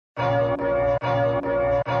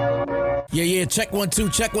Yeah, check 1 2,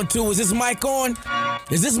 check 1 2. Is this mic on?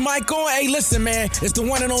 Is this mic on? Hey, listen, man. It's the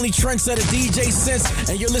one and only trendsetter DJ Sense,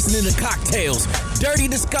 and you're listening to Cocktails. Dirty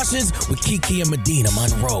discussions with Kiki and Medina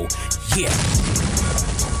Monroe. Yeah.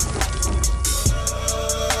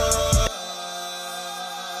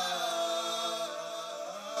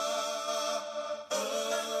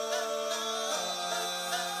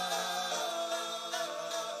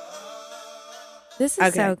 This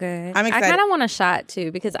is so good. I'm excited. I kind of want a shot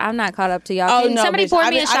too because I'm not caught up to y'all. Oh, Can no, somebody bitch. pour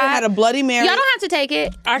me a shot? I had a Bloody Mary. Y'all don't have to take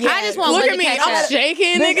it. I just want Look Look at me. I'm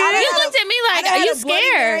shaking, nigga. You looked at me like, are you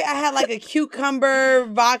scared? I had like a cucumber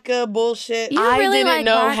vodka bullshit. You I really didn't like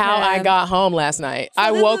know vodka. how I got home last night.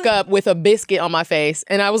 I woke up with a biscuit on my face,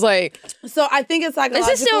 and I was like, So I think it's like, Is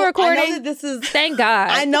this still recording? I know that this is. Thank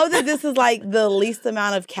God. I know that this is like the least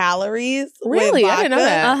amount of calories. Really? I didn't know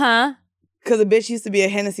that. Uh-huh. Because a bitch used to be a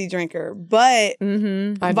Hennessy drinker, but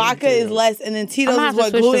vodka is less, and then Tito's is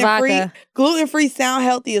what gluten-free. Gluten-free sound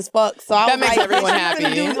healthy as fuck. So that makes everyone happy.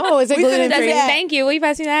 Oh, is it gluten-free? Thank you. Will you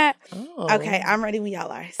pass me that? Oh. Okay, I'm ready when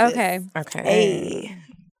y'all are. Sis. Okay. Hey.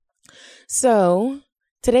 So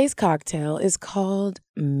today's cocktail is called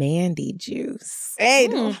Mandii juice.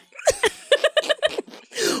 Hey.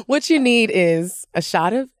 What you need is a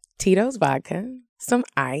shot of Tito's vodka, some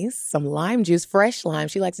ice, some lime juice, fresh lime.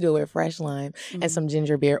 She likes to do it with fresh lime, and some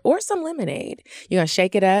ginger beer or some lemonade. You're going to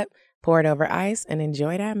shake it up, pour it over ice, and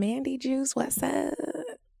enjoy that Mandii juice. What's up?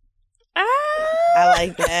 I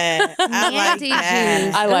like that.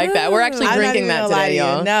 I like that. We're actually drinking that today,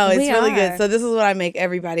 y'all. No, it's really good. So this is what I make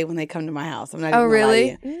everybody when they come to my house. I'm not even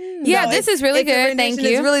really? Yeah, No, this is really good. Thank you.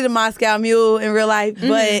 It's really the Moscow Mule in real life,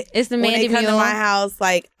 but it's the when Mandii they come Mule. to my house,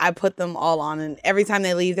 like I put them all on, and every time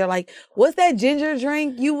they leave, they're like, "What's that ginger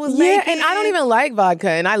drink you was making?" Yeah, and I don't even like vodka,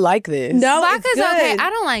 and I like this. No, Vodka's it's good. okay. I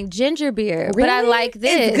don't like ginger beer, but I like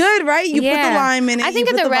this. It's good, right? You put the lime in it. I think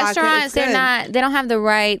you at put the vodka, restaurants, it's they don't have the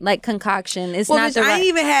right like concoction. It's well, not bitch, the right. I ain't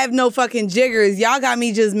even have no fucking jiggers. Y'all got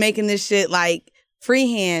me just making this shit like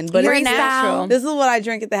freehand, but You're it's natural. This is what I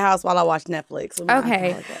drink at the house while I watch Netflix.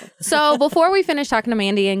 Okay. So before we finish talking to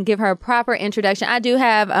Mandii and give her a proper introduction, I do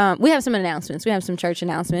have, we have some announcements. We have some church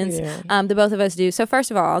announcements the both of us do. So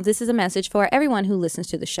first of all, this is a message for everyone who listens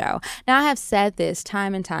to the show. Now, I have said this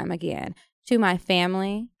time and time again to my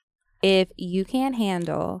family. If you can't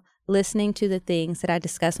handle listening to the things that I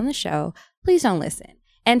discuss on the show, please don't listen.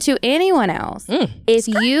 And to anyone else, if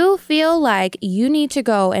you feel like you need to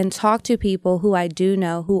go and talk to people who I do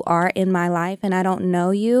know who are in my life and I don't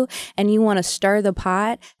know you, and you want to stir the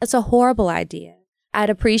pot, that's a horrible idea.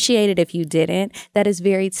 I'd appreciate it if you didn't. That is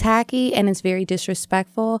very tacky and it's very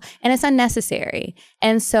disrespectful and it's unnecessary.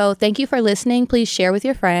 And so thank you for listening. Please share with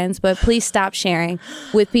your friends, but please stop sharing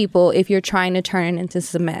with people if you're trying to turn it into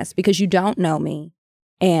some mess because you don't know me.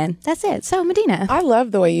 And that's it. So, Medina. I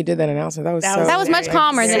love the way you did that announcement. That was much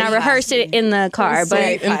calmer than I rehearsed it in the car.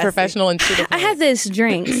 But and professional and to the point. I had this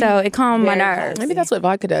drink, so it calmed my nerves. Maybe that's what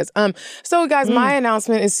vodka does. So, guys, my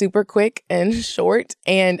announcement is super quick and short,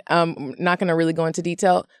 and not going to really go into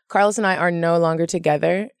detail. Carlos and I are no longer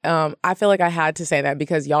together. I feel like I had to say that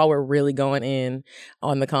because y'all were really going in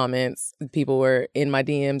on the comments. People were in my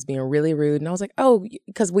DMs being really rude, and I was like, oh,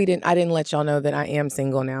 because I didn't let y'all know that I am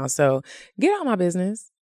single now. So, get out my business.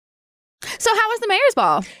 So how was the mayor's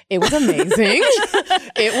ball? It was amazing.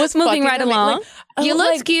 It was moving right along. Like, you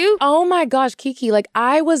looked cute. Oh my gosh, Kiki! Like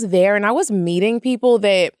I was there and I was meeting people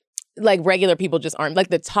that like regular people just aren't, like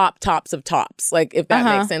the tops of tops. Like if that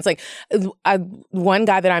makes sense. Like one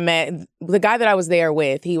guy that I met, the guy that I was there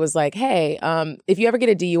with, he was like, "Hey, if you ever get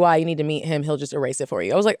a DUI, you need to meet him. He'll just erase it for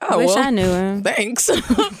you." I was like, "Oh, I wish I knew him. Thanks,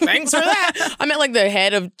 thanks for that." I met like the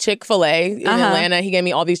head of Chick-fil-A in Atlanta. He gave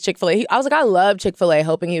me all these Chick-fil-A. I was like, "I love Chick-fil-A,"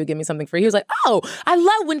 hoping he would give me something free. He was like, "Oh, I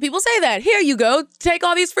love when people say that. Here you go, take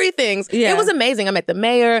all these free things." Yeah. It was amazing. I met the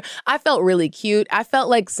mayor. I felt really cute. I felt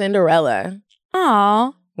like Cinderella.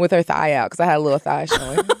 Aw. With her thigh out, because I had a little thigh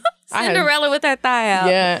showing. Cinderella with her thigh out.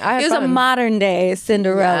 Yeah, it was a modern day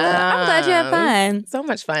Cinderella. Yeah. I'm glad you had fun. So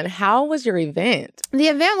much fun. How was your event? The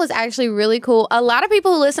event was actually really cool. A lot of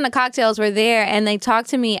people who listen to Cocktails were there, and they talked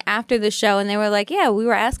to me after the show, and they were like, yeah, we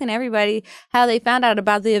were asking everybody how they found out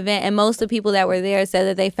about the event, and most of the people that were there said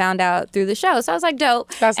that they found out through the show. So I was like, dope.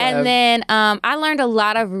 Then I learned a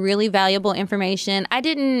lot of really valuable information. I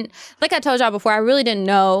didn't, like I told y'all before, I really didn't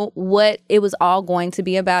know what it was all going to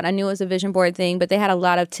be about. I knew it was a vision board thing, but they had a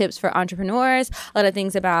lot of tips for entrepreneurs, a lot of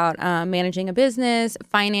things about managing a business,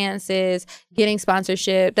 finances, getting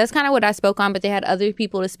sponsorship. That's kind of what I spoke on, but they had other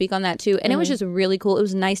people to speak on that too. And it was just really cool. It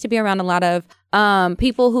was nice to be around a lot of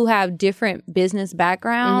people who have different business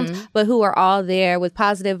backgrounds, but who are all there with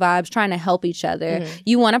positive vibes, trying to help each other.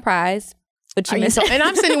 You won a prize. But you missed it. And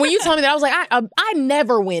I'm sitting, when you told me that, I was like, I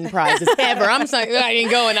never win prizes, ever. I'm saying I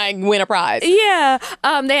didn't go and I win a prize. Yeah.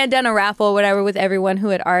 They had done a raffle or whatever with everyone who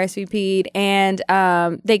had RSVP'd,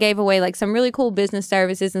 and they gave away like some really cool business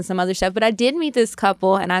services and some other stuff. But I did meet this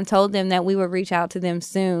couple, and I told them that we would reach out to them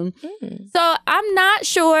soon. So I'm not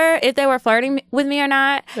sure if they were flirting with me or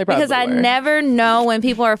not, because I never know when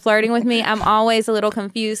people are flirting with me. I'm always a little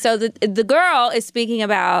confused. So the girl is speaking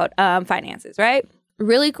about finances, right?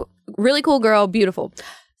 Really cool girl, beautiful.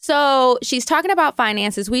 So she's talking about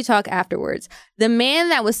finances. We talk afterwards. The man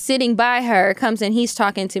that was sitting by her comes in. He's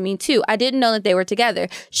talking to me too. I didn't know that they were together.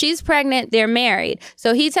 She's pregnant. They're married.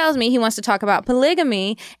 So he tells me he wants to talk about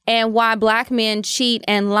polygamy and why black men cheat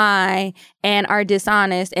and lie and are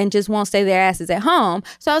dishonest and just won't stay their asses at home.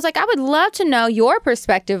 So I was like, I would love to know your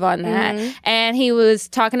perspective on that. And he was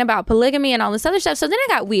talking about polygamy and all this other stuff. So then it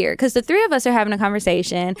got weird because the three of us are having a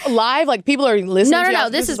conversation. Live? Like people are listening? No.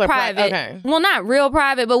 This is private. Okay. Well, not real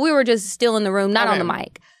private, but we were just still in the room, not on the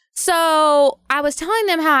mic. So I was telling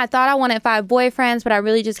them how I thought I wanted 5 boyfriends, but I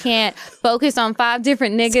really just can't focus on 5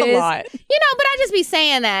 different niggas. It's a lot. But I just be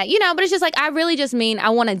saying that, but it's just like, I really just mean I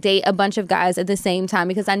want to date a bunch of guys at the same time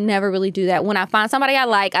because I never really do that. When I find somebody I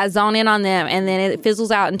like, I zone in on them and then it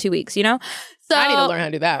fizzles out in 2 weeks, So, I need to learn how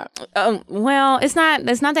to do that. Well, it's not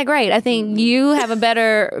that great. I think you have a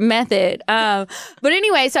better method. But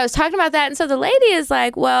anyway, so I was talking about that. And so the lady is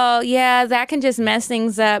like, well, yeah, that can just mess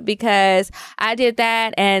things up because I did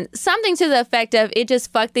that. And something to the effect of it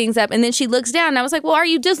just fucked things up. And then she looks down and I was like, well, are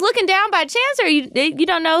you just looking down by chance or you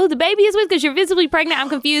don't know who the baby is with because you're visibly pregnant? I'm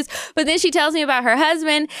confused. But then she tells me about her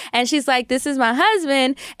husband and she's like, this is my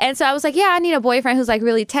husband. And so I was like, yeah, I need a boyfriend who's like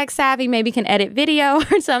really tech savvy, maybe can edit video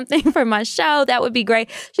or something for my show. That would be great.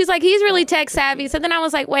 She's like, he's really tech savvy. So then I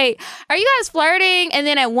was like, wait, are you guys flirting? And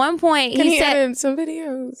then at one point he said edit some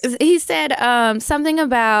videos. He said something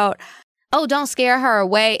about, oh, don't scare her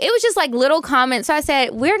away. It was just like little comments. So I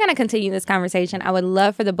said, we're going to continue this conversation. I would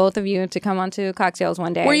love for the both of you to come on to Cocktails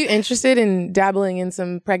one day. Were you interested in dabbling in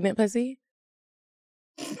some pregnant pussy?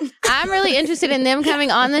 I'm really interested in them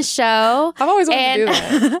coming on the show. I've always wanted to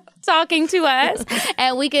do that. Talking to us,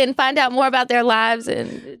 and we can find out more about their lives.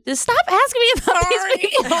 And just stop asking me about these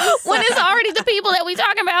people when it's already the people that we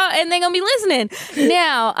talking about, and they're gonna be listening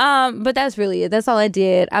now. But that's really it. That's all I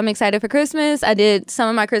did. I'm excited for Christmas. I did some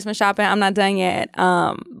of my Christmas shopping. I'm not done yet.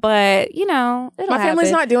 But it'll my family's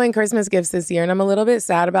happen. not doing Christmas gifts this year, and I'm a little bit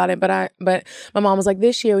sad about it. But my mom was like,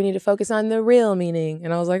 this year we need to focus on the real meaning,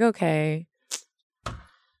 and I was like, okay.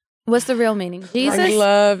 What's the real meaning? Jesus? Like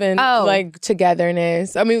love and like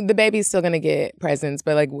togetherness. I mean, the baby's still gonna get presents,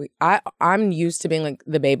 but like I'm used to being like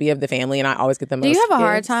the baby of the family, and I always get the most. Do you have a gifts.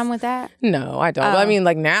 hard time with that? No, I don't. But I mean,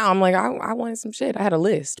 like now, I'm like I wanted some shit. I had a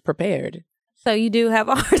list prepared. So you do have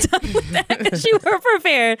a hard time with that because you were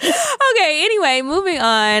prepared. Okay. Anyway, moving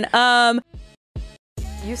on.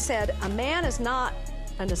 You said a man is not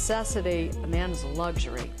a necessity. A man is a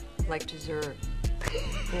luxury. Like dessert.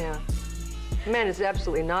 Yeah. Man is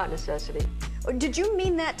absolutely not a necessity. Did you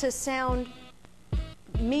mean that to sound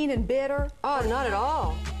mean and bitter? Oh, not at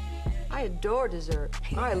all. I adore dessert.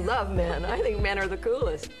 I love men. I think men are the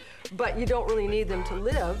coolest. But you don't really need them to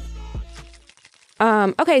live.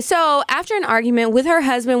 Okay, so after an argument with her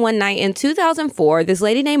husband one night in 2004, this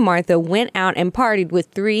lady named Martha went out and partied with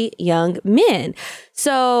 3 young men.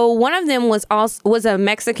 So one of them was a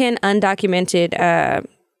Mexican undocumented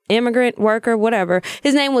immigrant worker, whatever.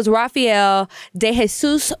 His name was Rafael de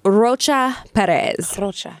Jesus Rocha Perez.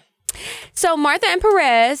 So Martha and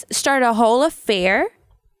Perez started a whole affair,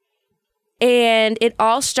 and it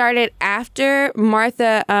all started after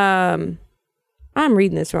Martha. I'm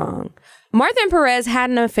reading this wrong. Martha and Perez had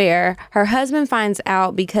an affair. Her husband finds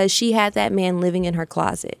out because she had that man living in her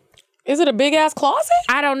closet. Is it a big ass closet?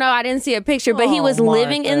 I don't know. I didn't see a picture, but he was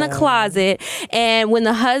living in the closet. And when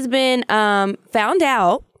the husband found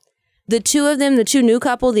out, the two of them, the two new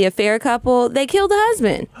couple, the affair couple, they killed the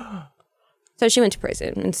husband. So she went to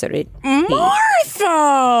prison and so did Martha!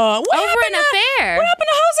 over an affair. What happened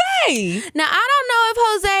to Jose? Now, I don't know if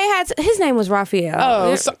Jose had... his name was Rafael.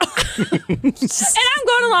 Oh, and I'm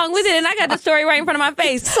going along with it, and I got the story right in front of my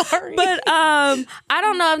face. Sorry. But I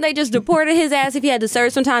don't know if they just deported his ass, if he had to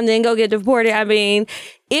serve some time, then go get deported. I mean...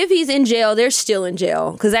 if he's in jail, they're still in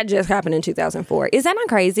jail because that just happened in 2004. Is that not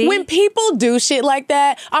crazy? When people do shit like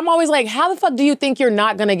that, I'm always like, how the fuck do you think you're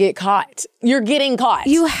not going to get caught? You're getting caught.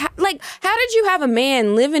 How did you have a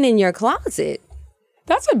man living in your closet?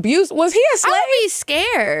 That's abuse. Was he a slave? I would be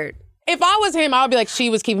scared. If I was him, I would be like, she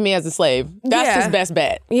was keeping me as a slave. That's his best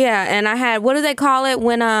bet. Yeah, and I had, what do they call it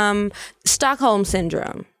when, Stockholm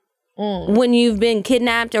Syndrome. when you've been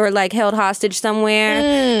kidnapped or like held hostage somewhere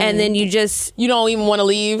and then you don't even want to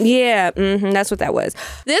leave. Yeah, that's what that was.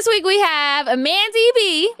 This week we have Mandii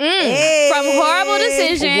B from Horrible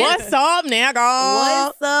Decision. What's up,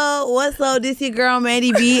 nigga? What's up? This your girl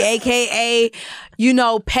Mandii B, aka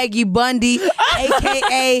Peggy Bundy,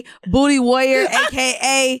 aka Booty Warrior,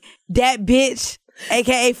 aka that bitch,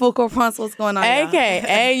 aka Full Court Punch. What's going on,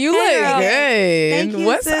 aka you look good. Thank you,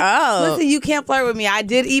 What's sis. up? Listen, you can't flirt with me. I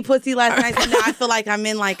did eat pussy last night, so now I feel like I'm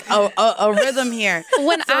in like a rhythm here.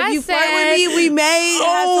 When so I if you said, flirt with me, we may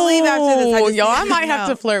have to leave after this. I might have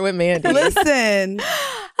to flirt with Mandii. Listen,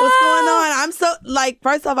 what's going on? I'm so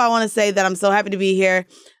first off, I want to say that I'm so happy to be here.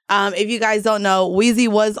 If you guys don't know, Weezy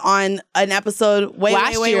was on an episode way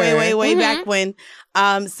back when.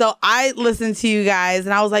 So I listened to you guys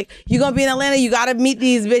and I was like, you gonna be in Atlanta, you gotta meet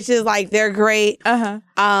these bitches, like they're great.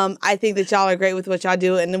 I think that y'all are great with what y'all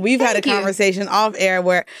do. And then we've had a conversation off air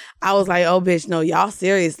where I was like, oh bitch, no, y'all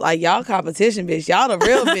serious. Like y'all competition, bitch. Y'all the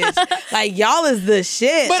real bitch. Like y'all is the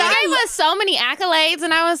shit. But I gave us so many accolades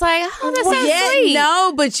and I was like, oh, that's so sweet.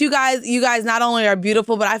 No, but you guys not only are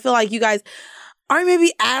beautiful, but I feel like you guys aren't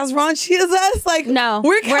maybe as raunchy as us. Like, no,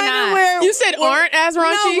 we're kind of where you said aren't as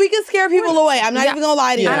raunchy. No, we can scare people away. I'm not even gonna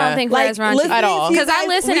lie to you. I don't think we're as raunchy at all. Because I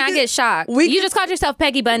listen, and I get shocked. You just called yourself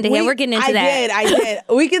Peggy Bundy, and we're getting into that. I did.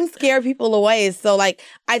 We can scare people away. So, like,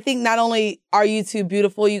 I think not only are you two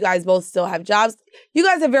beautiful, you guys both still have jobs. You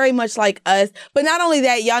guys are very much like us. But not only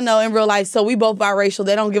that, y'all know in real life, so we both biracial.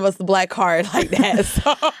 They don't give us the black card like that. So.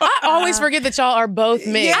 I always forget that y'all are both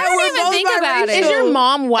mixed. Yeah, I didn't even think about it. Is your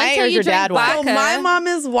mom white or is your dad white? So my mom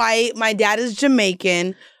is white. My dad is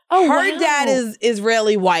Jamaican. Her dad is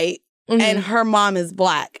Israeli white. And her mom is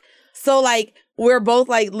black. So, like, we're both,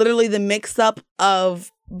 like, literally the mix-up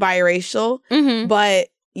of biracial. But...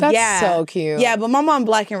 That's so cute. Yeah, but my mom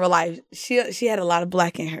black in real life. She had a lot of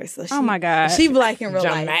black in her. So oh my God. She black in real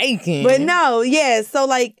life. Jamaican. But no, yeah. So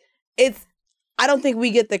like I don't think we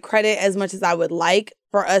get the credit as much as I would like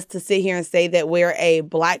for us to sit here and say that we're a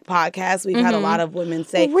black podcast. We've had a lot of women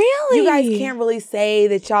say, really? You guys can't really say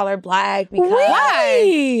that y'all are black because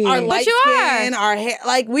our light skin, our hair.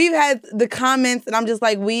 Like, we've had the comments, and I'm just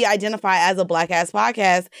like, we identify as a black ass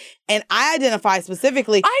podcast. And I identify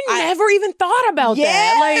specifically. I never even thought about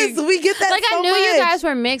that. Yes, we get that like, so I knew much. you guys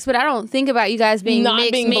were mixed, but I don't think about you guys being not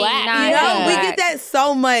mixed, being black. No, we get that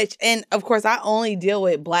so much. And of course, I only deal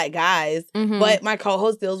with black guys, but my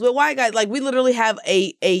co-host deals with white guys. Like, we literally have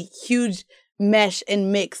a huge mesh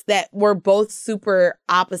and mix that we're both super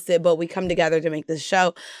opposite, but we come together to make this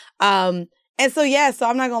show. And so, so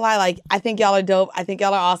I'm not going to lie. Like, I think y'all are dope. I think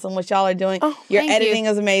y'all are awesome. What y'all are doing. Your editing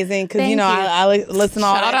is amazing. Because, I listen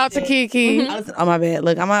all Shout out to Kiki. Oh, my bad.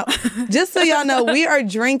 Look, I'm out. Just so y'all know, we are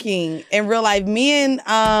drinking in real life. Me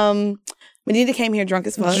and Medina came here drunk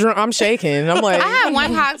as fuck. I'm shaking. I'm like... I had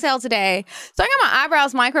one cocktail today. So I got my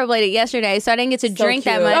eyebrows microbladed yesterday, so I didn't get to drink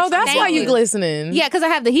that much. Oh, that's why you glistening. Yeah, because I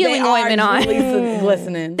have the healing ointment on.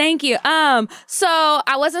 Glistening. Thank you. So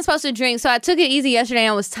I wasn't supposed to drink, so I took it easy yesterday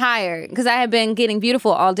and I was tired because I had been getting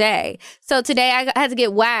beautiful all day. So today I had to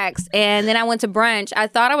get waxed, and then I went to brunch. I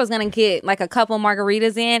thought I was going to get like a couple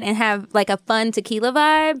margaritas in and have like a fun tequila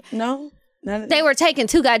vibe. No. They were taking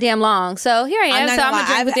too goddamn long. So here I am. So I'm going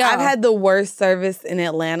to drink with y'all. I've had the worst service in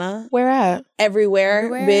Atlanta. Where at? Everywhere,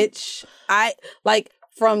 bitch. I, like,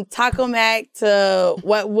 from Taco Mac to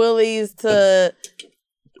Wet Willie's to...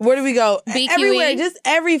 Where do we go? BQE. Everywhere, just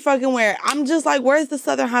every fucking where. I'm just like, where's the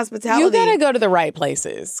Southern hospitality? You gotta go to the right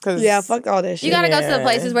places. Yeah, fuck all that shit. You gotta go to the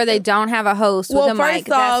places where they don't have a host with a mic.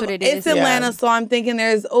 That's what it is. It's Atlanta, so I'm thinking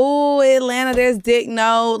Atlanta, there's dick.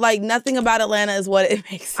 No, like, nothing about Atlanta is what it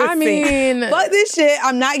makes it seem. Fuck this shit.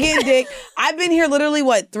 I'm not getting dick. I've been here literally,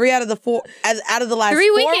 3 out of the last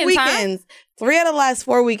 4 weekends. 3 out of the last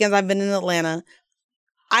 4 weekends I've been in Atlanta.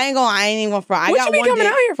 I ain't even gonna front. What you be coming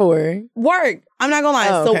out here for? Work. I'm not gonna lie.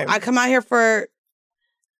 Oh, okay. So I come out here for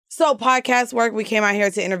podcast work. We came out here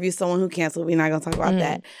to interview someone who canceled. We're not gonna talk about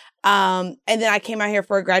that. And then I came out here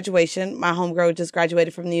for a graduation. My homegirl just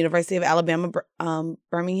graduated from the University of Alabama,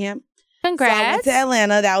 Birmingham. Congrats. So I went to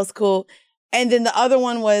Atlanta. That was cool. And then the other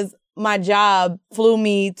one was my job flew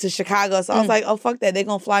me to Chicago. So I was like, oh, fuck that. They're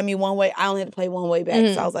gonna fly me one way. I only had to play one way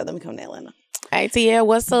back. So I was like, let me come to Atlanta. ATL,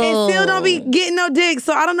 what's up? And still don't be getting no dick.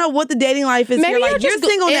 So I don't know what the dating life is here. Like, you're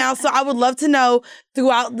single now, so I would love to know,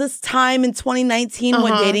 throughout this time in 2019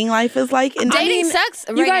 what dating life is like. And dating sucks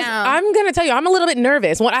right you guys, now. I'm going to tell you, I'm a little bit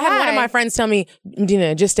nervous. I had one of my friends tell me,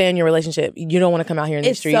 Dina, just stay in your relationship. You don't want to come out here in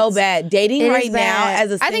the streets. It's so bad. Dating right now as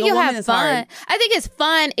a single I think you'll woman have is fun. hard. I think it's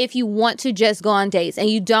fun if you want to just go on dates and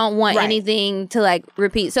you don't want anything to like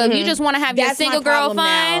repeat. So if you just want to have your single girl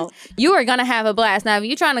fun, you are going to have a blast. Now, if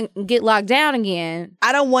you're trying to get locked down again.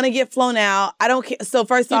 I don't want to get flown out. I don't care. So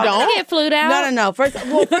first off. You don't get flued out? No. First off,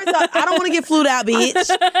 I don't want to get flued out, bitch.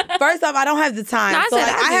 First off, I don't have the time. No,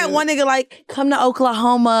 I had one nigga like, come to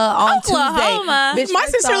Oklahoma on Tuesday. Bitch, my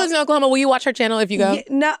sister lives in Oklahoma. Will you watch her channel if you go? Yeah,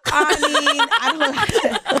 no, I mean,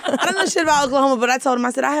 I don't know shit about Oklahoma, but I told him,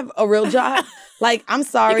 I said, I have a real job. Like, I'm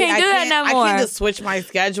sorry. You can't do that no more. I can't just switch my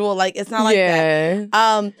schedule. Like, it's not like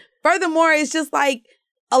that. Furthermore, it's just like,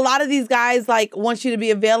 a lot of these guys like want you to be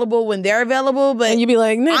available when they're available, but and you be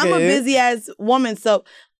like, nigga. I'm a busy ass woman, so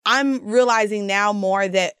I'm realizing now more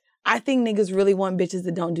that I think niggas really want bitches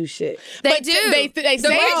that don't do shit. They do. They think they do.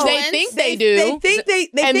 They think they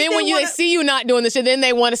and then when they they see you not doing the shit, then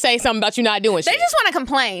they want to say something about you not doing shit. They just want to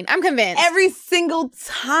complain. I'm convinced. every single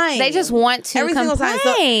time. They just want to every complain. single time.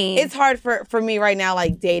 So it's hard for me right now,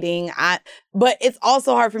 like dating. But it's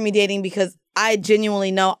also hard for me dating because I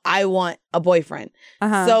genuinely know I want a boyfriend.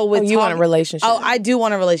 So with you want a relationship. Oh, I do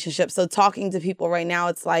want a relationship. So talking to people right now,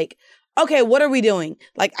 it's like, okay, what are we doing?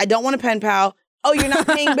 Like, I don't want a pen pal. Oh, you're not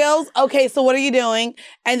paying bills? Okay, so what are you doing?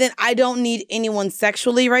 And then I don't need anyone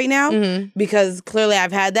sexually right now because clearly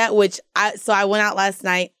I've had that, so I went out last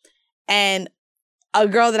night and a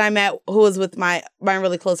girl that I met who was with my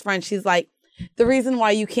really close friend, she's like, the reason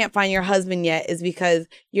why you can't find your husband yet is because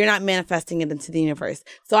you're not manifesting it into the universe.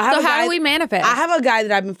 So how do we manifest? I have a guy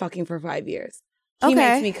that I've been fucking for 5 years. He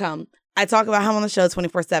makes me come. I talk about him on the show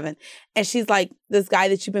 24/7. And she's like, this guy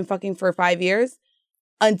that you've been fucking for 5 years,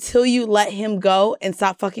 until you let him go and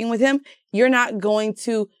stop fucking with him, you're not going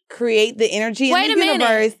to create the energy in the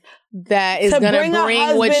universe that is going to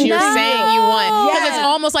bring what you're saying you want. Because Yeah. it's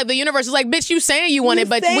almost like the universe is like, bitch, you saying you want it,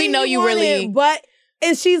 but we know you really...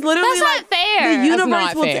 And she's literally That's like, not fair. the universe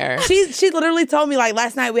That's not will fair. She literally told me, like,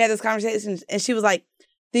 last night we had this conversation and she was like,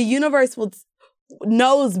 the universe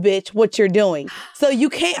knows, bitch, what you're doing. So you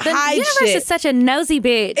can't hide shit. The universe is such a nosy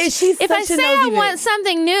bitch. And she's if I such a say I nosy want bitch.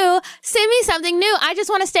 something new, send me something new. I just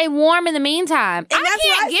want to stay warm in the meantime. And I that's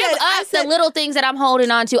can't what I give said. I up said- the little things that I'm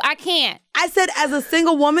holding on to. I can't. I said, as a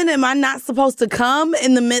single woman, am I not supposed to come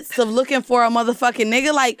in the midst of looking for a motherfucking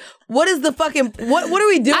nigga? Like, what is the fucking, what are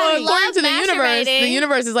we doing? I love According to the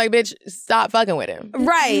universe is like, bitch, stop fucking with him.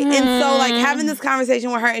 Right. And so, like, having this conversation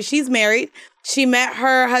with her, and she's married. She met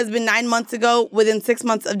her husband 9 months ago. Within 6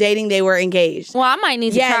 months of dating, they were engaged. Well, I might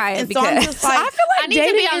need to try it and because so I'm just like, I feel like I need to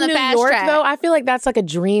dating be on in the New fast York, track. though, I feel like that's like a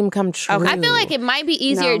dream come true. I feel like it might be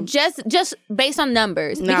easier No. just based on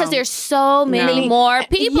numbers No. because there's so many more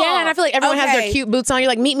people. Yeah, and I feel like everyone has their cute boots on. You're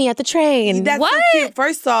like, meet me at the train. That's What? so cute.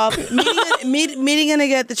 First off, meeting a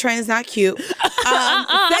nigga at the train is not cute.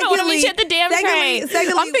 I don't want to meet you at the damn train.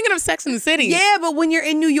 Secondly, I'm thinking of Sex in the City. yeah, but when you're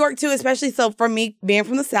in New York too, especially so for me, being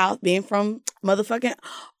from the South, being from motherfucking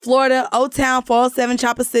Florida, Old Town, 407,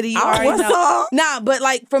 Chopper City, you already know. Nah, but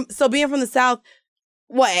like being from the South,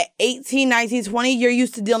 what, at 18, 19, 20, you're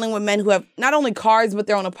used to dealing with men who have not only cars, but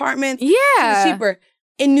their own apartments. Yeah. It's cheaper.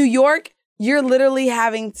 In New York, you're literally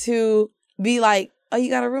having to be like, oh, you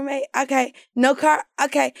got a roommate? Okay. No car?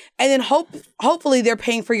 Okay. And then hopefully they're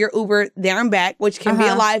paying for your Uber there and back, which can be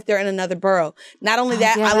a lie if they're in another borough. Not only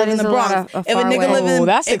that, yeah, I live that in the is a lot Bronx. of If a nigga live in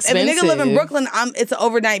that's if a nigga live in expensive. Brooklyn, it's an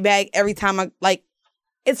overnight bag every time I like.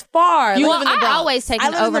 It's far. You Like, live in the I Bronx. always take I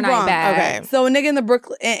an live in the overnight Bronx. bag. Okay. So a nigga in the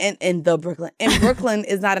Brooklyn in Brooklyn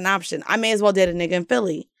is not an option. I may as well date a nigga in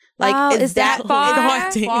Philly. Like, Oh, it's is that far?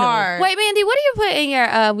 It's Damn. far. Wait, Mandii, what do you put in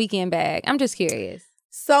your weekend bag? I'm just curious.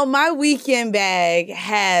 So my weekend bag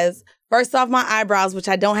has, first off, my eyebrows, which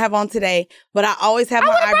I don't have on today, but I always have my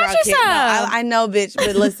would've eyebrow brought you kit. No, some. I know, bitch,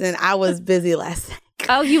 but listen, I was busy last night.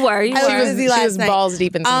 Oh, you were. You I were. was busy last She was night. balls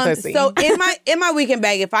deep in some pussy. So in my weekend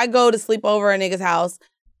bag, if I go to sleep over a nigga's house,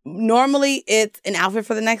 normally it's an outfit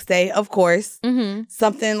for the next day, of course,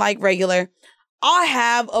 something like regular. I'll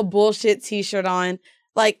have a bullshit t-shirt on,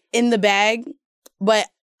 like in the bag, but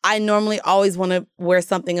I normally always want to wear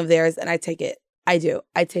something of theirs, and I take it. I do.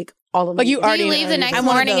 I take all of Like, them. you Do already you leave the next I'm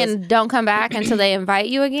one of morning those. and don't come back until they invite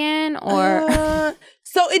you again? Or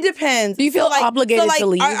So it depends. Do you feel obligated to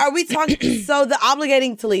leave? Are we talking? So the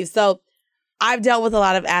obligating to leave. So I've dealt with a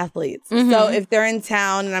lot of athletes. Mm-hmm. So if they're in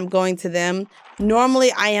town and I'm going to them,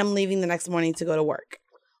 normally I am leaving the next morning to go to work.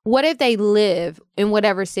 what if they live in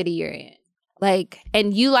whatever city you're in? Like,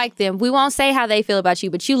 and you like them. We won't say how they feel about you,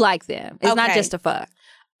 but you like them. It's not Okay. just a fuck.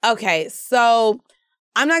 Okay, so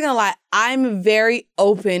I'm not gonna lie, I'm very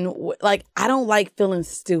open. Like, I don't like feeling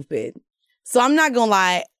stupid. So I'm not gonna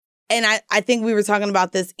lie. And I think we were talking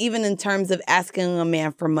about this even in terms of asking a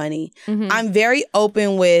man for money. I'm very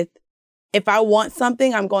open with, if I want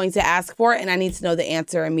something, I'm going to ask for it, and I need to know the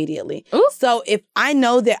answer immediately. Ooh. So if I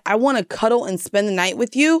know that I want to cuddle and spend the night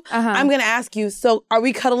with you, I'm going to ask you, so are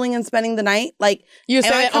we cuddling and spending the night? Like, you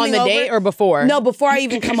say it on the date or before? No, before I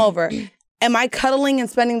even come over. Am I cuddling and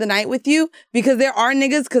spending the night with you? Because there are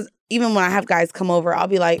niggas, because even when I have guys come over, I'll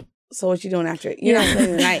be like, so what you doing after it? You're not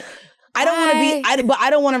spending the night. I don't want to be, but I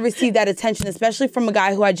don't want to receive that attention, especially from a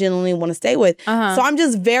guy who I genuinely want to stay with. So I'm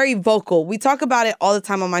just very vocal. We talk about it all the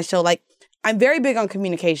time on my show. Like, I'm very big on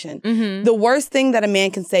communication. The worst thing that a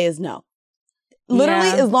man can say is no. Literally,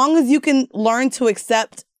 as long as you can learn to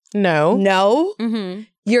accept no,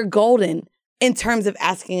 you're golden. In terms of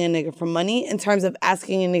asking a nigga for money, in terms of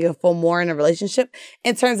asking a nigga for more in a relationship,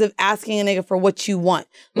 in terms of asking a nigga for what you want.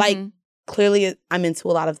 Like, clearly, I'm into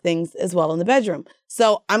a lot of things as well in the bedroom.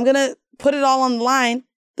 So I'm going to put it all on the line.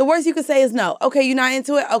 The worst you could say is no. Okay, you're not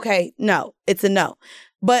into it? Okay, no. It's a no.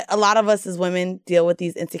 But a lot of us as women deal with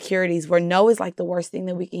these insecurities where no is like the worst thing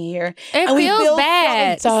that we can hear. It and feels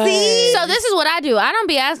bad. So this is what I do. I don't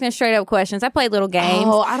be asking straight up questions. I play little games.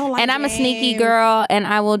 Oh, I don't like And I'm a sneaky girl, and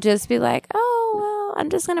I will just be like, oh, well, I'm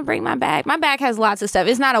just going to bring my bag. My bag has lots of stuff.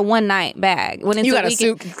 It's not a one-night bag. When it's you got a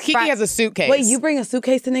suitcase. Kiki has a suitcase. Wait, you bring a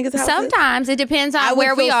suitcase to niggas' houses? Sometimes. It depends on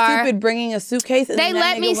where we are. I would feel stupid bringing a suitcase. And they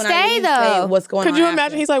let me stay, though. What's going on? Could you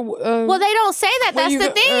imagine? He's like, well, they don't say that. That's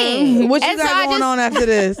the thing. What you got going on after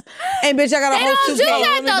this? And bitch, I got a whole suitcase. They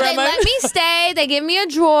don't do that, though. They let me stay. They give me a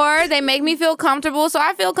drawer. They make me feel comfortable. So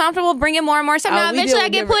I feel comfortable bringing more and more stuff. Now, eventually I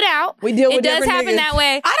get put out. We deal with it does happen niggas. that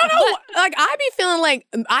way. I don't know. Like, I be feeling like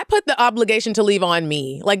I put the obligation to leave on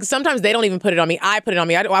me. Like, sometimes they don't even put it on me. I put it on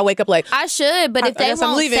me. I wake up like, I should, but if they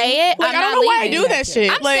won't say it, like, I'm I don't not know why I leaving. do that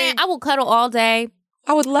shit. I'm like, saying I will cuddle all day.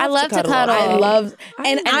 I would love, I love to cuddle. I love,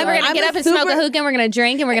 and we're gonna get up and smoke a hookah, and we're gonna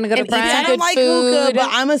drink, and we're gonna go to brunch. I don't like hookah, but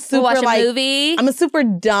I'm a super watch a like movie. I'm a super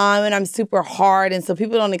dumb and I'm super hard, and so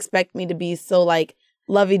people don't expect me to be so like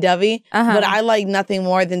lovey-dovey. But I like nothing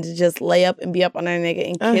more than to just lay up and be up on a nigga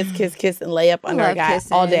and kiss, and lay up under a guy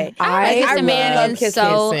all day. I really love kissing.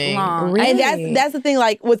 So long. Really? And that's the thing.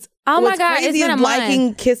 Like what's crazy is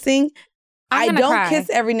liking kissing. I don't kiss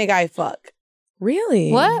every nigga I fuck.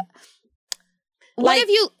 Really? What? What if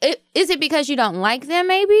you? Is it because you don't like them?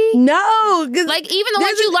 Maybe no. Like even the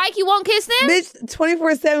ones you like, you won't kiss them. Bitch,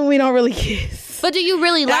 24/7 we don't really kiss. But do you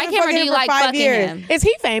really like him, or do you like fucking him? Is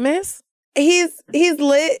he famous? He's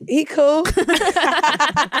lit. He cool. He's lit.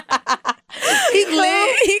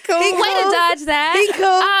 He cool. Way to dodge that. He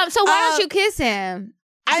cool. So why don't you kiss him?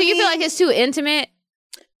 Do you feel like it's too intimate?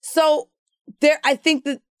 So I think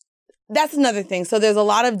that's another thing. So there's a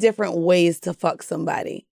lot of different ways to fuck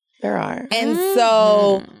somebody. There are. And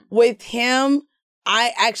so with him,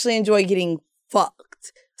 I actually enjoy getting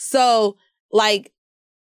fucked. So like,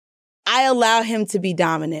 I allow him to be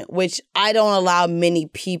dominant, which I don't allow many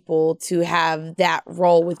people to have that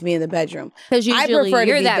role with me in the bedroom. Because usually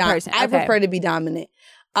you're that person. I prefer to be dominant.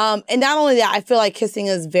 And not only that, I feel like kissing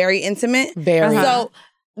is very intimate. Very. So,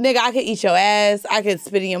 nigga, I could eat your ass. I could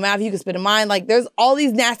spit in your mouth. You could spit in mine. Like, there's all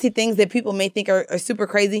these nasty things that people may think are super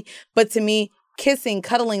crazy. But to me, kissing,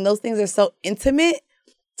 cuddling, those things are so intimate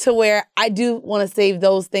to where I do want to save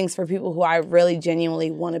those things for people who I really genuinely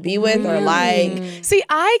want to be with or like. See,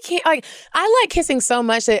 I can't, like, I like kissing so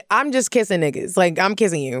much that I'm just kissing niggas. Like, I'm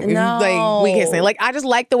kissing you. No. Like, we kissing. Like, I just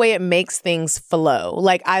like the way it makes things flow.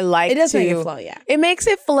 Like, I like it does make it flow, yeah. It makes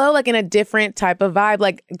it flow, like, in a different type of vibe.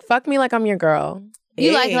 Like, fuck me like I'm your girl.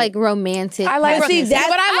 You like romantic. I like, but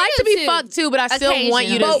I like to be fucked too, but I still want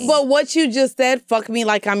you to. But what you just said, fuck me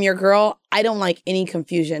like I'm your girl. I don't like any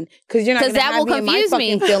confusion because you're not going to have me in my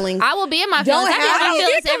fucking feelings. I will be in my feelings. Don't have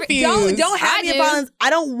me in feelings. I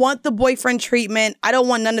don't want the boyfriend treatment. I don't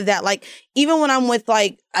want none of that. Like even when I'm with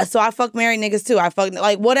like, so I fuck married niggas too. I fuck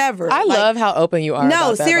like whatever. I love how open you are. No,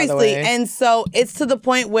 about that, seriously. by the way. And so it's to the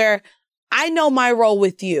point where I know my role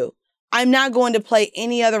with you. I'm not going to play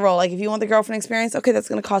any other role. Like, if you want the girlfriend experience, okay, that's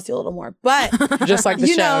going to cost you a little more. But just like the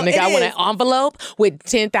show, nigga, I want an envelope with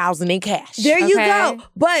 $10,000 in cash. There you go.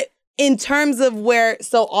 But in terms of where,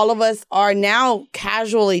 so all of us are now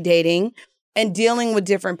casually dating and dealing with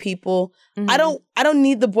different people. I don't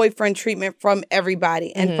need the boyfriend treatment from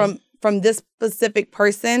everybody. And from this specific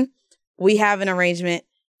person, we have an arrangement.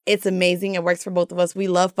 It's amazing. It works for both of us. We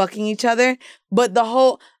love fucking each other. But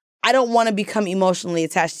I don't want to become emotionally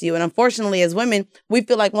attached to you. And unfortunately, as women, we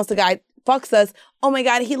feel like once a guy fucks us, oh my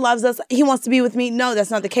God, he loves us. He wants to be with me. No,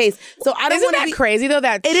 that's not the case. So I don't want to be crazy though,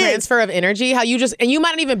 that transfer of energy? How you just, and you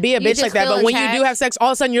might not even be a bitch like that, but when you do have sex, all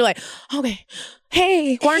of a sudden you're like, okay,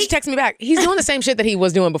 hey, why don't you text me back? He's doing the same shit that he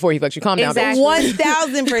was doing before he fucked you. Calm down. Exactly.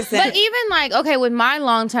 1,000%. But even like, okay, with my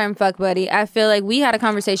long-term fuck buddy, I feel like we had a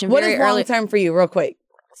conversation what very is early. long-term for you, real quick?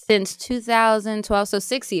 Since 2012, so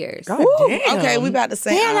 6 years. God damn. Okay, we about to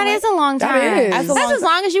say. Yeah, that is a long time. That is. That's as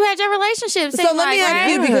long as you had your relationship. So let me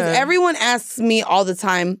ask you, because everyone asks me all the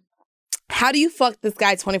time, how do you fuck this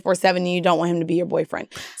guy 24/7 and you don't want him to be your boyfriend?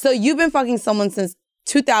 So you've been fucking someone since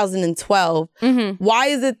 2012. Mm-hmm. Why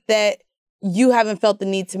is it that you haven't felt the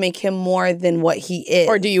need to make him more than what he is?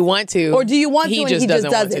 Or do you want to? Or do you want to he and just he just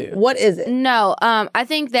doesn't want doesn't? to? What is it? No, I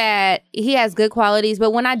think that he has good qualities,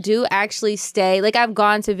 but when I do actually stay, like I've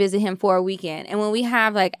gone to visit him for a weekend, and when we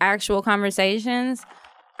have like actual conversations,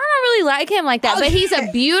 I don't really like him like that, but he's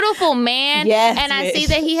a beautiful man. Yes, and I Mitch. see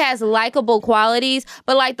that he has likable qualities,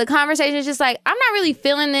 but like the conversation is just like, I'm not really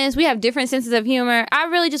feeling this. We have different senses of humor. I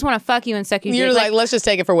really just want to fuck you and suck your You're dick. like, let's just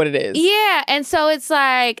take it for what it is. Yeah, and so it's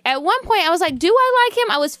like, at one point I was like, do I like him?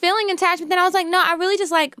 I was feeling attachment, then I was like, no, I really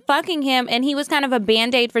just like fucking him, and he was kind of a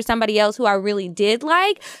Band-Aid for somebody else who I really did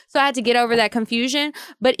like, so I had to get over that confusion.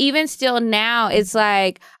 But even still now, it's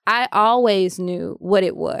like, I always knew what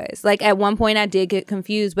it was. Like, at one point I did get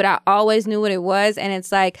confused, but I always knew what it was, and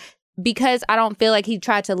it's like, because I don't feel like he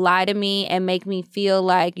tried to lie to me and make me feel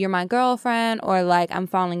like you're my girlfriend or like I'm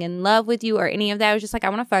falling in love with you or any of that. It was just like, I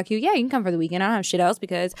want to fuck you. Yeah, you can come for the weekend. I don't have shit else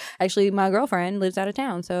because actually my girlfriend lives out of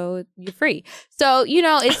town, so you're free. So, you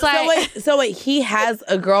know, it's like... So wait, he has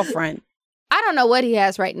a girlfriend. I don't know what he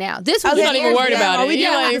has right now. This was You're not even worried about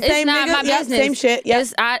it. It's not my business. Same shit. Yep.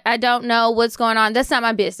 I don't know what's going on. That's not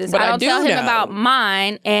my business. But I don't do tell him know. about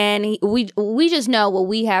mine, and we just know what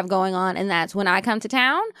we have going on, and that's when I come to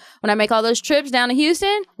town, when I make all those trips down to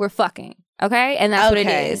Houston, we're fucking. Okay? And that's what it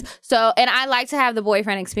is. So, and I like to have the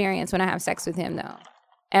boyfriend experience when I have sex with him, though.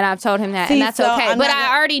 And I've told him that, See, and that's so okay. But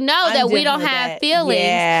I already know that we don't different with have that. feelings.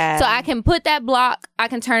 Yeah. So I can put that block, I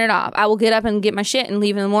can turn it off. I will get up and get my shit and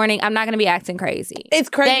leave in the morning. I'm not going to be acting crazy. It's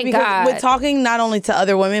crazy Thank because God. we're talking not only to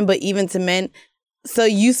other women, but even to men. So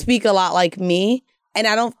you speak a lot like me, and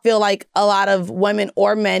I don't feel like a lot of women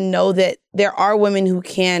or men know that there are women who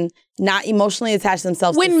can not emotionally attach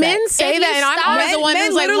themselves to When men sex. say If that, you and I'm stop- always the one Men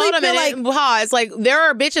who's like, literally hold a feel minute, pause. Like, there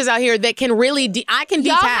are bitches out here that can really, I can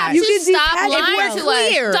Y'all have detach. You to can stop detach. lying If to we're us.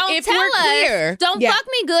 clear. Don't If tell we're us. clear. Don't Yeah. fuck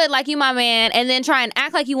me good like you my man, and then try and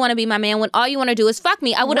act like you want to be my man when all you want to do is fuck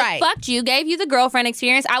me. I would have Right. fucked you, gave you the girlfriend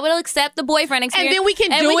experience. I would accept the boyfriend And experience, then we can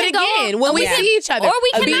do it go again on. when we can- see each other. or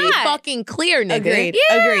we Be cannot. fucking clear, nigga. Agreed.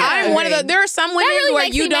 Yeah. Agreed. I'm one of the, there are some That women really where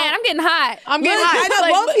makes you me don't. mad. I'm getting hot. I'm getting Look, hot. I know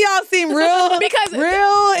Like, both of y'all seem real, Because-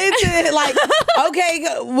 real into it. Like, okay,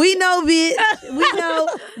 we know,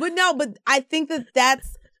 bitch, we know, but I think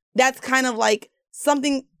that's kind of like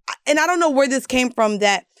something, and I don't know where this came from,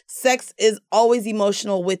 that sex is always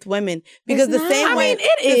emotional with women, because It's the not. same I way, mean,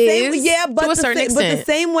 it the same- is, yeah, but to a the certain but the extent.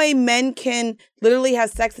 same way men can literally have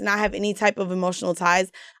sex and not have any type of emotional ties.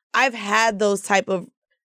 I've had those type of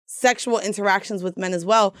sexual interactions with men as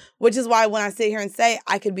well, which is why when I sit here and say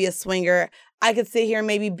I could be a swinger, I could sit here and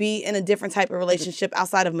maybe be in a different type of relationship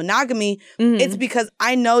outside of monogamy. It's because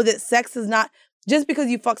I know that sex is not, just because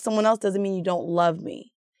you fuck someone else doesn't mean you don't love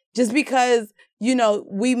me. Just because, you know,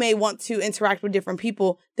 we may want to interact with different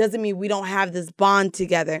people doesn't mean we don't have this bond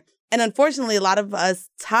together. And unfortunately, a lot of us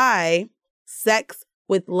tie sex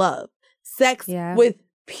with love, sex with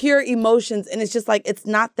pure emotions. And it's just like, it's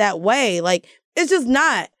not that way. Like, it's just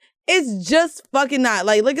not. It's just fucking not.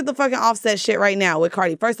 Like, look at the fucking Offset shit right now with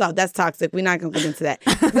Cardi. First off, that's toxic. We're not going to get into that.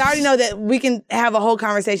 'Cause I already know that we can have a whole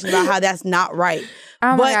conversation about how that's not right.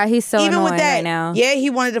 Oh But my God, he's so even annoying with that, right now. yeah, he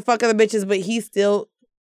wanted to fuck other bitches, but he's still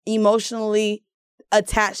emotionally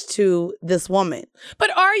attached to this woman.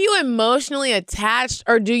 But are you emotionally attached,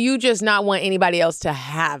 or do you just not want anybody else to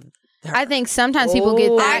have her? I think sometimes people get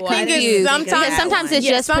that I think it's confused. sometimes- Because sometimes it's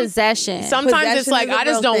Yeah, just possession. Sometimes it's Possession like, is a I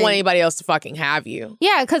just real don't want thing. anybody else to fucking have you.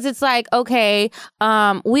 Yeah, because it's like, okay,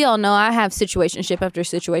 we all know I have situationship after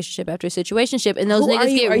situationship after situationship, and those Who are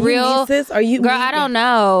niggas you? get Are you real. me, sis? Are you Girl, me? I don't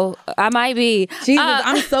know. I might be. Jesus,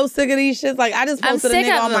 I'm so sick of these shits. Like, I just I'm posted a sick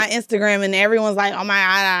nigga of on them. my Instagram, and everyone's like, oh my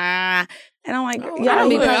God. And I'm like, I y'all, don't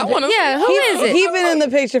he be- I wanna- Yeah, who is it? He's been in the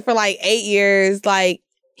picture for like 8 years. Like,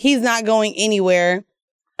 he's not going anywhere.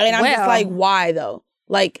 And I'm just Well. like, why though?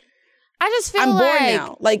 Like, I just feel I'm like bored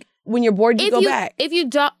now. Like, when you're bored, you go back. If you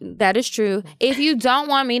don't, that is true. If you don't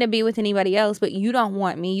want me to be with anybody else, but you don't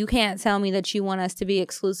want me, you can't tell me that you want us to be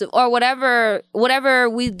exclusive or whatever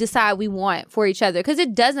we decide we want for each other. Because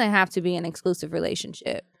it doesn't have to be an exclusive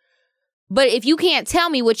relationship. But if you can't tell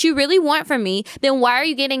me what you really want from me, then why are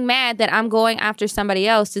you getting mad that I'm going after somebody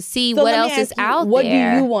else to see what else is out what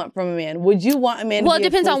there? What do you want from a man? Would you want a man? Well, it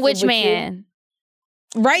depends on which man.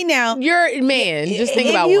 Right now, you're a man. Just think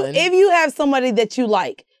about one. If you have somebody that you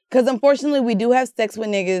like, because unfortunately we do have sex with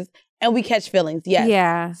niggas and we catch feelings. Yes.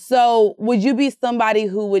 Yeah. So would you be somebody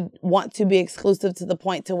who would want to be exclusive to the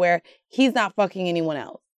point to where he's not fucking anyone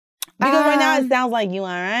else? Because right now it sounds like you all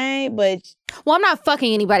right, but... Well, I'm not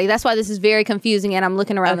fucking anybody. That's why this is very confusing and I'm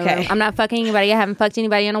looking around the room. I'm not fucking anybody. I haven't fucked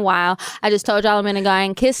anybody in a while. I just told y'all I'm gonna go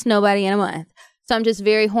and kiss nobody in a month. So I'm just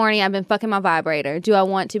very horny. I've been fucking my vibrator. Do I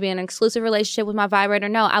want to be in an exclusive relationship with my vibrator?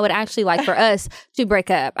 No, I would actually like for us to break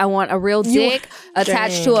up. I want a real dick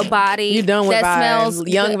attached to a body. You done with that vibes. smells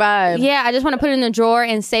Young vibe. Yeah, I just want to put it in the drawer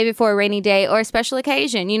and save it for a rainy day or a special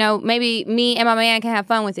occasion. You know, maybe me and my man can have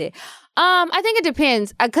fun with it. I think it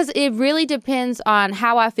depends because it really depends on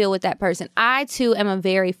how I feel with that person. I, too, am a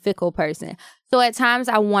very fickle person. So at times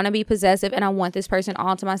I want to be possessive and I want this person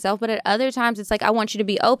all to myself. But at other times it's like I want you to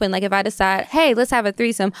be open. Like if I decide, hey, let's have a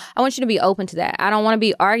threesome, I want you to be open to that. I don't want to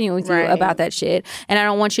be arguing with you about that shit. And I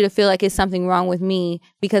don't want you to feel like it's something wrong with me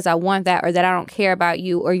because I want that or that I don't care about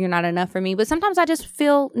you or you're not enough for me. But sometimes I just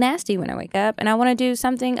feel nasty when I wake up and I want to do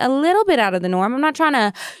something a little bit out of the norm. I'm not trying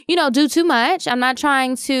to, do too much. I'm not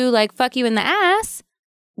trying to like fuck you in the ass.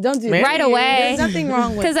 Don't do that. Right away. There's nothing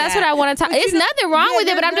wrong with that. Because that's what I want to talk. It's nothing wrong with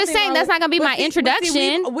it, but I'm just saying that's not going to be my introduction.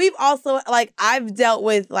 See, we've also, like, I've dealt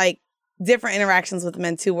with, like, different interactions with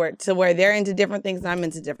men, too, where they're into different things and I'm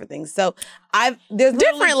into different things. So, there's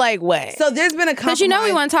different, like, what? So, there's been a compromise. Because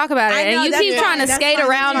we want to talk about it, and you keep trying to skate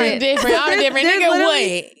around it. Different. I'm different. Nigga,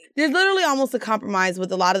 what? There's literally almost a compromise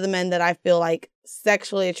with a lot of the men that I feel, like,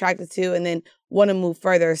 sexually attracted to and then want to move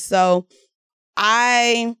further. So,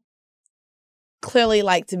 I clearly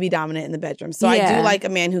like to be dominant in the bedroom. So I do like a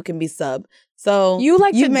man who can be sub. So you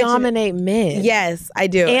like to dominate men. Yes, I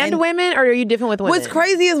do. And women, or are you different with women? What's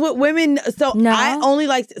crazy is with women. So I only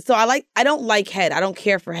like. So I don't like head. I don't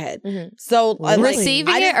care for head. Mm-hmm. So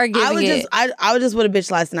receiving it or giving it. I was just with a bitch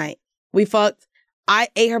last night. We fucked. I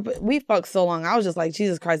ate her. We fucked so long. I was just like,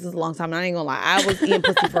 Jesus Christ, this is a long time. And I ain't gonna lie. I was eating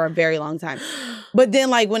pussy for a very long time. But then,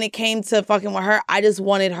 like, when it came to fucking with her, I just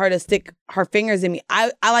wanted her to stick her fingers in me.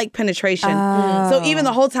 I like penetration. Oh. So even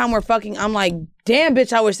the whole time we're fucking, I'm like, damn,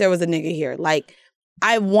 bitch, I wish there was a nigga here. Like,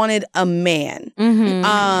 I wanted a man.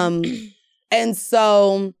 Mm-hmm. And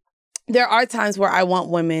so there are times where I want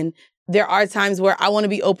women. There are times where I want to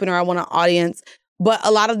be open or I want an audience. But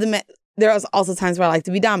a lot of the men, there's also times where I like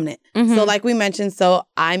to be dominant. Mm-hmm. So like we mentioned, so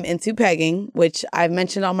I'm into pegging, which I've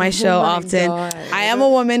mentioned on my show often. God. I am a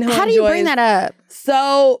woman who How do you bring that up?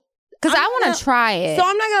 So... Because I want to try it. So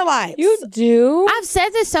I'm not going to lie. You do? I've said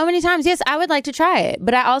this so many times. Yes, I would like to try it.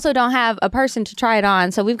 But I also don't have a person to try it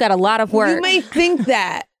on. So we've got a lot of work. You may think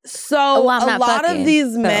that. So a lot of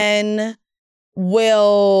these men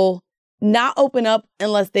will not open up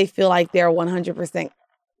unless they feel like they're 100%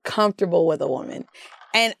 comfortable with a woman.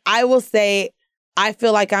 And I will say, I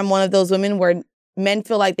feel like I'm one of those women where men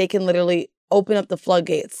feel like they can literally open up the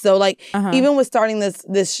floodgates. So like, even with starting this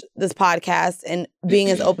podcast and being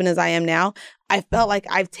as open as I am now, I felt like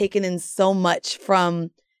I've taken in so much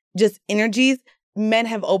from just energies. Men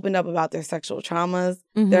have opened up about their sexual traumas,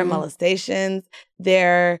 their molestations,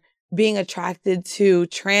 their being attracted to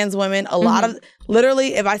trans women. A lot of,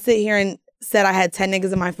 literally, if I sit here and said I had 10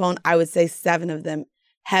 niggas in my phone, I would say 7 of them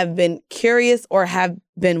have been curious or have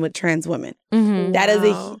been with trans women. Mm-hmm. That is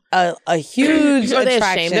a huge Are they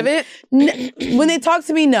attraction. ashamed of it? When they talk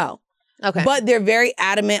to me, no. Okay. But they're very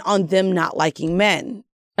adamant on them not liking men.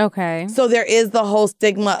 Okay. So there is the whole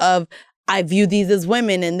stigma of, I view these as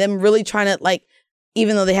women and them really trying to, like,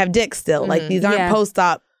 even though they have dicks still, like these aren't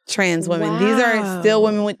post-op trans women. Wow. These are still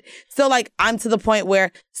women with, so like I'm to the point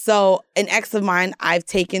where, so an ex of mine I've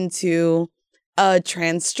taken to a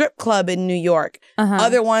trans strip club in New York.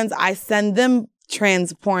 Other ones, I send them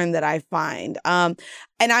trans porn that I find. And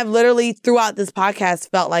I've literally, throughout this podcast,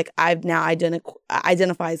 felt like I've now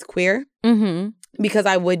identify as queer because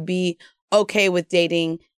I would be okay with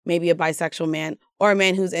dating maybe a bisexual man or a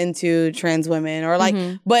man who's into trans women or like,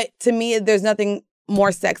 but to me, there's nothing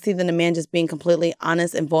more sexy than a man just being completely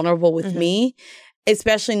honest and vulnerable with me,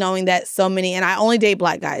 especially knowing that so many, and I only date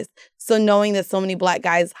Black guys. So knowing that so many Black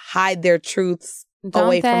guys hide their truths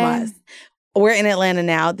away from us. We're in Atlanta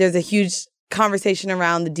now. There's a huge conversation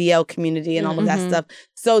around the DL community and all of that stuff.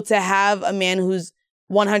 So to have a man who's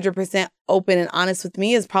 100% open and honest with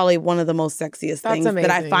me is probably one of the most sexiest things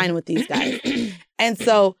that I find with these guys. And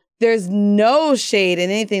so there's no shade in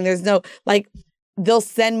anything. There's no, like, they'll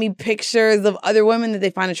send me pictures of other women that they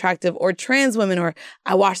find attractive, or trans women, or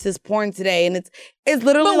I watched this porn today, and it's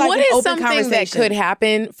literally like an open conversation. But what is something that could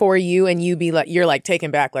happen for you and you be like, you're like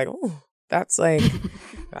taken back, like, oh, that's like,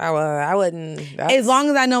 I wouldn't. As long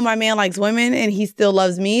as I know my man likes women and he still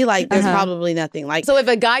loves me, like there's probably nothing. Like, so if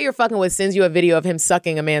a guy you're fucking with sends you a video of him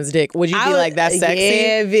sucking a man's dick, would you be like, that's sexy?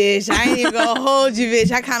 Yeah, bitch. I ain't even gonna hold you,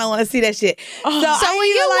 bitch. I kind of want to see that shit. So when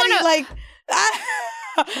you want to like.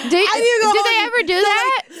 Do they ever do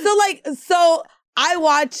that? So I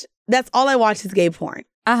watch. That's all I watch is gay porn.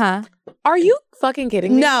 Are you fucking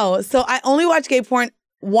kidding me? No. So I only watch gay porn.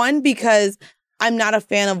 One, because I'm not a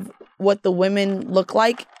fan of what the women look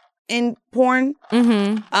like in porn.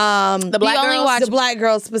 The black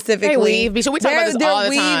girls specifically. They weave. We talk about this all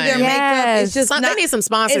the time. Their makeup. It's just they need some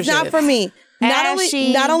sponsorship. It's not for me. Not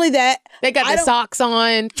only that, they got the socks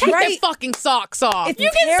on. Take their fucking socks off. You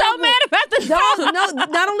get so mad about the socks. No,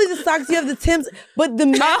 not only the socks, you have the Timbs, but the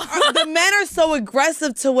men are so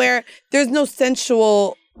aggressive to where there's no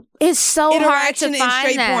sensual. It's so hard to in find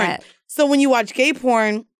straight that. porn. So when you watch gay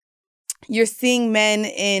porn, you're seeing men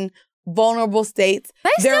in vulnerable states.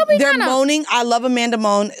 They're moaning. I love a man to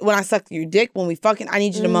moan. When I suck your dick, when we fucking, I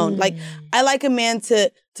need you to moan. Like, I like a man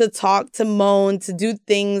to talk, to moan, to do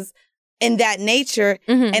things in that nature.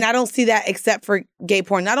 And I don't see that except for gay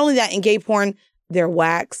porn. Not only that, in gay porn, they're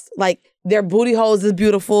waxed. Like, their booty holes is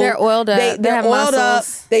beautiful. They're oiled up. They're have oiled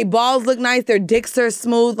muscles. up. They balls look nice. Their dicks are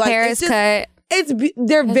smooth. Like, hair is cut.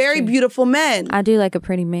 They're very beautiful men. I do like a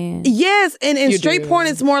pretty man. Yes, and in straight porn,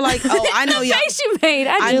 it's more like, oh, I know y'all. face you made.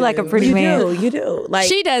 I do like a pretty man. You do. Like,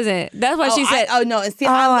 she doesn't. That's what she said. No, and see,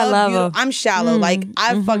 I love you. I'm shallow. Like,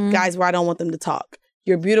 I've fucked guys where I don't want them to talk.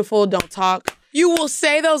 You're beautiful. Don't talk. You will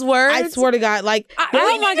say those words? I swear to God. Like,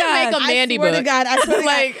 oh my God. Make a Mandii book. I swear to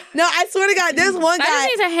God. No, I swear to God. There's one guy. I just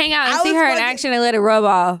need to hang out and see her in action and let it rub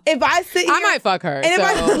off. If I sit here, I might fuck her. And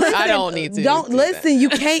I don't need to. Don't listen. You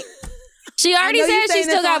can't. She already said she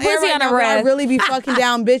still got pussy on her breath. I really be fucking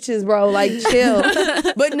down bitches, bro. Like, chill.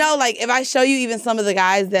 But no, like, if I show you even some of the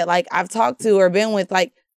guys that, like, I've talked to or been with,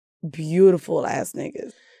 like, beautiful ass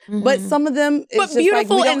niggas. But some of them, it's just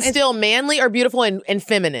beautiful like, and still manly, or beautiful and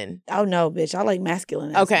feminine? Oh no, bitch. I like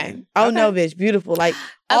masculine. Okay. Oh no, bitch. Beautiful. Like,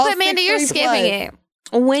 but Mandii, you're skipping it.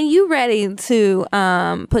 When you ready to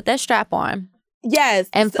put that strap on, yes,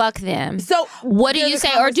 and fuck them. So what do you say,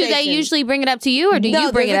 or do they usually bring it up to you, or do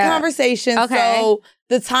you bring it up? Conversation. Okay. So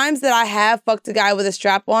the times that I have fucked a guy with a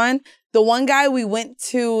strap on, the one guy we went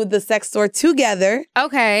to the sex store together.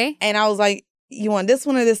 Okay. And I was like, you want this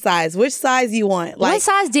one or this size? Which size you want? Like, what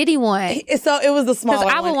size did he want? So it was the small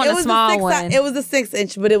one. I would want a small one. It was a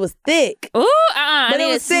 6-inch, but it was thick. Ooh, but it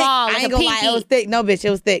was small. I ain't gonna lie, it was thick. No, bitch, it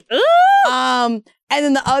was thick. Ooh. And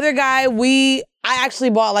then the other guy, I actually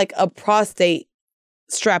bought like a prostate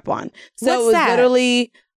strap on. So it was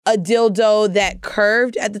literally a dildo that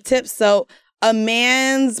curved at the tip. So a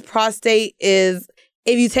man's prostate is,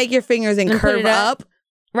 if you take your fingers and curve up.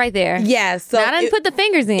 Right there. Yeah. So I didn't put the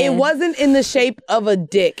fingers in. It wasn't in the shape of a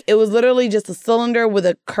dick. It was literally just a cylinder with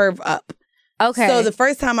a curve up. Okay. So the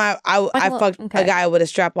first time I fucked a guy with a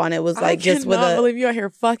strap on, it was like just with a. I believe you out here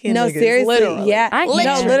fucking. No, niggas, seriously. literally. Yeah.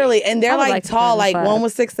 No, literally. And they're like tall. Like one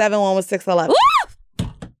was 6'7", one was 6'11".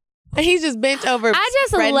 And he's just bent over. I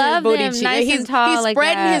just love them nice and tall. He's like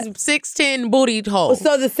spreading that. his 6'10" booty hole.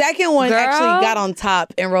 So the second one actually got on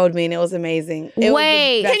top and rode me, and it was amazing.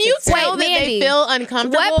 Wait, can you tell that they feel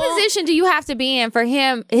uncomfortable? What position do you have to be in for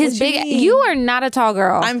him? His big. You are not a tall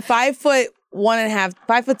girl. I'm 5'1.5",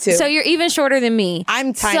 5'2". So you're even shorter than me.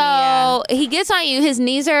 I'm tiny. So he gets on you. His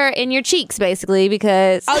knees are in your cheeks, basically,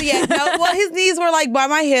 because. Oh yeah. No, well, his knees were like by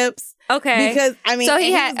my hips. Okay. Because I mean, so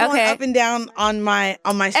he was going up and down on my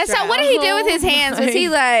strap. And so what did he do with his hands? Was he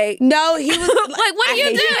like? No, he was like, what do you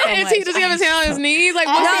do? Does he have his hand on his knees? Like,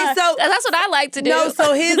 no, so that's what I like to do. No,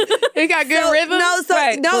 so he got good rhythm.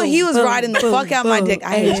 No, he was riding the fuck out my dick.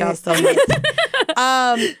 I hate y'all so much.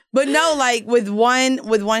 But no, like with one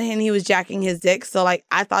hand he was jacking his dick. So like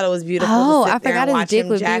I thought it was beautiful. Oh, to sit I forgot there and his dick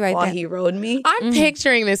would be right while there. he rode me. I'm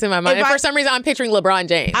picturing this in my mind. And for some reason, I'm picturing LeBron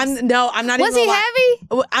James. I'm not even. Was he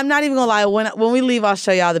heavy? I'm not even gonna lie. When we leave, I'll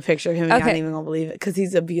show y'all the picture of him. And y'all ain't even gonna believe it because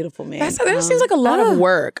he's a beautiful man. That seems like a lot of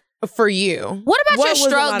work for you. What about your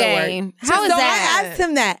stroke game? How is that? I asked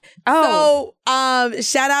him that. Oh. So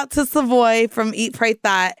shout out to Savoy from Eat, Pray,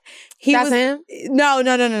 Thought. That's him? No. Oh.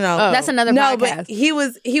 That's another podcast. But he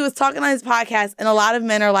was talking on his podcast, and a lot of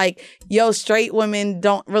men are like, yo, straight women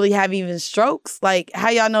don't really have even strokes. Like, how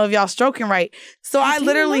y'all know if y'all stroking right? So I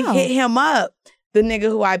literally hit him up, the nigga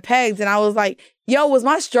who I pegged, and I was like, yo, was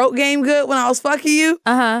my stroke game good when I was fucking you?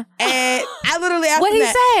 And I literally asked What'd him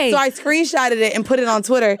he that. say? So I screenshotted it and put it on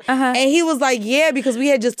Twitter. And he was like, yeah, because we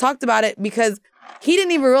had just talked about it because he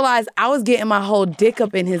didn't even realize I was getting my whole dick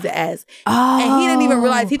up in his ass. And he didn't even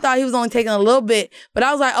realize. He thought he was only taking a little bit. But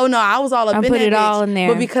I was like, oh no, I was all up in that put it bitch. all in there.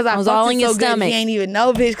 But because I was fucked all it in so your good, stomach. he ain't even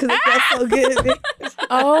know, bitch, because it felt so good. Bitch.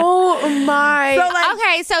 Oh my. So like,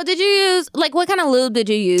 Okay, so did you use, like, what kind of lube did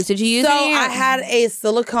you use? Did you use so any? I had a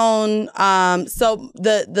silicone, so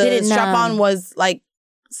the strap-on was like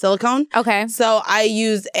silicone. Okay. So I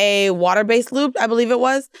used a water-based lube, I believe it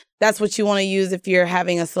was. That's what you want to use if you're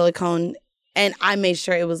having a silicone. And I made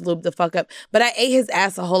sure it was lubed the fuck up. But I ate his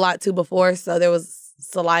ass a whole lot too before, so there was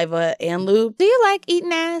saliva and lube. Do you like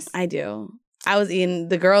eating ass? I do. I was eating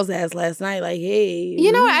the girl's ass last night, like, hey.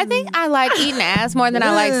 You know what? I think I like eating ass more than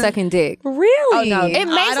I like sucking dick. Really? Oh, no. It makes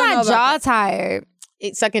I don't know my about jaw that. tired.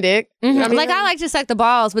 Sucking dick? Mhm. Like, I like to suck the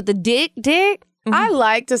balls, but the dick? I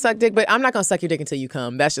like to suck dick, but I'm not going to suck your dick until you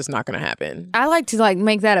come. That's just not going to happen. I like to, like,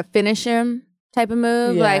 make that a finish him type of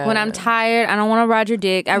move. Like, when I'm tired, I don't want to ride your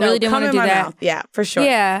dick. I really didn't want to do my that. Mouth. Yeah, for sure.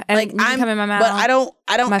 Yeah, and like you can come in my mouth. But I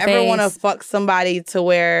don't my ever want to face. fuck somebody to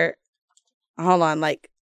where, hold on, like,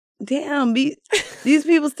 damn, these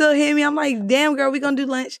people still hear me. I'm like, damn, girl, we gonna do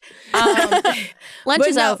lunch. Lunch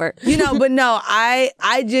is over. But no, I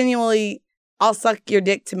genuinely, I'll suck your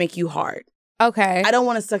dick to make you hard. Okay. I don't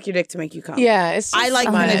want to suck your dick to make you come. Yeah, it's just I like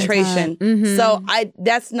so much. penetration. Mhm. So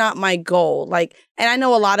that's not my goal. Like, and I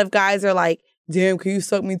know a lot of guys are like, damn, can you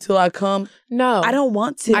suck me till I come? No. I don't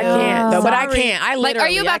want to. I can't, though, but I Sorry. can't. I Like, literally,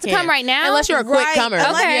 are you about I to can't. come right now? Unless you're a quick Right. comer.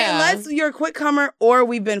 Unless you're a quick comer or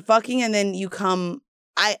we've been fucking and then you come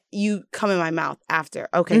in my mouth after.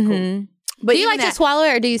 Okay, cool. Mhm. But do you even like to swallow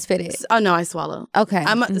it or do you spit it? Oh no, I swallow. Okay.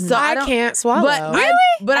 So I I don't, can't swallow. But really?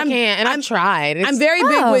 I'm I can't, and I've tried. I'm very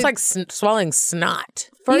big with It's like swallowing snot.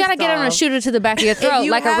 You gotta get him to shoot it to the back of your throat, if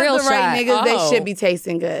you like have a real the right shot. niggas, they should be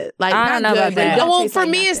tasting good. Like, I don't not know good, about but that. don't Well, taste for like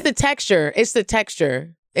me, it's nothing. the texture. It's the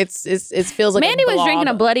texture. It feels like Mandy a was blob. drinking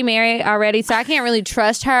a Bloody Mary already, so I can't really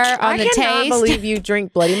trust her on the I cannot taste. believe you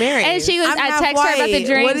drink Bloody Mary. And she was, I'm I half texted her about the white.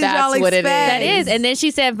 drink. What did That's y'all what it is. expect? That is. And then she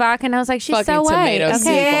said vodka, and I was like, she's so Fucking white. tomato soup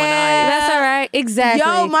on ice. That's all right. Exactly.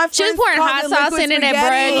 Yo, my she was friends pouring called hot it sauce liquid in it at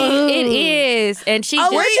spaghetti. brunch. It is. And she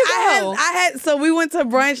just... Where'd you go? I had, so we went to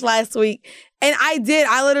brunch last week. And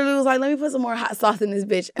I literally was like, let me put some more hot sauce in this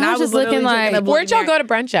bitch. And I was just literally looking drinking like, a Bloody Where'd y'all Mary. go to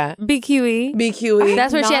brunch at? BQE. BQE.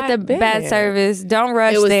 That's where she had the Not bad bad. service. Don't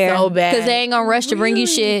rush It was there. so bad. Because they ain't gonna rush to bring you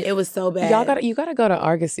shit. It was so bad. You gotta go to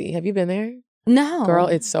Argosy. Have you been there? No. Girl,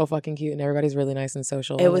 it's so fucking cute and everybody's really nice and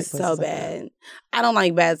social. It I was like so places like that. bad. I don't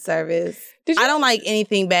like bad service. Did you- I don't like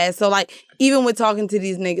anything bad. So like, even with talking to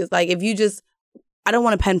these niggas, like if you just, I don't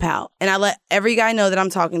want to pen pal. And I let every guy know that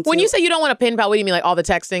I'm talking to. When you say you don't want to pen pal, what do you mean? Like all the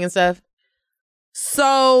texting and stuff?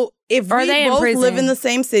 So if Are we they in both prison? live in the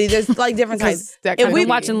same city, there's like different types. That If kinda we We're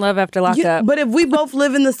watching Love After Locked Up. But if we both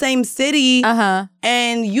live in the same city Uh-huh.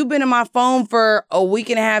 and you've been in my phone for a week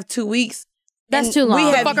and a half, 2 weeks. That's and too long. We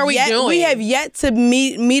What the have fuck are we yet- doing? We have yet to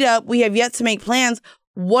meet up. We have yet to make plans.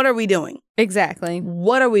 What are we doing? Exactly.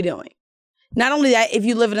 What are we doing? Not only that, if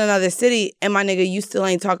you live in another city and my nigga, you still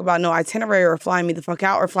ain't talk about no itinerary or flying me the fuck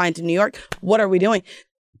out or flying to New York, what are we doing?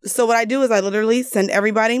 So what I do is I literally send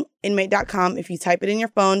everybody inmate.com. If you type it in your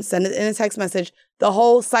phone, send it in a text message, the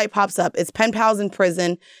whole site pops up. It's pen pals in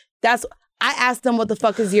prison. I asked them what the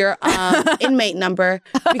fuck is your inmate number,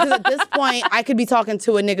 because at this point I could be talking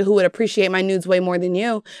to a nigga who would appreciate my nudes way more than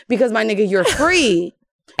you, because my nigga, you're free.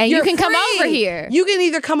 And You're you can come free. over here. You can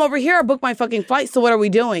either come over here or book my fucking flight. So what are we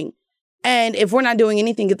doing? And if we're not doing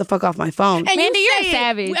anything, get the fuck off my phone. And Mandy, you're say a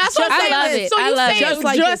savage. That's what I'm I saying. love it. So I you love say it. just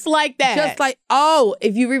this. like that. Just like,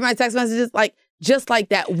 if you read my text messages, like, just like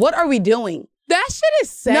that. What are we doing? that shit is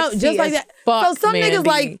sexy. No, just like as that. Fuck, So some Mandy.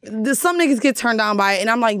 niggas some niggas get turned on by it, and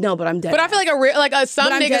I'm like, no, but I'm dead. But I feel like some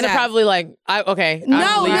But I'm niggas dead are ass. probably like, okay. No,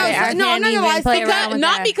 I'm leaving. no, I no, I'm can't not gonna even lie. play around with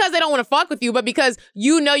Not that. because they don't want to fuck with you, but because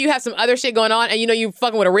you know you have some other shit going on, and you know you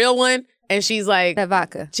fucking with a real one, and she's like, That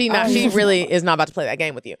vodka. she really is not about to play that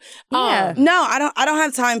game with you. Yeah. No, I don't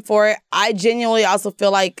have time for it. I genuinely also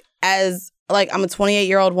feel like I'm a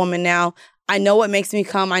 28-year-old woman now. I know what makes me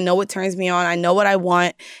come. I know what turns me on. I know what I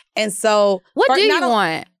want. And so What do you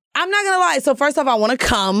want? I'm not gonna lie. So first off, I want to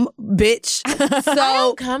come, bitch. So I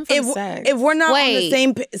don't come from if, sex. if we're not on the Wait.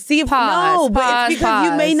 same, Pause, but pause, it's because you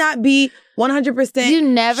pause. may not be 100%. You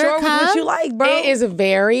never sure with what come? you like, bro. It is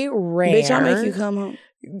very rare. Bitch, I'll make you come home.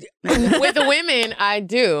 With the women, I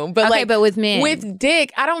do. But okay, but with men. With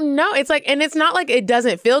dick, I don't know. It's like, and it's not like it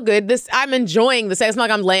doesnn't feel good. I'm enjoying the sex. It's not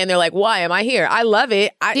like I'm laying there like, why am I here? I love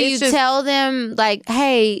it. Do you tell them like,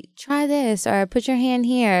 hey, try this or put your hand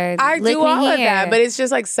here? I do all of that, but it's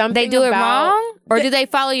just like something they do it wrong? Or do they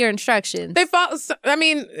follow your instructions? They follow. I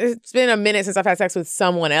mean, it's been a minute since I've had sex with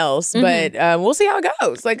someone else, but we'll see how it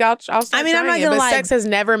goes. Like I'll start I'm not gonna lie. Sex has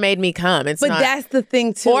never made me come. But that's the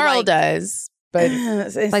thing too. Oral does. But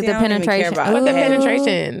like the penetration. But the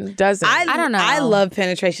penetration doesn't. I don't know. I love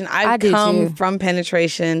penetration. I've come from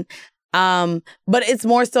penetration. But it's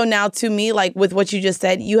more so now to me, like with what you just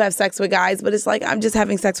said, you have sex with guys, but it's like, I'm just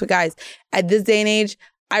having sex with guys. At this day and age,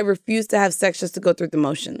 I refuse to have sex just to go through the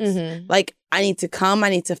motions. Mm-hmm. Like I need to come. I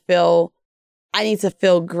need to feel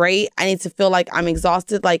great. I need to feel like I'm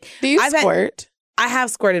exhausted. Like do you squirt? I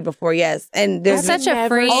have squirted before, yes. And there's such a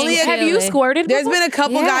freeing feeling. Have you squirted before? There's been a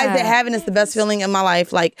couple guys that haven't. It's the best feeling in my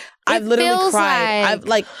life. Like I've literally cried.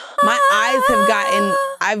 My eyes have gotten.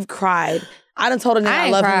 I've cried. I done told a nigga I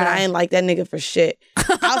love him and I ain't like that nigga for shit.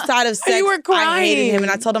 Outside of sex, you were crying. I hated him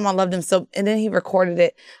and I told him I loved him so. And then he recorded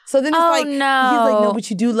it. So then it's like, he's like, no, but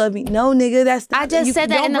you do love me. No, nigga, that's not. I just said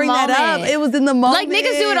that in the moment. Don't bring that up. It was in the moment. Like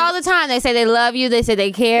niggas do it all the time. They say they love you. They say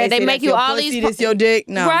they care. They make you all these. This your dick.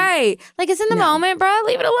 No, right? Like it's in the moment, bro.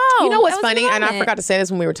 Leave it alone. You know what's funny? And I forgot to say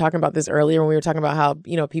this when we were talking about this earlier. When we were talking about how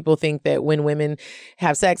people think that when women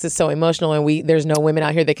have sex, it's so emotional, and there's no women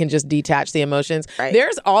out here that can just detach the emotions. Right.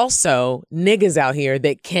 There's also niggas out here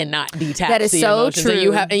that cannot detach. That is the so emotions. true.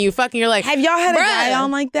 And you fucking, you're like, have y'all had a guy on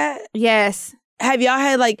like that? Yes. Have y'all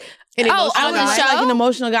had like on the show? Like an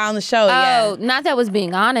emotional guy on the show? Oh, not that was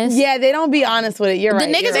being honest. Yeah, they don't be honest with it. You're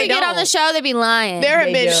right. The niggas who get on the show, they be lying. There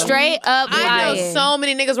have been straight up lying. I know so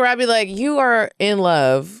many niggas where I'd be like, you are in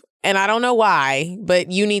love, and I don't know why,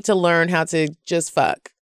 but you need to learn how to just fuck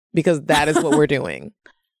because that is what we're doing.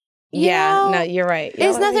 No, you're right.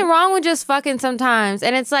 There's nothing wrong with just fucking sometimes.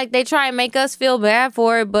 And it's like they try and make us feel bad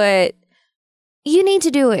for it, but you need to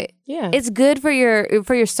do it. Yeah. It's good for your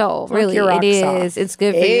soul, really. It is. It's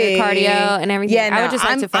good for your cardio and everything. Yeah, I would just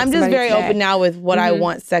like to fuck I'm just very open now with what I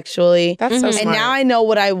want sexually. That's so smart. And now I know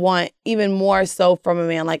what I want even more so from a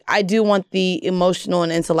man. Like I do want the emotional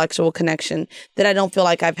and intellectual connection that I don't feel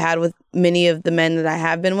like I've had with many of the men that I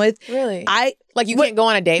have been with. Really? Like you can't go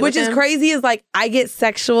on a date with them? Which is crazy is like I get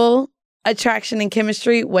sexual attraction and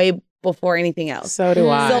chemistry way before anything else. So do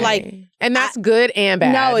I. So like, and that's good and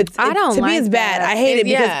bad. No, I don't to like me it's bad. that. I hate it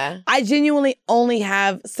because I genuinely only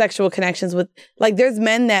have sexual connections with like there's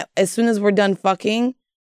men that as soon as we're done fucking,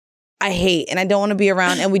 I hate and I don't want to be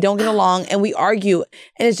around and we don't get along and we argue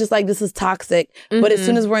and it's just like this is toxic. Mm-hmm. But as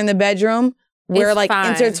soon as we're in the bedroom, we're it's like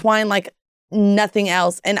fine. Intertwined like nothing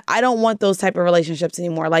else. And I don't want those type of relationships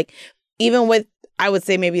anymore. Like even with I would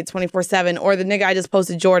say maybe a 24/7 or the nigga I just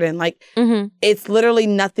posted, Jordan. Like, it's literally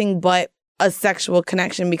nothing but a sexual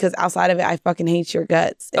connection because outside of it, I fucking hate your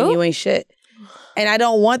guts and you ain't shit. And I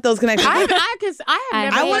don't want those connections. I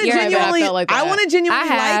want to genuinely like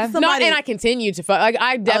somebody. No, and I continue to fuck. Like,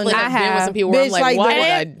 I definitely have been with some people where I'm like, why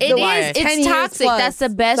would I? It's toxic. That's the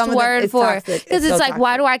best word for it. Because it's like,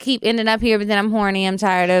 why do I keep ending up here? But then I'm horny. I'm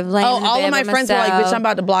tired of laying in the bed all of my friends were like, bitch, I'm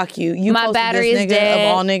about to block you. You my battery is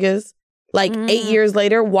dead. Of all niggas. Like 8 years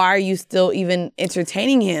later, why are you still even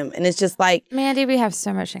entertaining him? And it's just like, Mandii, we have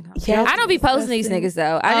so much in common. Yeah, I don't be posting these niggas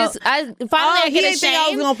though. I finally get ashamed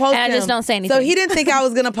I was gonna post and him. I just don't say anything. So he didn't think I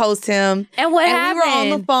was gonna post him. And what happened? We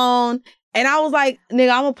were on the phone, and I was like,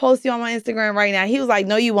 nigga, I'm gonna post you on my Instagram right now. He was like,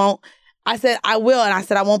 no, you won't. I said, I will. And I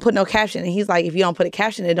said, I won't put no caption. And he's like, if you don't put a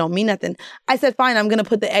caption, it don't mean nothing. I said, fine, I'm gonna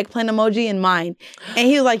put the eggplant emoji in mine. And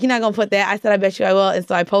he was like, you're not gonna put that. I said, I bet you I will. And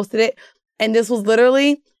so I posted it. And this was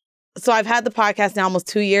literally. So I've had the podcast now almost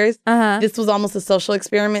 2 years. This was almost a social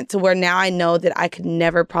experiment to where now I know that I could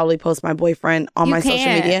never probably post my boyfriend on my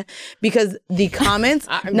social media because the comments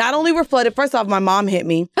not only were flooded. First off, my mom hit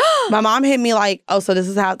me. My mom hit me like, oh, so this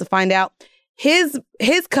is how I have to find out. His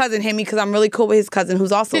cousin hit me because I'm really cool with his cousin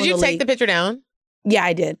who's also in the league. Did you take the picture down? Yeah,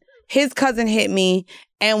 I did. His cousin hit me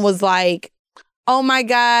and was like, oh my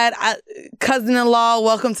God, cousin-in-law,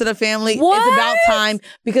 welcome to the family. What? It's about time.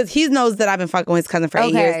 Because he knows that I've been fucking with his cousin for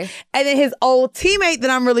 8 years. And then his old teammate that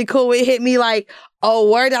I'm really cool with hit me like,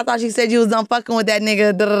 oh, word, I thought you said you was done fucking with that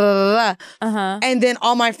nigga. Da, da, da, da. And then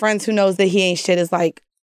all my friends who knows that he ain't shit is like,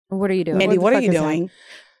 what are you doing? Mandii, what are you doing?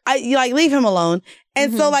 You like, leave him alone.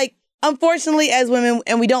 And so like, unfortunately, as women,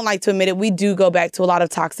 and we don't like to admit it, we do go back to a lot of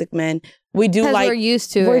toxic men. We do like, we're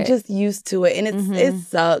used to it. We're just used to it. And it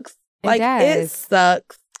sucks. Like, it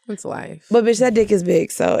sucks. It's life. But bitch, that dick is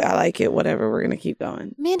big, so I like it. Whatever, we're gonna keep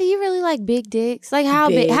going. Man, do you really like big dicks? Like how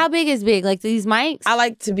big? How big is big? Like these mics? I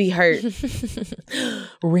like to be hurt.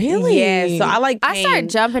 Really? Yeah. So I like pain. I start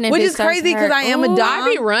jumping, which is crazy because I am a dog. I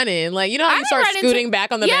be running. Like, you know how you start scooting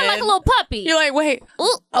back on the bed? Yeah, like a little puppy. You're like, wait.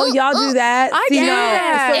 Oh, y'all do that? I get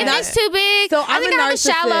that. If it's too big, So I think I have a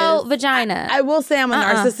shallow vagina. I will say I'm a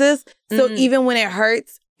narcissist. So even when it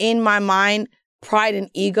hurts, in my mind, pride and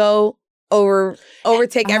ego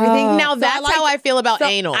overtake everything. Now that's how I feel about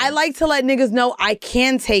anal. I like to let niggas know I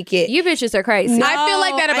can take it. You bitches are crazy. No, I feel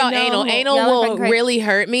like that about anal. Anal will really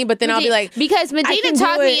hurt me, but then I'll be like, because Medina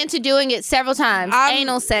talked me into doing it several times.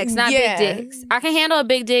 Anal sex, not big dicks. I can handle a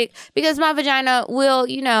big dick because my vagina will,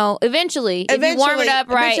 eventually, if you warm it up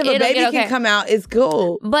right, it'll get okay. Can come out. It's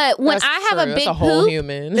cool. But when I have a big poop,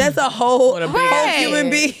 human. That's a whole human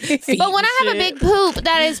being. But when I have a big poop,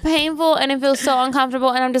 that is painful and it feels so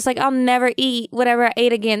uncomfortable, and I'm just like, I'll never eat whatever I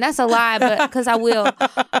ate again. That's a lie, but because I will.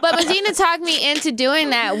 But Medina talked me into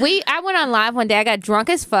doing that. I went on live one day. I got drunk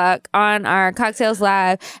as fuck on our Cocktails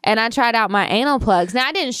Live, and I tried out my anal plugs. Now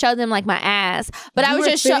I didn't show them like my ass, but I was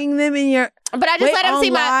just showing them in your. But I just let them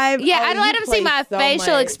see live? I let them see my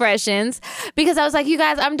facial expressions because I was like, you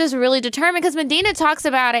guys, I'm just really determined because Medina talks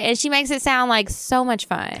about it and she makes it sound like so much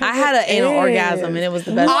fun. I had an anal orgasm and it was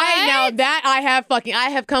the best. I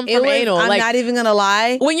have come from anal. I'm not even gonna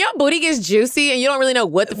lie. When your booty gets juicy and you don't really know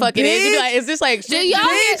what the fuck it is, you be like, is this like shit?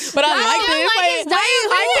 But I like this.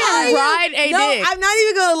 I can ride a dick. I'm not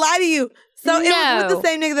even gonna lie to you. So it was with the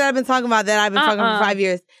same nigga that I've been talking about that I've been talking about for 5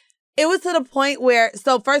 years. It was to the point where,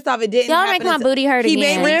 so first off, it didn't happen. Y'all make my booty hurt again. He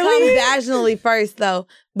made me come vaginally first, though.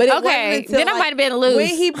 But it wasn't until, then I might have been loose. when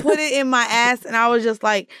he put it in my ass, and I was just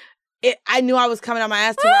like, I knew I was coming out my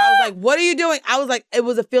ass to where I was like, what are you doing? I was like, it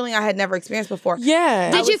was a feeling I had never experienced before. Yeah.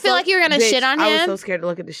 Did you feel like you were going to shit on him? I was so scared to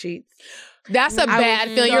look at the sheets. That's a bad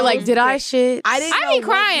feeling. You're like, did I shit? I didn't know I be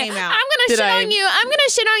crying. I'm gonna shit on you. I'm gonna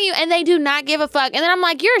shit on you, and they do not give a fuck. And then I'm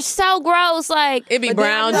like, you're so gross. Like it be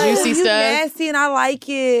brown, juicy stuff. Nasty, and I like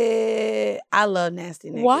it. I love nasty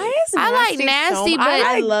niggas. Why is I like nasty, but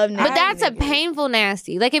I love nasty. But that's a painful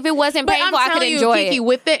nasty. Like if it wasn't painful, I could enjoy Kiki, it.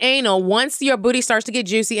 with the anal, once your booty starts to get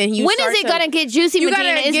juicy and you when is it gonna get juicy,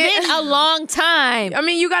 Medina? It's been a long time. I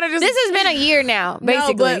mean, you gotta just. This has been a year now,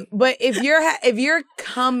 basically. No, but if you're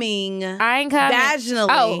coming, I ain't coming. Vaginally.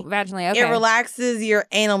 Oh, vaginally. Okay. It relaxes your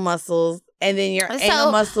anal muscles, and then your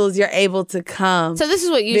anal muscles, you're able to come. So this is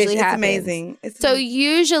what usually happens. It's amazing. So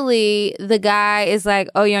usually the guy is like,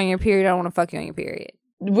 "Oh, you're on your period. I don't want to fuck you on your period."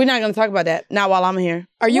 We're not going to talk about that. Not while I'm here.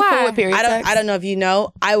 Are you cool with period sex? I don't know if you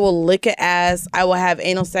know. I will lick an ass. I will have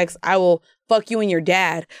anal sex. I will fuck you and your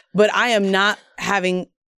dad. But I am not having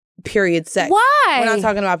period sex. Why? We're not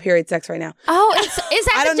talking about period sex right now. Oh, is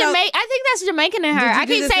that the Jamaican? I think that's Jamaican in her. I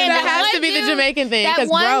keep saying that has to be the Jamaican thing. That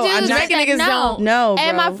one dude, Jamaican niggas don't. No,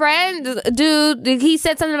 and my friend, dude, he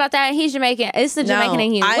said something about that. And he's Jamaican. It's the Jamaican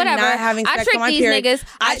in you. Whatever. I'm not having sex I trick on my these period. niggas.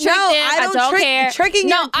 I trick them. I don't care. Tricking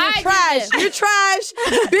no, you're trash. You're trash.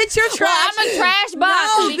 Bitch, you're trash. Well, I'm a trash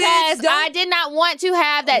box because I did not want to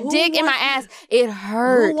have that dick in my ass. It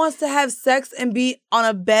hurt. Who wants to have sex and be on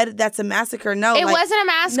a bed that's a massacre? No. It wasn't a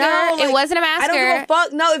massacre. It wasn't a massacre. I don't give a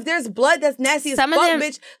fuck. No, if there's blood, that's nasty as fuck,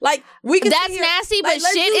 bitch. Like, we can That's nasty, but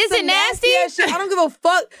shit isn't nasty. Shit. I don't give a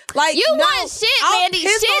fuck. Like, you want shit, Mandii.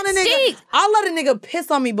 Shit stinks. I'll let a nigga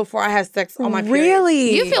piss on me before I have sex on my period.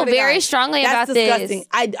 Really? You feel very strongly about this. That's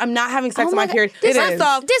disgusting. I'm not having sex on my period. First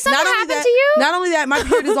off, did something happen to you? Not only that, my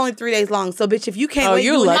period is only 3 days long. So, bitch, if you can't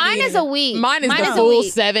wait, mine is a week. Mine is the full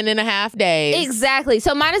 7.5 days. Exactly.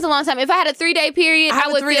 So mine is a long time. If I had a 3-day period,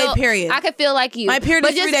 I would feel. I could feel like you. My period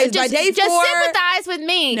is 3 days. By day 4, just sympathize with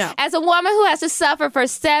me as a woman who has to suffer for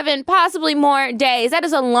 7, possibly more days. That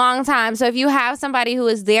is a long time. So if you have somebody who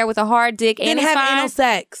is there with a hard dick and have anal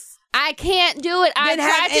sex. I can't do it. I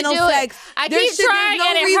tried to do it. I keep trying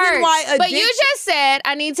and it hurts. But you just said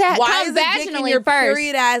I need to come vaginally first.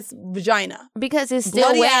 Period ass vagina. Because it's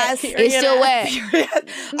still wet. It's still wet. Girl,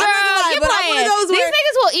 you're playing. These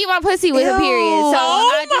niggas will eat my pussy with a period. So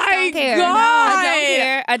I just don't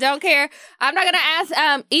care. I don't care. I'm not gonna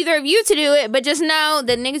ask either of you to do it, but just know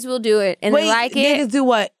that niggas will do it and they like it. Niggas do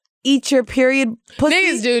what? Eat your period pussy?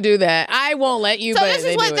 Niggas do that. I won't let you. So this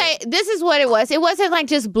is what it was. It wasn't like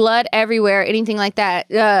just blood everywhere, anything like that.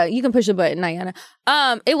 You can push the button, Ayana.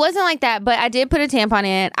 It wasn't like that, but I did put a tampon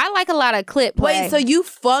in. I like a lot of clip play. Wait, so you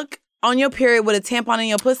fuck on your period with a tampon in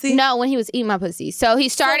your pussy? No, when he was eating my pussy. So he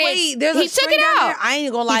started. So wait, there's he a took string it down out. there? I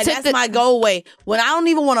ain't gonna lie, that's my go away. When I don't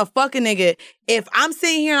even want to fuck a nigga, if I'm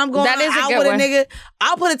sitting here and I'm going out with a nigga,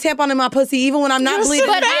 I'll put a tampon in my pussy even when I'm not bleeding.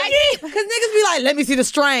 Because niggas be like, let me see the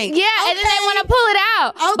string. Yeah, and then they want to pull it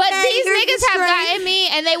out. Okay, but these niggas have gotten me,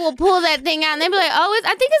 and they will pull that thing out, and they be like, oh,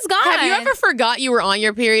 I think it's gone. Have you ever forgot you were on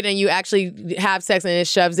your period and you actually have sex and it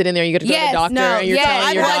shoves it in there and you get to go to the doctor and you're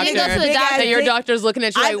telling your doctor and your doctor's looking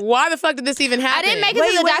at you like, why the fuck did this even happen? I didn't make it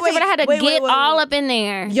to the doctor, but I had to get all up in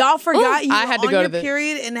there. Y'all forgot you I had to were go on to your the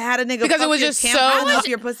period and had a nigga because it was just so off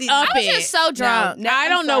your pussy. I was just so drunk. No, I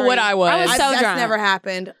don't know what I was. I was so that's drunk. never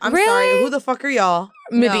happened. I'm Really? sorry. Who the fuck are y'all?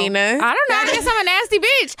 Medina. I don't know. I guess I'm a nasty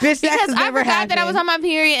bitch. Bitch, that because has I never forgot that I was on my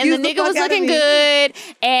period and Excuse the the nigga was fuck out of looking me. good,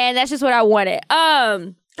 and that's just what I wanted.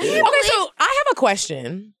 Okay, so I have a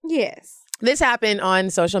question. Yes. This happened on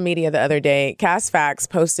social media the other day. Cass Fax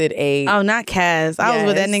posted a... Oh, not Kaz. I was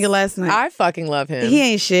with that nigga last night. I fucking love him. He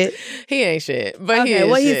ain't shit. He ain't shit. But okay,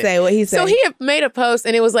 what he say? What he say? So he had made a post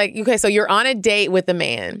and it was like, okay, so you're on a date with a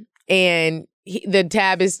man and the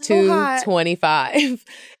tab is $225.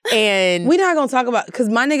 And we're not gonna talk about because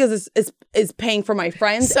my niggas is paying for my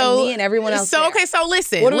friends and me and everyone else. So okay, so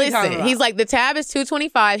listen. What are we talking about? He's like, the tab is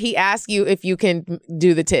 $225. He asks you if you can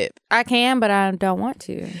do the tip. I can, but I don't want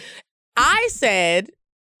to. I said,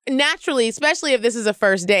 naturally, especially if this is a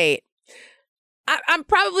first date, I'm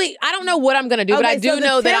probably, I don't know what I'm going to do, but I do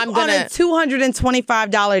know that I'm going to. On a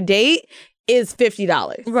 $225 date is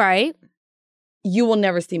 $50. Right. You will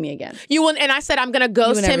never see me again. You will, and I said I'm gonna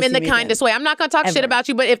ghost him in the kindest way. I'm not gonna talk shit about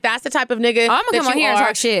you, but if that's the type of nigga I'm gonna come on here and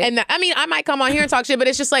talk shit. And I mean, I might come on here and talk shit, but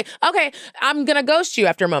it's just like, okay, I'm gonna ghost you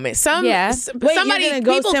after a moment. Wait, somebody, you're gonna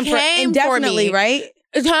ghost people him came indefinitely, for me, right?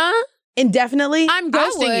 Huh? Indefinitely? I'm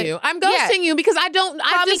ghosting you. I'm ghosting you because I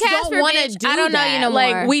just don't want to do I don't know you no more.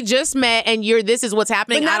 Like, we just met and this is what's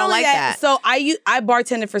happening. I don't like that. So I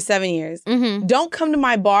bartended for 7 years. Mm-hmm. Don't come to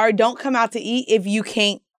my bar. Don't come out to eat if you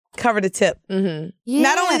can't cover the tip. Mm-hmm. Yeah.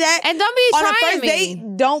 Not only that, and don't be on trying a first me.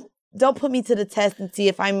 date, don't put me to the test and see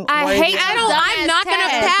if I'm worthy. I'm not going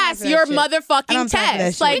to pass your motherfucking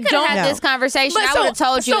test. Like, we could have had this conversation. I would have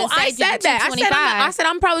told you. So I said that. I said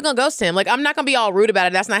I'm probably going to ghost him. Like, I'm not going to be all rude about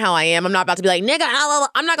it. That's not how I am. I'm not about to be like, nigga,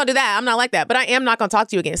 I'm not going to do that. I'm not like that. But I am not going to talk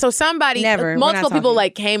to you again. So multiple people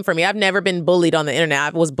like came for me. I've never been bullied on the internet.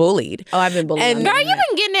 I was bullied. Oh, I've been bullied. And girl, you've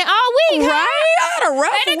been getting it all week, right? I had a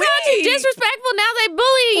rough week. They called you disrespectful. Now they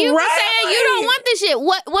bullying you for saying you don't want this shit.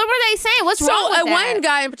 What were they saying? What's wrong with that? So one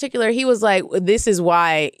guy in particular, he was like, this is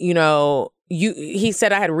why, he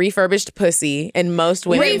said I had refurbished pussy, and most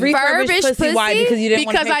women refurbished pussy. Why? Because you didn't.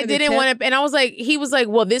 Because I didn't want to. And I was like, he was like,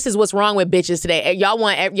 well, this is what's wrong with bitches today. Y'all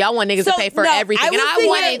want niggas to pay for everything, and I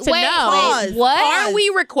wanted to know, what are we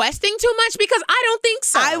requesting too much? Because I don't think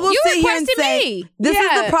so. I will sit here and say, this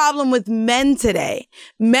is the problem with men today.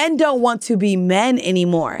 Men don't want to be men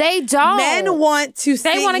anymore. They don't. Men want to.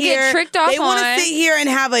 They want to get tricked off. They want to sit here and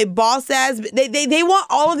have a boss ass. They want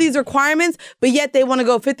all of these requirements, but yet they want to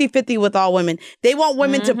go 50-50 with all women. They want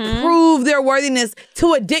women to prove their worthiness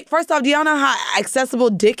to a dick. First off, do y'all know how accessible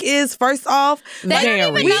dick is? First off, they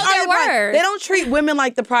don't even know their word. They don't treat women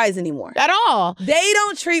like the prize anymore at all. They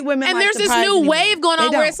don't treat women and like the prize. And there's this new wave going on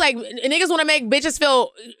where don't. it's like niggas want to make bitches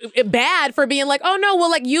feel bad for being like, oh no, well,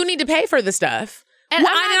 like, you need to pay for the stuff. And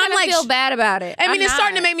I'm not gonna feel bad about it. I mean, it's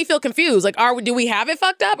starting to make me feel confused. Like, do we have it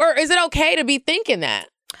fucked up, or is it okay to be thinking that?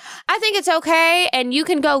 I think it's okay, and you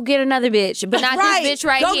can go get another bitch, but not this bitch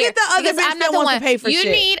right go here. Go get the other bitch that wants to pay for shit. You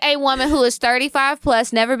shit. need a woman who is 35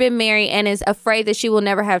 plus, never been married, and is afraid that she will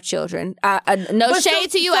never have children. No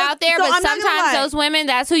shade to you out there, but sometimes those women,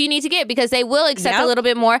 that's who you need to get, because they will accept a little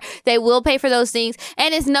bit more. They will pay for those things,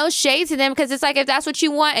 and it's no shade to them, because it's like, if that's what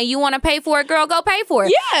you want and you want to pay for it, girl, go pay for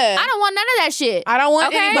it. Yeah. I don't want none of that shit. I don't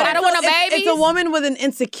want anybody. I don't want no babies. It's a woman with an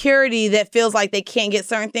insecurity that feels like they can't get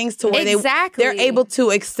certain things to where they're able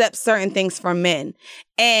to accept certain things from men.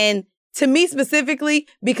 And to me specifically,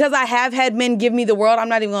 because I have had men give me the world, I'm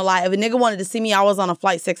not even gonna lie. If a nigga wanted to see me, I was on a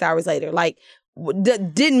flight 6 hours later. Like,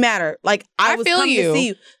 didn't matter. Like, I was coming to see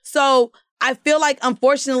you. So I feel like,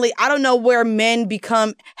 unfortunately, I don't know where men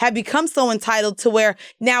have become so entitled to where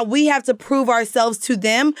now we have to prove ourselves to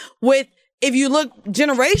them with, if you look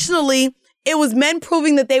generationally, it was men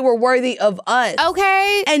proving that they were worthy of us.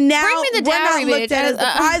 Okay. And now bring me the we're dowry, not looked at as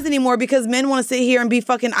the prize anymore, because men want to sit here and be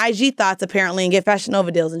fucking IG thoughts apparently and get Fashion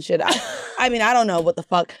Nova deals and shit. I mean, I don't know what the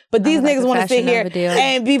fuck. But these niggas want to sit here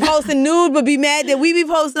and be posting nude, but be mad that we be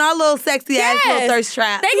posting our little sexy ass little thirst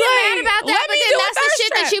trap. They get mad about that, but then that's the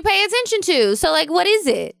shit that you pay attention to. So, like, what is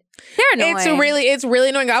it? They're annoying. It's really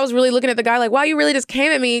annoying. I was really looking at the guy like, wow, you really just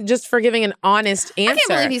came at me just for giving an honest answer. I can't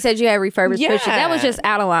believe he said you had refurbished pictures. That was just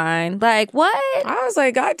out of line. Like, what? I was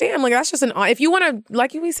like, God damn, like that's just if you want to,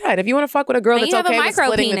 like we said, if you want to fuck with a girl that's okay with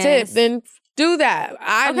splitting the tip, then do that.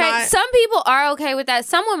 Some people are okay with that.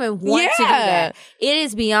 Some women want to do that. It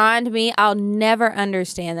is beyond me. I'll never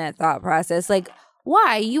understand that thought process. Like,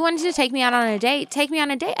 why? You wanted to take me out on a date. Take me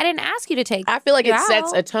on a date. I didn't ask you to take. I feel like it out.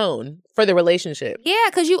 sets a tone for the relationship. Yeah,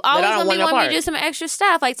 because you always want me to do some extra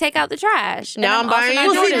stuff, like take out the trash. Now I'm buying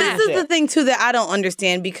you. Well, see, this is the thing, too, that I don't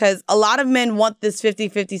understand, because a lot of men want this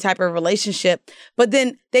 50-50 type of relationship, but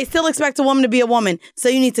then they still expect a woman to be a woman. So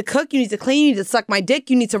you need to cook, you need to clean, you need to suck my dick,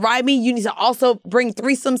 you need to ride me, you need to also bring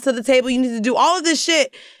threesomes to the table, you need to do all of this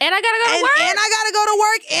shit. And I gotta go to work. And I gotta go to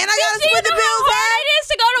work, and I gotta split the bills. How hard it is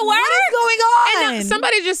to go to work? What is going on? And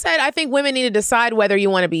somebody just said, I think women need to decide whether you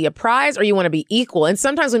want to be a prize or you want to be equal. And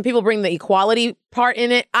sometimes when people bring the equality part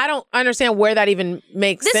in it, I don't understand where that even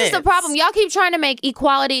makes sense. This is the problem. Y'all keep trying to make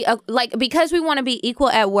equality, because we want to be equal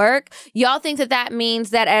at work, y'all think that means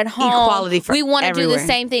that at home equality for we want to do the everywhere.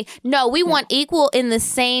 same thing. No, we want equal in the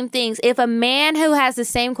same things. If a man who has the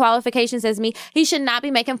same qualifications as me, he should not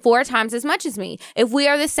be making 4 times as much as me. If we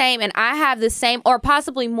are the same and I have the same or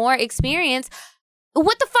possibly more experience,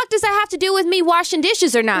 what the fuck does that have to do with me washing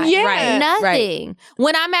dishes or not? Yeah. Right. Nothing. Right.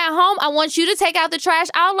 When I'm at home, I want you to take out the trash.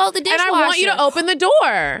 I'll load the dishwasher. And I want you to open the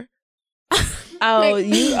door.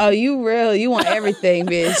 You real. You want everything,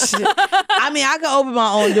 bitch. I mean, I can open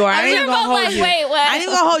my own door. I ain't even gonna hold you. Wait, what? I ain't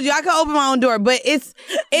even gonna hold you. I can open my own door, but it's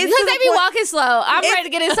because they be walking slow. I'm ready to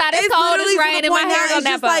get inside. It's cold, it's rain, and my hair gonna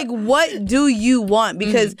nap up. It's just like, what do you want?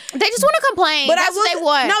 Because they just want to complain. But that's what they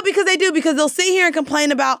want. No, because they do. Because they'll sit here and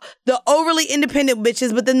complain about the overly independent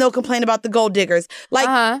bitches, but then they'll complain about the gold diggers. Like,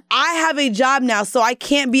 I have a job now, so I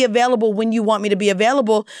can't be available when you want me to be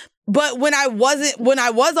available. But when I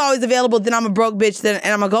was always available, then I'm a broke bitch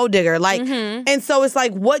and I'm a gold digger. Like, and so it's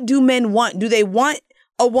like, what do men want? Do they want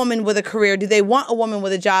a woman with a career? Do they want a woman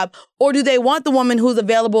with a job? Or do they want the woman who's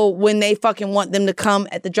available when they fucking want them to come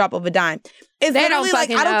at the drop of a dime? It's literally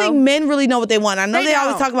like, I don't think men really know what they want. I know they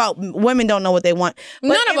always talk about women don't know what they want.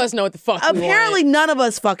 None of us know what the fuck we want. Apparently none of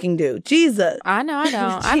us fucking do. Jesus. I know I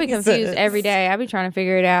don't. I be confused every day. I be trying to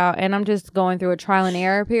figure it out. And I'm just going through a trial and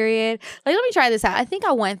error period. Like, let me try this out. I think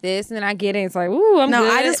I want this. And then I get it. It's like, ooh, I'm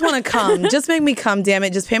good. I just want to come. Just make me come, damn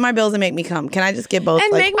it. Just pay my bills and make me come. Can I just get both?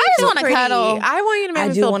 And make me I just want to cuddle. I want you to make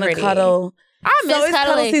me feel pretty. I do want to cuddle. I miss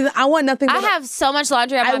cuddling. Season. I want nothing. I have so much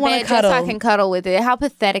laundry on my bed just so I can cuddle with it. How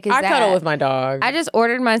pathetic is that? I cuddle with my dog. I just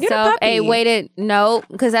ordered myself a weighted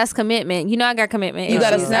because that's commitment. You know I got commitment. You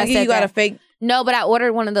got a snuggie. You got a fake. No, but I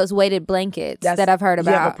ordered one of those weighted blankets that I've heard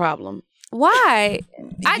about. You have a problem. Why?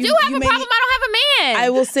 I do have a problem. I don't have a man. I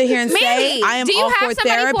will sit here and say I am all for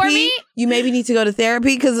therapy. You maybe need to go to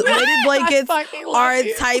therapy because weighted blankets are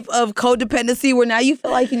a type of codependency where now you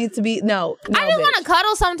feel like you need to be I just want to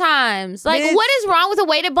cuddle sometimes. Like, what is wrong with a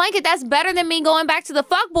weighted blanket? That's better than me going back to the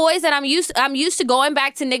fuck boys that I'm used to going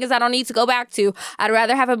back to niggas I don't need to go back to. I'd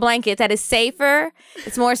rather have a blanket that is safer.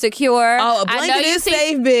 It's more secure. Oh, a blanket is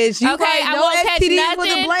safe, bitch. You I won't catch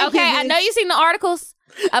nothing. Okay, I know you've seen the articles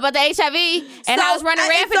about the HIV, and I was running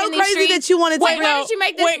rampant in these streets. It's so crazy that you wanted to. Why did you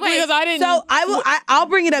make this? Because I didn't. So I'll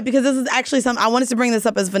bring it up because this is actually something I wanted to bring this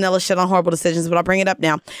up as vanilla shit on horrible decisions, but I'll bring it up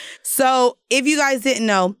now. So if you guys didn't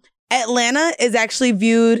know, Atlanta is actually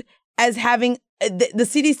viewed as having the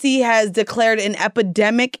CDC has declared an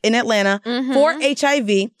epidemic in Atlanta for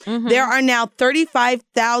HIV. There are now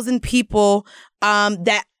 35,000 people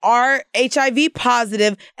that are HIV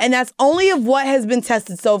positive, and that's only of what has been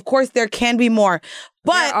tested. So of course there can be more.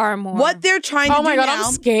 But there are more. What they're trying to do now... Oh my God,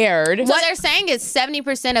 I'm scared. So they're saying is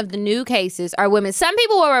 70% of the new cases are women. Some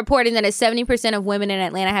people were reporting that it's 70% of women in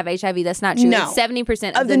Atlanta have HIV. That's not true. No. It's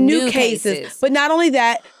 70% of the new cases. But not only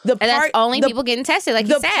that, that's only people getting tested, like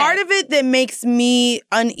you said. The part of it that makes me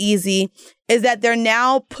uneasy is that they're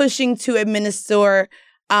now pushing to administer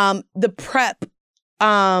the PrEP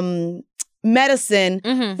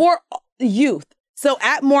medicine for youth. So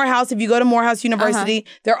at Morehouse, if you go to Morehouse University,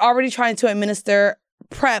 they're already trying to administer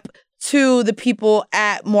PrEP to the people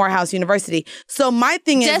at Morehouse University. So my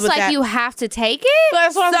thing is just with like that, you have to take it?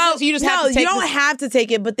 That's what I'm saying. You just have to take you don't have to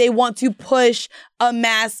take it, but they want to push a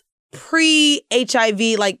mass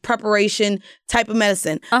pre-HIV like preparation type of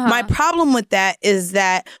medicine. My problem with that is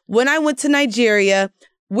that when I went to Nigeria,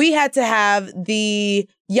 we had to have the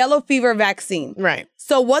yellow fever vaccine. Right.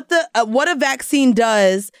 So what a vaccine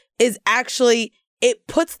does is actually it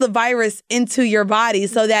puts the virus into your body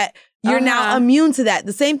so that you're now immune to that.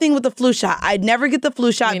 The same thing with the flu shot. I'd never get the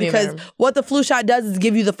flu shot because what the flu shot does is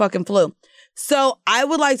give you the fucking flu. So I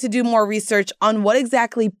would like to do more research on what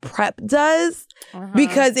exactly PrEP does.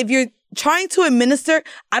 Because if you're trying to administer,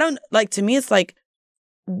 to me, it's like,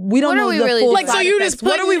 we don't know the full like, so you just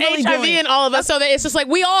put really HIV in all of us, so that it's just like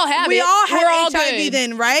we all have it. We all have We're all HIV good.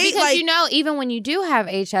 then, right? Because even when you do have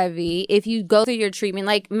HIV, if you go through your treatment,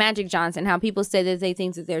 like Magic Johnson, how people say that they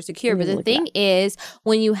think that they're secure, but the thing is,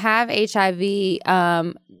 when you have HIV,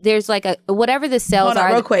 there's like whatever the cells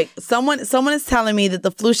are. Real quick, someone is telling me that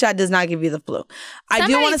the flu shot does not give you the flu. I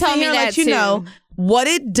do want to sit here and let you know what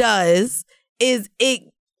it does is it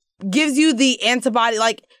gives you the antibody,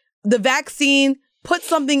 like the vaccine. Put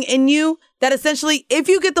something in you that essentially, if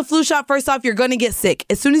you get the flu shot, first off, you're going to get sick.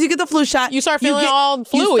 As soon as you get the flu shot, you start feeling all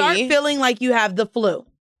flu-y. You start feeling like you have the flu.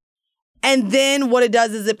 And then what it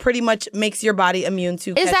does is it pretty much makes your body immune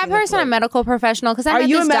to Is that person a medical professional? Because I met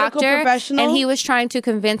this doctor, and he was trying to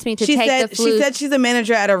convince me to take the flu. She said she's a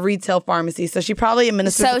manager at a retail pharmacy, so she probably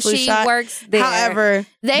administers the flu shot. So she works there. However,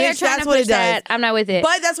 they are trying to push that. I'm not with it.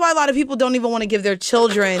 But that's why a lot of people don't even want to give their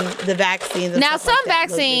children the vaccines. Now, some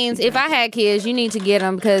vaccines, if I had kids, you need to get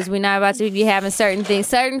them because we're not about to be having certain things.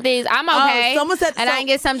 Certain things, I'm okay. Someone said, and I can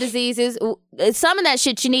get some diseases. Some of that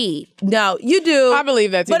shit you need. No, you do. I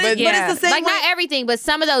believe that too. But it's the same like, not everything, but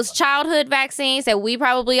some of those childhood vaccines that we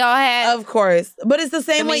probably all had. Of course. But it's the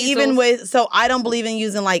same way even with, so I don't believe in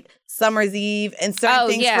using like Summer's Eve and certain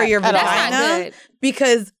things for your vagina. That's not good.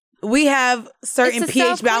 Because we have certain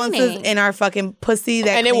pH balances in our fucking pussy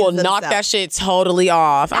that and it will knock that shit totally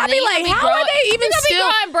off. I'd be like, how are they even still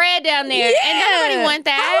growing bread down there? Yeah. And nobody want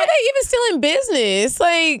that. How are they even still in business?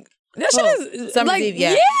 Like, that shit is Summer's like, Eve,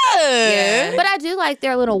 yeah. But I do like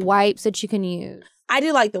their little wipes that you can use. I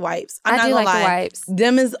do like the wipes. I'm not do gonna like lie. the wipes.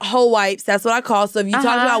 Them is hoe wipes. That's what I call. So if you talk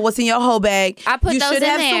about what's in your hoe bag, I put you those should in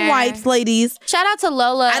have there. some wipes, ladies. Shout out to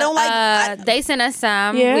Lola. I don't like. They sent us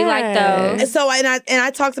some. We like those. So and I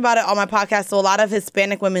talked about it on my podcast. So a lot of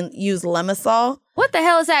Hispanic women use Lemisol. What the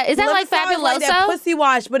hell is that? Is that like Lemisol is Fabuloso? like that pussy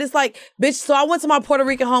wash, but it's like, bitch. So I went to my Puerto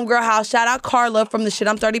Rican homegirl house. Shout out Carla from the Shit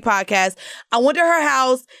I'm 30 podcast. I went to her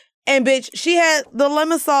house. And bitch, she had the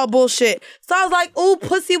Lemisol bullshit. So I was like, ooh,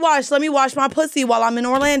 pussy wash. Let me wash my pussy while I'm in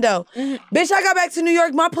Orlando. Bitch, I got back to New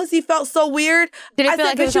York. My pussy felt so weird. Did it I feel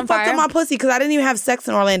said, like it was bitch, you on fucked fire? up my pussy because I didn't even have sex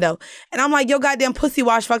in Orlando. And I'm like, yo, goddamn pussy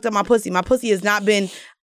wash fucked up my pussy. My pussy has not been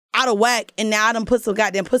out of whack. And now I done put some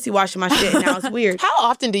goddamn pussy wash in my shit. And now it's weird. How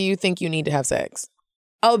often do you think you need to have sex?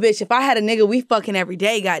 Oh, bitch, if I had a nigga, we fucking every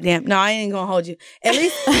day, goddamn. No, I ain't gonna hold you. At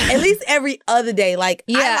least every other day. Like,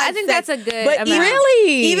 I think sex, that's a good but amount.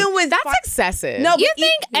 Really? Even with that's excessive. No, You but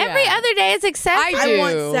think every other day is excessive? I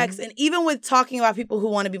want sex. And even with talking about people who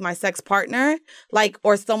want to be my sex partner, like,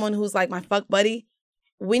 or someone who's like my fuck buddy,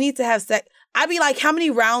 we need to have sex. I'd be like, how many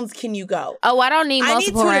rounds can you go? Oh, I don't need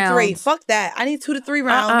multiple rounds. I need 2 to 3. Fuck that. I need 2 to 3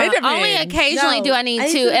 rounds. Only occasionally do I need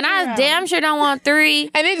 2. And I damn sure don't want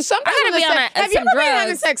 3. And then sometimes I gotta be on have you ever been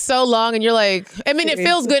having sex so long and you're like, I mean, it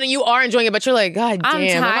feels good and you are enjoying it, but you're like, God I'm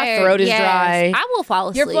damn, tired. my throat is dry. I will fall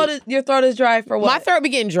asleep. Your throat is dry for what? My throat be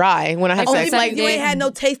getting dry when I have sex. Like, you ain't had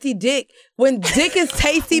no tasty dick. When dick is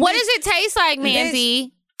tasty, what does it taste like,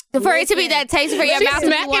 Mandii? For it to be that tasty for your She's mouth.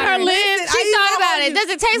 smacking her lips. She thought about it. Does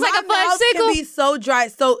it taste like a fudge sickle? Can be so dry.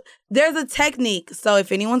 So there's a technique. So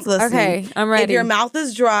if anyone's listening, okay, I'm ready. If your mouth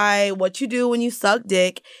is dry, what you do when you suck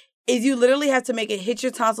dick is you literally have to make it hit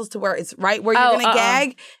your tonsils to where it's right where you're gonna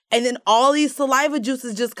gag, and then all these saliva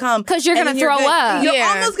juices just come because you're gonna throw up. You're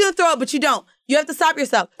almost gonna throw up, but you don't. You have to stop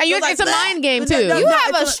yourself. And it's a mind game too. You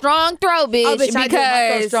have a strong throat, bitch. Oh, bitch, I do. My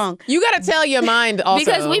throat's because strong. You gotta tell your mind also.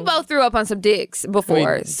 Because we both threw up on some dicks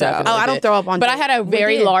before. So I don't throw up on. But dick. I had a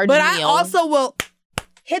very large But meal. I also will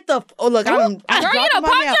hit the. Oh look, I'm Girl, you done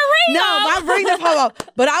popped your ring No, off. my ring done pop off.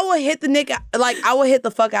 But I will hit the nigga. Like I will hit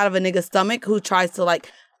the fuck out of a nigga's stomach who tries to like.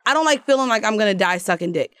 I don't like feeling like I'm gonna die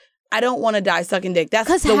sucking dick. I don't want to die sucking dick.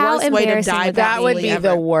 That's the worst way to die. That would be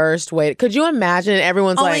the worst way. Could you imagine?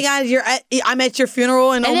 Everyone's oh like, my God, I'm at your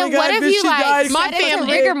funeral, and oh my then God, what if bitch, you she like died. my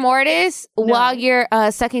family rigor mortis while you're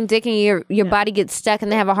sucking dick and your body gets stuck and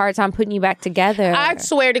they have a hard time putting you back together? I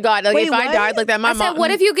swear to God, like Wait, if I what? died like that, my I mom. said,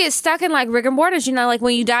 what if you get stuck in like rigor mortis? You know, like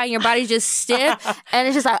when you die and your body's just stiff and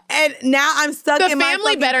it's just like. And now I'm stuck the in my family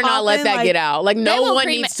fucking better not let coffin, that like, get out. Like no one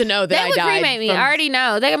cremate- needs to know that they I would died. cremate me. I already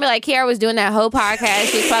know. They're gonna be like, Kiara was doing that whole podcast.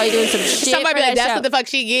 She was probably doing doing some shit. Somebody be like, that's show. what the fuck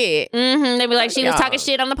she get. Mm-hmm. They be like, she was talking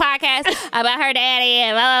shit on the podcast about her daddy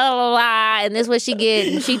and blah, blah, blah, blah. And this what she get.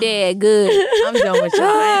 And she dead. Good. I'm done with y'all.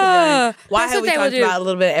 I ain't done. Why That's have what we they talked would do. about a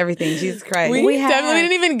little bit of everything? Jesus Christ. We definitely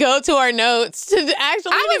didn't even go to our notes to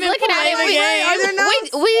actually I was looking at the game. Are there notes?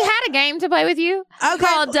 We had a game to play with you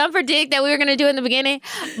called Dumb for Dick that we were going to do in the beginning.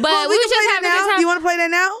 But Well, we can was just play that having a now. good time. You want to play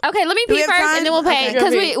that now? Okay, let me Do we pee have first time? and then we'll pay Okay.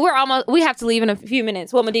 because we have to leave in a few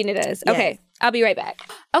minutes. Well, Medina does. Yes. Okay, I'll be right back.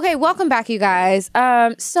 Okay, welcome back, you guys.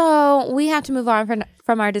 So we have to move on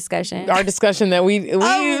from our discussion. Our discussion that we Did we was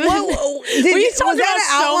talked that about an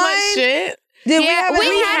so outline? much shit. Did we Yeah, have we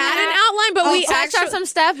Had an outline, but we touched on actually some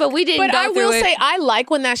stuff, but we didn't But go I through will it. say, I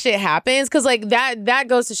like when that shit happens because, like, that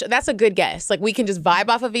goes to show that's a good guess. Like, we can just vibe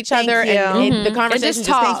off of each Thank other you. and the conversation just just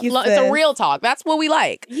talk. Thank you, it's a sis. real talk. That's what we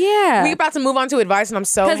like. Yeah. We're about to move on to advice, and I'm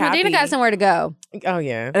so Because happy. Medina got somewhere to go. Oh,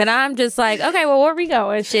 yeah. And I'm just like, okay, well, where are we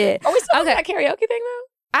going? Shit. Are we still okay. on that karaoke thing,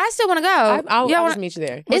 though? I still want to go. I'll Y'all just meet you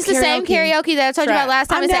there. It's the same karaoke that I told you about last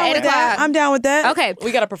time. I'm It's at down 8 with that. o'clock. I'm down with that. Okay.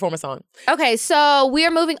 We got to perform a song. Okay. So we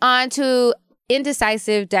are moving on to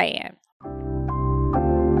Indecisive Diane.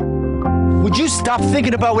 Would you stop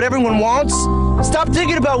thinking about what everyone wants? Stop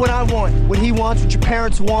thinking about what I want, what he wants, what your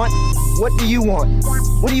parents want. What do you want?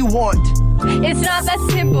 What do you want? It's not that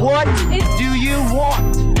simple. What do you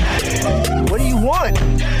want? What do you want?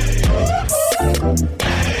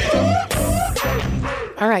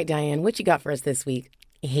 All right, Diane, what you got for us this week?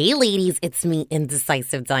 Hey, ladies, it's me,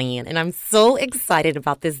 Indecisive Diane, and I'm so excited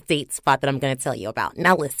about this date spot that I'm going to tell you about.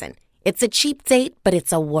 Now, listen, it's a cheap date, but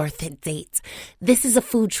it's a worth it date. This is a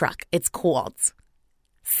food truck. It's called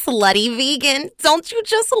Slutty Vegan. Don't you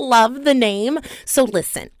just love the name? So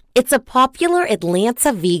listen. It's a popular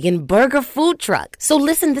Atlanta vegan burger food truck. So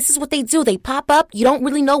listen, this is what they do. They pop up. You don't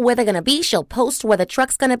really know where they're going to be. She'll post where the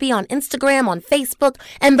truck's going to be on Instagram, on Facebook,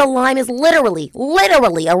 and the line is literally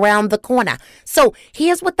around the corner. So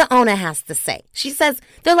here's what the owner has to say. She says,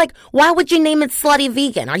 they're like, why would you name it Slutty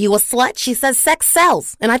Vegan? Are you a slut? She says, sex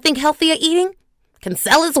sells. And I think healthier eating can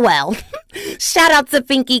sell as well. Shout out to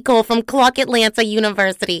Pinky Cole from Clark Atlanta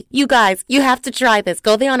University. You guys, you have to try this.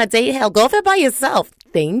 Go there on a date. Hell, go there by yourself.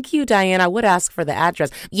 Thank you, Diane. I would ask for the address.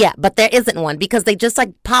 Yeah, but there isn't one because they just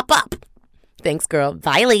like pop up. Thanks, girl.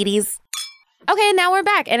 Bye, ladies. Okay, now we're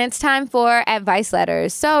back and it's time for advice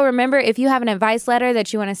letters. So remember, if you have an advice letter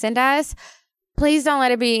that you want to send us, please don't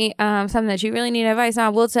let it be something that you really need advice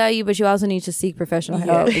on. We'll tell you, but you also need to seek professional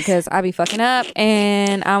help because I be fucking up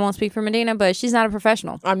and I won't speak for Medina, but she's not a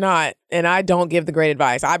professional. I'm not, and I don't give the great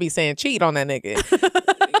advice. I be saying cheat on that nigga.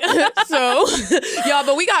 So, y'all,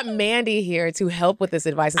 but we got Mandii here to help with this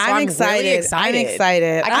advice. And so I'm excited. Really excited. I'm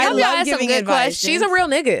excited. I I hope y'all love have some giving good advice. questions. She's a real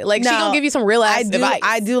nigga. Like, she gonna give you some real ass advice.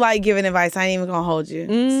 I do like giving advice. I ain't even gonna hold you.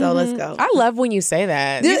 So let's go. I love when you say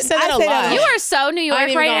that. You Dude, say that I a say lot. that a You are so New I York ain't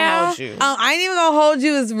even right gonna now. hold you. I ain't even gonna hold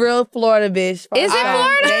you. It's real Florida, bitch. Is it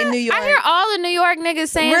Florida? They New York. I hear all the New York niggas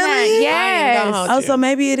saying Really? that. I ain't Yes. gonna hold Oh, you. so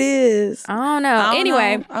maybe it is. I don't know. I don't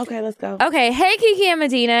Anyway. know. Okay, let's go. Okay, hey Kiki and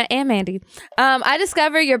Medina and Mandii. I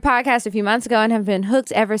discovered your podcast a few months ago and have been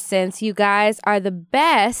hooked ever since. You guys are the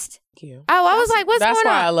best. Thank you. Oh, I was like, what's That's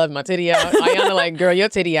going why I on? love my titty out. Ayana like, girl, your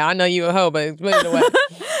titty out. I know you a hoe, but put it away.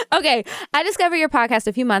 Okay, I discovered your podcast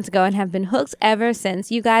a few months ago and have been hooked ever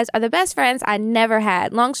since. You guys are the best friends I never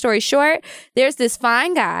had. Long story short, there's this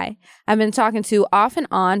fine guy I've been talking to off and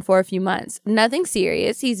on for a few months. Nothing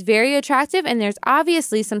serious. He's very attractive and there's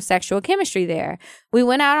obviously some sexual chemistry there. We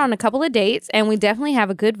went out on a couple of dates and we definitely have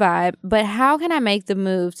a good vibe, but how can I make the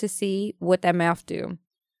move to see what that mouth do?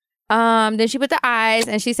 Then she put the eyes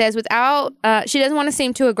and she says she doesn't want to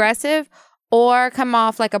seem too aggressive or come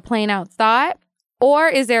off like a plain out thought. Or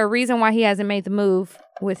is there a reason why he hasn't made the move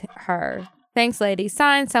with her? Thanks, lady.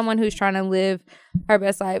 Signed, someone who's trying to live her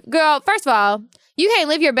best life. Girl, first of all, you can't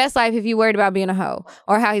live your best life if you're worried about being a hoe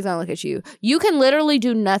or how he's going to look at you. You can literally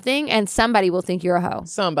do nothing and somebody will think you're a hoe.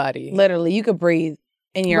 Somebody. Literally, you could breathe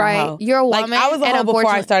and you're Right. a hoe. You're a woman. Like, I was a and hoe before I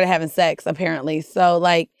unfortunately- started having sex, apparently. So,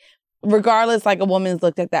 like, regardless, like, a woman's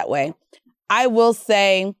looked at that way. I will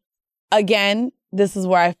say, again, this is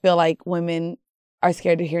where I feel like women are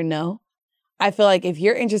scared to hear no. I feel like if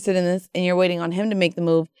you're interested in this and you're waiting on him to make the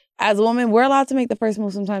move, as a woman, we're allowed to make the first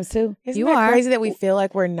move sometimes too. Isn't You that are. crazy that we feel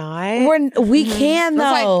like we're not? We can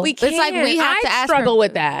though. It's like we have to I ask struggle her-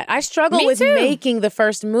 with that. I struggle Me with too. making the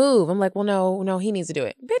first move. I'm like, well, no, he needs to do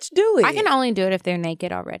it. Bitch, do it. I can only do it if they're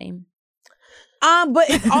naked already. But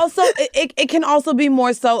it's also it can also be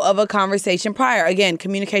more so of a conversation prior. Again,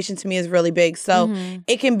 communication to me is really big. So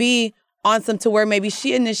it can be on some to where maybe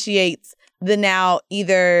she initiates the now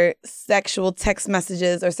either sexual text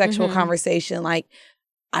messages or sexual conversation. Like,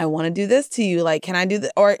 I want to do this to you. Like, can I do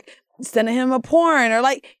this? Or sending him a porn, or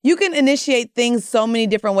like you can initiate things so many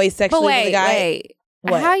different ways sexually with a guy.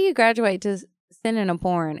 Wait. How you graduate to sending a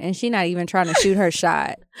porn and she not even trying to shoot her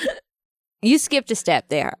shot? You skipped a step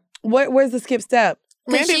there. Where's the skip step?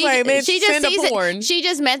 She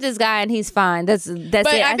just met this guy and he's fine. That's it.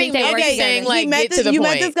 I think they were saying like met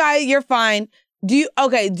this guy, you're fine. Do you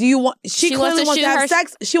want? She clearly wants to have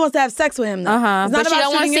sex. She wants to have sex with him. Though. It's not but she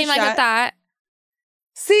don't want to seem like a thought.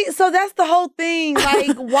 See, so that's the whole thing.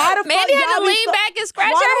 Like, why the fuck Mandii had to lean back and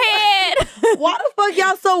scratch her head. Why the fuck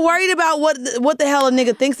y'all so worried about what the hell a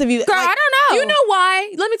nigga thinks of you? Girl, I don't know. You know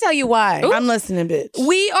why? Let me tell you why. I'm listening, bitch.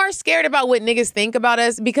 We are scared about what niggas think about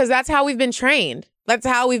us because that's how we've been trained. That's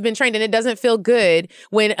how we've been trained. And it doesn't feel good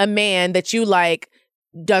when a man that you like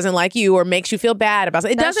doesn't like you or makes you feel bad about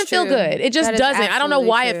something. It doesn't feel good. It just doesn't. I don't know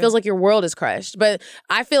why it feels like your world is crushed. But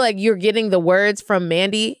I feel like you're getting the words from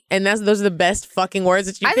Mandii, and those are the best fucking words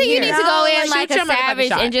that you can hear. I think you need to go in like a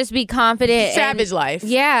savage and just be confident. Savage life.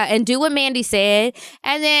 Yeah, and do what Mandii said.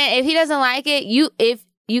 And then if he doesn't like it,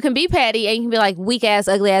 you can be petty and you can be like weak ass,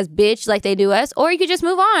 ugly ass bitch like they do us, or you could just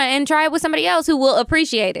move on and try it with somebody else who will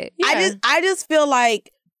appreciate it. Yeah. I just feel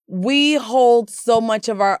like we hold so much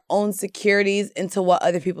of our own securities into what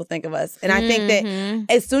other people think of us. And I think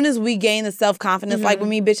that as soon as we gain the self-confidence, like with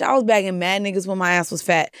me, bitch, I was bagging mad niggas when my ass was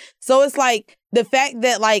fat. So it's like the fact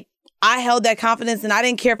that like I held that confidence and I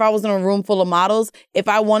didn't care if I was in a room full of models. If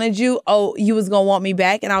I wanted you, you was going to want me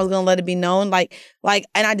back and I was going to let it be known. Like,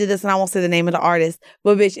 and I did this and I won't say the name of the artist,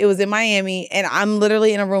 but bitch, it was in Miami and I'm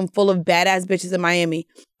literally in a room full of badass bitches in Miami.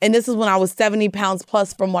 And this is when I was 70 pounds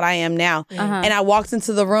plus from what I am now. And I walked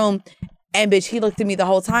into the room and bitch, he looked at me the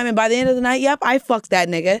whole time. And by the end of the night, yep, I fucked that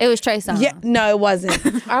nigga. It was Trey Songz. Yeah, no, it wasn't.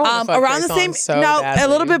 Around the same, a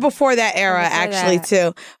little bit before that era, actually,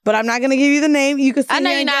 too. But I'm not gonna give you the name. You can see. I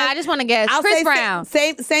know you're not. I just want to guess. Chris Brown.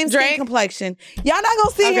 Same skin complexion. Y'all not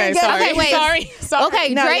gonna see here and guess. Okay, wait. Sorry.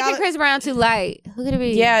 Okay, no, Drake and Chris Brown too light. Look at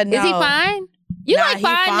me. Yeah, no. Is he fine? You like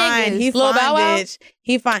fine niggas. He's fine, bitch.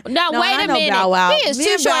 He fine. No, wait a minute. Bow Wow. He is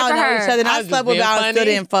too short for her. Each other. I slept with Bow and still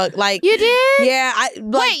didn't fuck. Like you did? Yeah.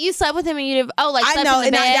 Wait, you slept with him and you did? Oh, like I know,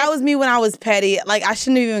 and that was me when I was petty. Like I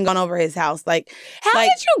shouldn't have even gone over his house. Like how did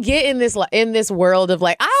you get in this world of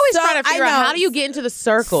like? I always try to figure out how do you get into the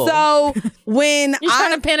circle. So when you're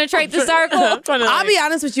trying to penetrate the circle, I'll be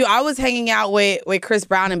honest with you. I was hanging out with Chris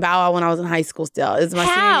Brown and Bow Wow when I was in high school. Still, it was my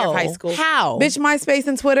senior year of high school. How? Bitch, MySpace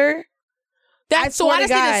and Twitter. So I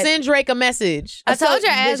just need to send Drake a message. I told your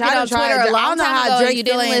ass get on Twitter a long time ago and you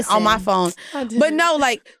didn't listen. On my phone. But no,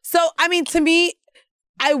 like, so, I mean, to me,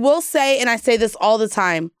 I will say, and I say this all the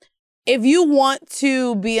time, if you want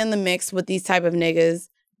to be in the mix with these type of niggas,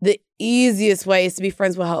 the easiest way is to be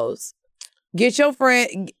friends with hoes. Get your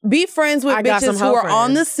friend, be friends with bitches who are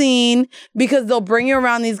on the scene because they'll bring you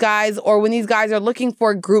around these guys, or when these guys are looking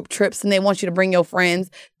for group trips and they want you to bring your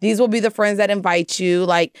friends, these will be the friends that invite you.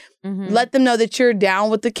 Like, let them know that you're down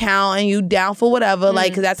with the count and you down for whatever.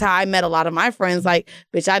 Like, cause that's how I met a lot of my friends. Like,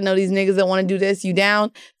 bitch, I know these niggas that want to do this, you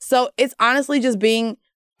down? So it's honestly just being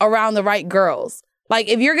around the right girls. Like,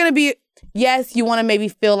 if you're gonna be, yes, you want to maybe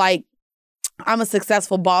feel like, I'm a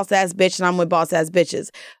successful boss ass bitch and I'm with boss ass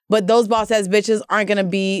bitches. But those boss ass bitches aren't going to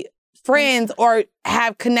be friends or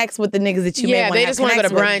have connects with the niggas that you may want to have. Yeah, they just want to go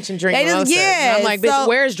to brunch and drink mimosas. Yeah. I'm like, bitch,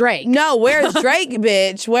 where's Drake? No, where's Drake,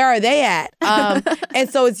 bitch? Where are they at?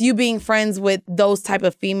 And so it's you being friends with those type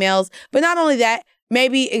of females. But not only that,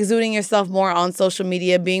 maybe exuding yourself more on social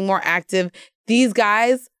media, being more active. These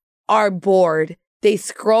guys are bored. They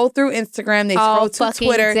scroll through Instagram. They scroll through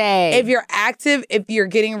Twitter. If you're active, if you're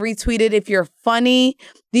getting retweeted, if you're funny,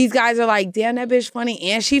 these guys are like, damn, that bitch funny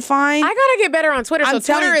and she fine. I gotta get better on Twitter. So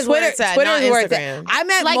Twitter is where it's at, not Instagram. I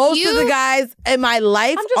met like most of the guys in my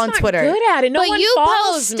life on Twitter. I'm just not good at it. No one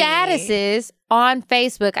follows post statuses on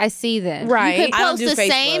Facebook. I see them. Right. You could post the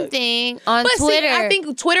same thing on Twitter. See, I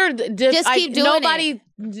think Twitter just keep doing it.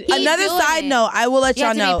 Another side note, I will let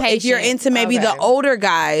y'all know if you're into maybe the older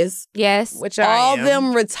guys. Yes. Which all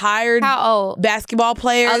them retired basketball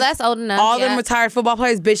players. Oh, that's old enough. All them retired football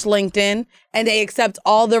players, bitch, LinkedIn. And they accept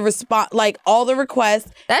all the all the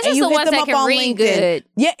requests. That's just the ones that can read good.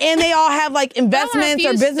 Yeah, and they all have like investments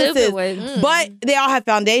or businesses. But they all have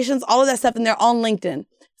foundations, all of that stuff, and they're on LinkedIn.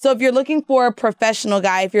 So if you're looking for a professional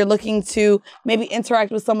guy, if you're looking to maybe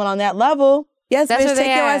interact with someone on that level, yes, bitch,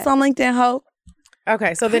 take your ass on LinkedIn, ho.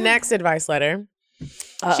 Okay, so the next advice letter,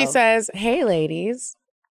 she says, hey, ladies,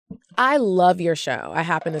 I love your show. I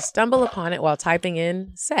happened to stumble upon it while typing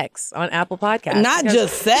in sex on Apple Podcasts. Not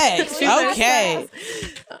just sex. Okay.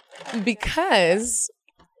 Because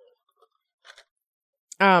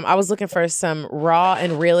I was looking for some raw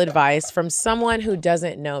and real advice from someone who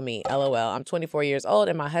doesn't know me. LOL. I'm 24 years old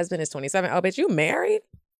and my husband is 27. Oh, bitch, you married?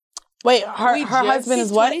 Wait, her husband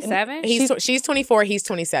is what? 27? She's 24. He's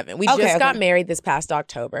 27. We just got married this past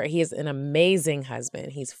October. He is an amazing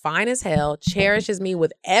husband. He's fine as hell, cherishes me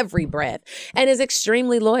with every breath, and is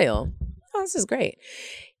extremely loyal. Oh, this is great.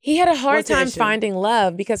 He had a hard time finding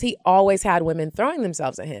love because he always had women throwing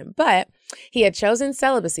themselves at him, but he had chosen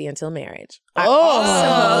celibacy until marriage.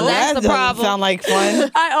 That's the problem. Sound like fun.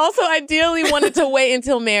 I also ideally wanted to wait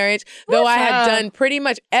until marriage, though I had done pretty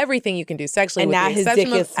much everything you can do sexually with the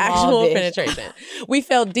exception of actual penetration. We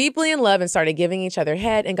fell deeply in love and started giving each other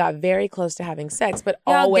head and got very close to having sex, but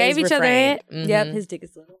always gave each other head. refrained. Yep, his dick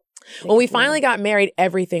is little. When we finally got married,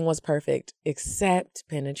 everything was perfect except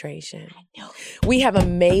penetration. We have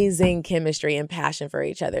amazing chemistry and passion for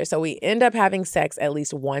each other, so we end up having sex at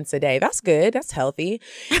least once a day. That's good. That's healthy.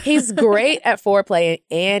 He's great at foreplay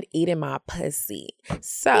and eating my pussy.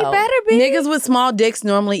 So You better be. Niggas with small dicks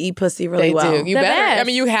normally eat pussy really well. do. You The better. I best.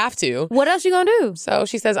 mean, you have to. What else you gonna do? So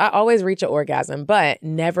she says, I always reach an orgasm, but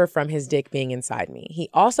never from his dick being inside me. He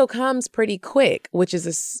also comes pretty quick,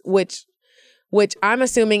 which I'm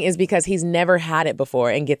assuming is because he's never had it before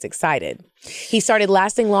and gets excited. He started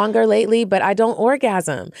lasting longer lately, but I don't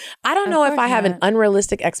orgasm. I don't know if I have an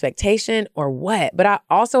unrealistic expectation or what, but I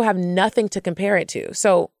also have nothing to compare it to.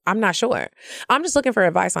 So I'm not sure. I'm just looking for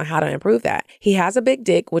advice on how to improve that. He has a big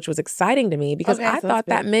dick, which was exciting to me because I thought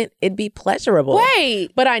that meant it'd be pleasurable. Wait.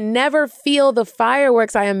 But I never feel the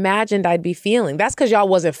fireworks I imagined I'd be feeling. That's because y'all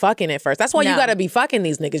wasn't fucking at first. That's why you got to be fucking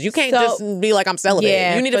these niggas. You can't just be like, I'm celibate.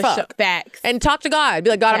 Yeah, you need to fuck. Sure. Facts. And talk to God. Be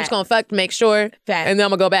like, God, I'm just going to fuck to make sure. Facts. And then I'm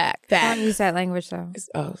going to go back. Don't Facts. use that language though.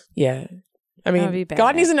 Oh, yeah. I That'd be mean, bad.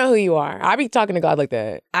 God needs to know who you are. I be talking to God like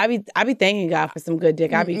that. I be thanking God for some good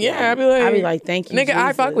dick. I be like, thank you, nigga,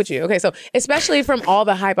 I fuck with you. Okay, so especially from all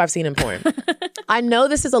the hype I've seen in porn. I know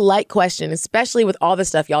this is a light question, especially with all the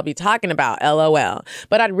stuff y'all be talking about, LOL.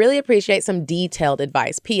 But I'd really appreciate some detailed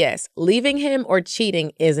advice. P.S. Leaving him or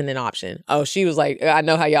cheating isn't an option. Oh, she was like, I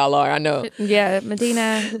know how y'all are. I know. Yeah,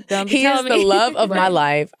 Medina. Don't be He is telling the me. love of my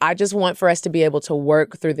life. I just want for us to be able to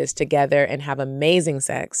work through this together and have amazing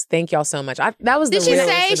sex. Thank y'all so much. That was Did the she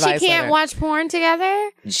realest say she advice can't letter. watch porn together?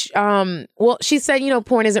 Well, she said,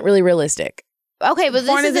 porn isn't really realistic. Okay, but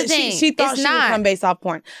Porn this is the isn't- thing. She thought it's she would not. come based off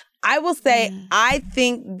porn. I will say, I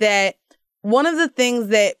think that one of the things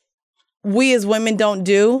that we as women don't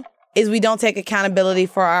do is we don't take accountability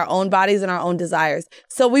for our own bodies and our own desires.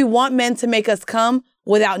 So we want men to make us come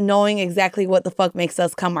without knowing exactly what the fuck makes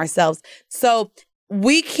us come ourselves. So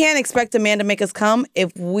we can't expect a man to make us come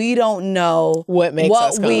if we don't know what makes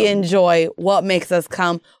us come. we enjoy, what makes us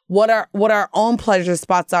come, what our own pleasure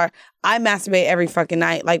spots are. I masturbate every fucking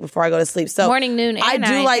night, like before I go to sleep. So Morning, noon, and I do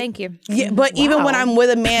night. like, Thank you. Yeah, but even when I'm with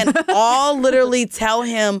a man, I'll literally tell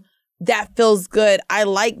him that feels good. I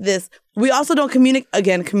like this. We also don't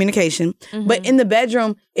communication. But in the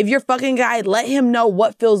bedroom, if you're fucking guy, let him know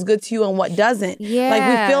what feels good to you and what doesn't. Yeah. Like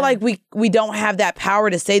we feel like we don't have that power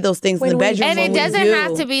to say those things in the bedroom. And when it we doesn't do.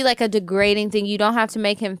 have to be like a degrading thing. You don't have to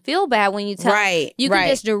make him feel bad when you tell him. Right, You can right.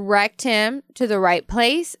 just direct him to the right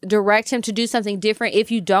place, direct him to do something different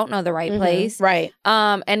if you don't know the right place. Right.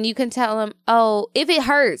 And you can tell him, oh, if it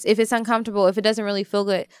hurts, if it's uncomfortable, if it doesn't really feel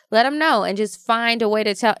good, let him know and just find a way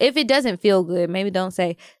to tell. If it doesn't feel good, maybe don't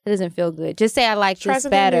say it doesn't feel good. Just say, I like Try this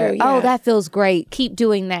something better. new, Oh, yeah. that feels great. Keep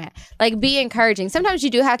doing that. Like, be encouraging. Sometimes you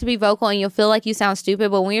do have to be vocal and you'll feel like you sound stupid,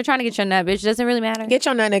 but when you're trying to get your nut, bitch, it doesn't really matter. Get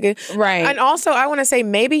your nut, nigga. Right. And also, I want to say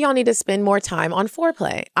maybe y'all need to spend more time on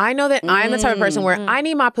foreplay. I know that I'm the type of person where I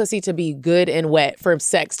need my pussy to be good and wet for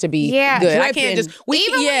sex to be good. I can't just Even when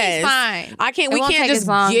he's fine. I can't. It We won't can't take just as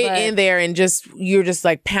long, get but- in there and you're just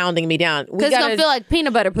like pounding me down. Because it's going to feel like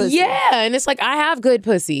peanut butter pussy. Yeah, and it's like I have good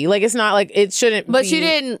pussy. Like it's not like it shouldn't. But be. you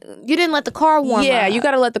didn't let the car warm up. Yeah, you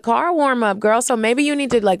got to let the car warm up, girl. So maybe you need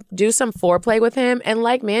to like do some foreplay with him. And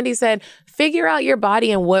like Mandii said, figure out your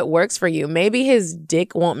body and what works for you. Maybe his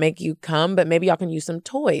dick won't make you come, but maybe y'all can use some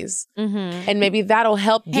toys. And maybe that'll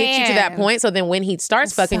help get you to that Hands. point. So then when he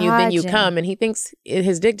starts fucking you, then you Massaging. come and he thinks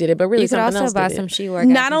his dick did it, but really You could something also else buy did some it. she work.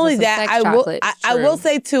 Not only that, I will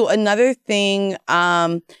say too, another thing,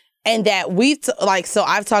 and that we've so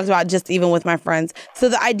I've talked about just even with my friends. So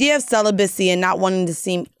the idea of celibacy and not wanting to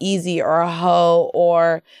seem easy or a hoe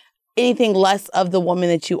or anything less of the woman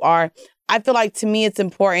that you are, I feel like to me it's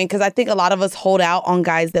important because I think a lot of us hold out on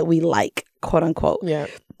guys that we like, quote unquote. Yeah.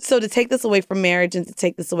 So to take this away from marriage and to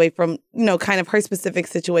take this away from, kind of her specific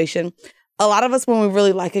situation, a lot of us, when we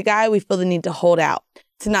really like a guy, we feel the need to hold out,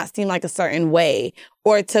 to not seem like a certain way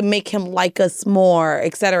or to make him like us more,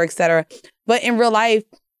 et cetera, et cetera. But in real life,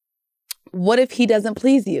 what if he doesn't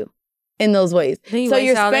please you in those ways? So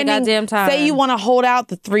you're spending goddamn time. Say you want to hold out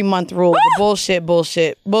the 3-month rule. The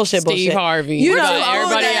bullshit. Steve Harvey. You know,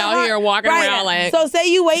 everybody out here walking around like. So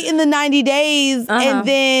say you wait in the 90 days and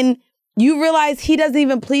then you realize he doesn't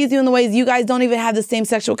even please you in the ways you guys don't even have the same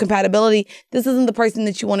sexual compatibility. This isn't the person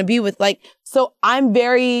that you want to be with. Like, so I'm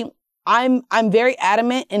very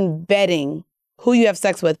adamant in vetting who you have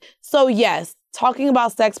sex with. So yes, talking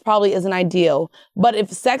about sex probably isn't ideal, but if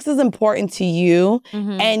sex is important to you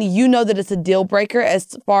and you know that it's a deal breaker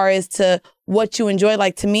as far as to what you enjoy,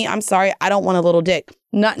 like to me, I'm sorry, I don't want a little dick.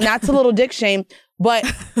 Not to little dick shame, but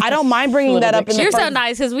I don't mind bringing that up in the You're so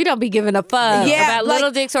nice because we don't be giving a fuck about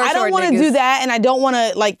little dicks or short I don't want to do that, and I don't want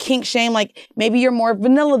to like kink shame. Like maybe you're more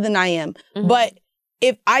vanilla than I am, but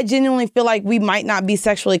if I genuinely feel like we might not be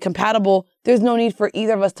sexually compatible, there's no need for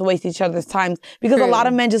either of us to waste each other's time. Because a lot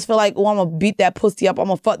of men just feel like, oh, I'm going to beat that pussy up. I'm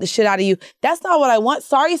going to fuck the shit out of you. That's not what I want.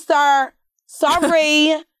 Sorry, sir.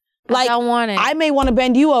 Sorry. Like, I don't want it. I may want to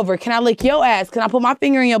bend you over. Can I lick your ass? Can I put my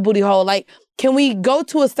finger in your booty hole? Like, can we go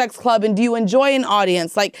to a sex club and do you enjoy an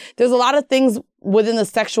audience? Like, there's a lot of things within the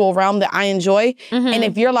sexual realm that I enjoy. And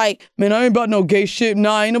if you're like, man, I ain't about no gay shit.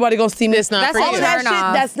 Nah, ain't nobody gonna see me. It's not for you. All of that shit,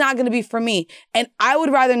 that's not gonna be for me. And I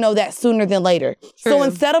would rather know that sooner than later. So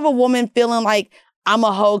instead of a woman feeling like I'm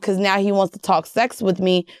a hoe because now he wants to talk sex with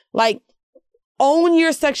me, like, own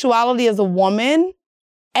your sexuality as a woman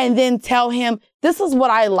and then tell him, this is what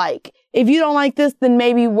I like. If you don't like this, then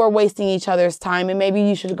maybe we're wasting each other's time and maybe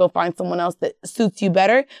you should go find someone else that suits you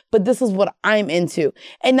better. But this is what I'm into.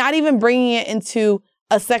 And not even bringing it into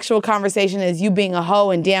a sexual conversation as you being a hoe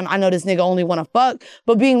and damn, I know this nigga only want to fuck,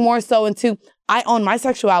 but being more so into, I own my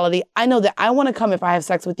sexuality. I know that I want to come if I have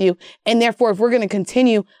sex with you. And therefore, if we're going to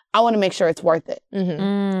continue, I want to make sure it's worth it.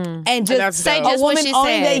 And just say just what she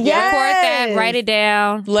said. Record that, write it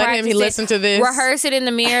down. Let him listen to this. Rehearse it in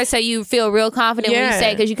the mirror so you feel real confident when you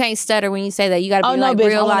say it, because you can't stutter when you say that. You got to be like bitch,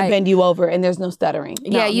 real I want to bend you over and there's no stuttering.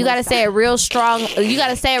 Yeah, you got to say it real strong. You got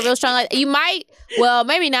to say it real strong. Like, you might, well,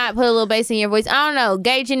 maybe not put a little bass in your voice. I don't know.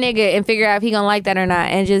 Gauge your nigga and figure out if he gonna like that or not.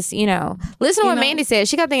 And just, listen to what Mandii said.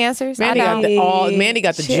 She got the answers. Mandii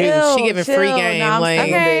got the juice. She giving free game. Nah, I'm like,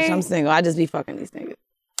 single, bitch. I'm single. I just be fucking these niggas.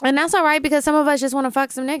 And that's all right because some of us just want to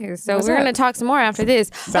fuck some niggas. So we're going to talk some more after this.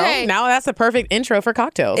 So now that's a perfect intro for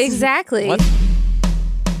cocktails. Exactly. Uh-huh.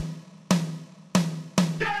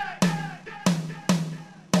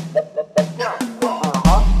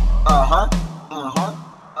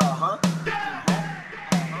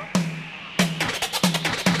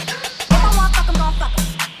 If I want fuck, I'm gon' fuck 'em.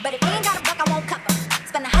 But if he ain't got a buck, I won't cuff 'em.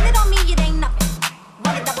 Spend 100 on me, it ain't nothing.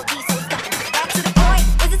 Run a double D, so stuffin'. Back to the point.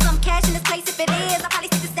 Is it some cash in this place? If it is, I'll probably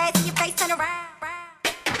stick the sass in your face, turn around.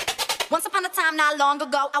 Once upon a time, not long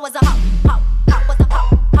ago, I was a hoe. Hoe, hoe, was a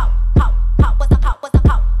hoe. Hoe, hoe, hoe, was a hoe. Was a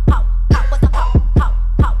hoe. Hoe, hoe, was a hoe. Hoe,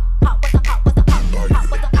 hoe, hoe, was a hoe. Was a hoe. Hoe,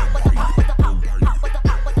 was a hoe. Was a hoe. Was a hoe.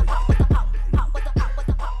 Was a hoe. Was a hoe. Was a hoe. Was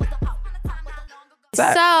a hoe. Was a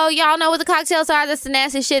hoe. So y'all know what the cocktails are. That's the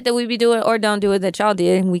nasty shit that we be doing or don't do it that y'all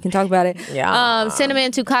did. We can talk about it. Yeah. Send them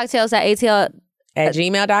into cocktails@atl at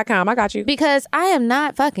gmail.com. I got you. Because I am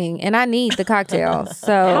not fucking and I need the cocktail.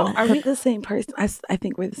 So are we the same person? I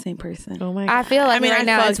think we're the same person. Oh my God. I feel like right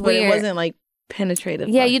now fucked, it's weird. But it wasn't like penetrative.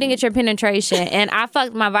 Yeah, you didn't get your penetration, and I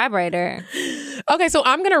fucked my vibrator. Okay, so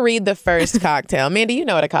I'm gonna read the first cocktail. Mandii, you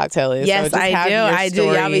know what a cocktail is. Yes, so I do.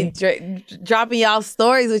 Y'all be dropping y'all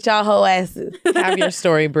stories with y'all whole asses. Have your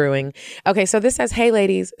story brewing. Okay, so this says, hey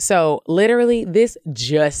ladies. So literally this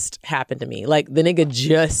just happened to me. Like the nigga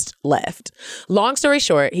just left. Long story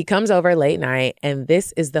short, he comes over late night and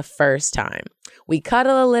this is the first time. We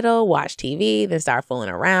cuddle a little, watch TV, then start fooling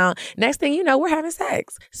around. Next thing you know, we're having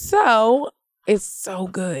sex. So it's so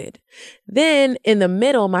good. Then in the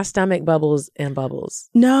middle, my stomach bubbles and bubbles.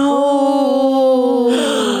 No.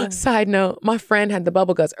 Side note, my friend had the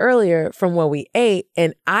bubble guts earlier from what we ate,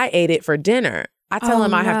 and I ate it for dinner. I tell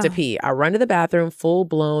him I have to pee. I run to the bathroom,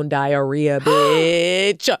 full-blown diarrhea,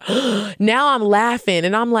 bitch. Now I'm laughing,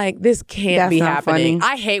 and I'm like, this can't be happening.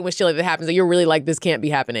 Funny. I hate when shit like that happens, and you're really like, this can't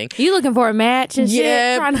be happening. You looking for a match and shit?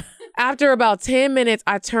 Yeah. After about 10 minutes,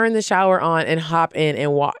 I turned the shower on and hop in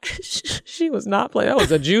and watch. She was not playing. That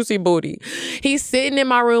was a juicy booty. He's sitting in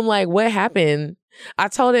my room like, what happened? I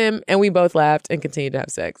told him and we both laughed and continued to have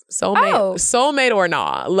sex. Soulmate or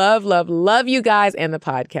not. Love you guys and the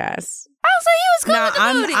podcast. Oh, so he was cool with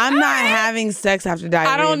the booty. I'm not having sex after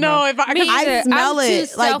diarrhea. I don't know if I smell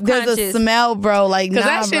it. Like there's a smell, bro. Like because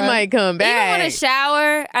that shit might come back. Even when I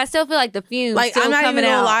shower, I still feel like the fumes. Like I'm not even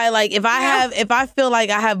gonna lie. Like if I feel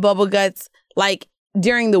like I have bubble guts, like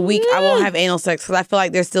during the week, I won't have anal sex because I feel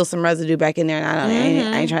like there's still some residue back in there, and I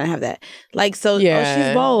ain't trying to have that. Like, so,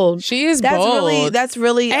 she's bold. She is bold. That's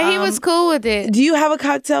really. And he was cool with it. Do you have a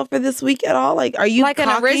cocktail for this week at all? Like, are you like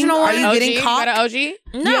cocking? An original one? Are you getting cocked? Got an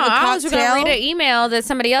OG? No, I was going to read an email that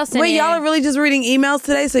somebody else sent. Wait, y'all are really just reading emails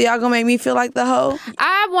today, so y'all gonna make me feel like the hoe?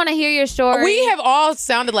 I want to hear your story. We have all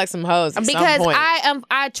sounded like some hoes at because some point.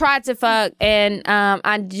 I tried to fuck and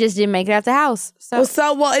I just didn't make it out the house. So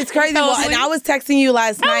it's crazy. And I was texting you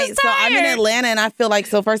last night. So I'm in Atlanta, and I feel like,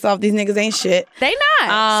 so first off, these niggas ain't shit. They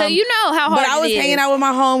not. So you know how hard But I was hanging out with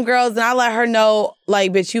my homegirls, and I let her know,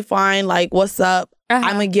 like, bitch, you fine. Like, what's up?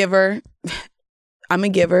 I'm a giver. I'm a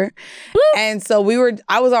giver. And so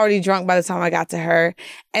I was already drunk by the time I got to her.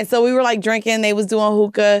 And so we were like drinking. They was doing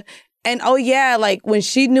hookah. And like when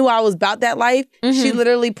she knew I was about that life, she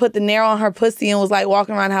literally put the nail on her pussy and was like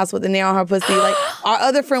walking around the house with the nail on her pussy. Like our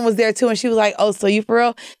other friend was there too, and she was like, "Oh, so you for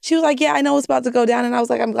real?" She was like, "Yeah, I know what's about to go down." And I was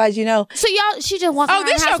like, "I'm glad you know." So she just walked around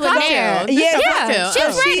the house with nail. Yeah, she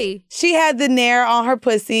was ready. She had the nair on her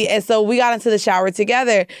pussy, and so we got into the shower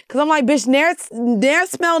together. Cause I'm like, bitch, nair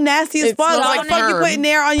smell nasty as fuck. Like fuck, you putting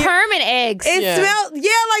nair on your perm and eggs. It smells,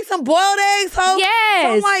 like some boiled eggs. So yes. So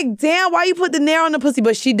I'm like, damn, why you put the nair on the pussy?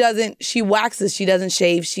 But she doesn't. She waxes. She doesn't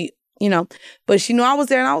shave. But she knew I was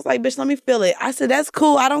there, and I was like, bitch, let me feel it. I said, that's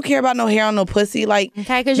cool. I don't care about no hair on no pussy. Like,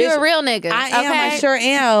 okay, because you're a real nigga. I am. I sure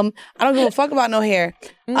am. I don't give a fuck about no hair.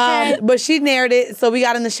 Okay. But she nared it, so we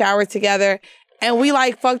got in the shower together, and we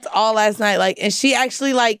like fucked all last night. Like, and she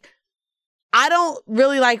actually like, I don't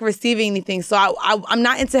really like receiving anything, so I'm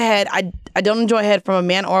not into head. I don't enjoy head from a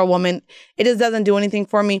man or a woman. It just doesn't do anything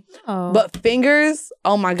for me. Oh. But fingers,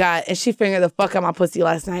 oh my God. And she fingered the fuck out my pussy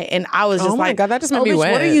last night. And I was just like, oh my God, that just made me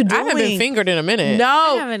wet. What are you doing? I haven't been fingered in a minute. No.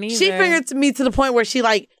 I haven't either. She fingered to me to the point where she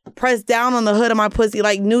like pressed down on the hood of my pussy,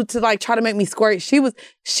 like knew to like try to make me squirt. She knew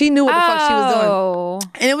what the fuck she was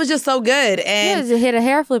doing. And it was just so good. And you just hit a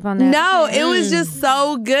hair flip on that. No, it was just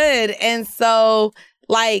so good. And so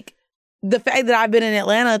like, the fact that I've been in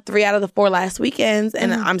Atlanta 3 out of the 4 last weekends,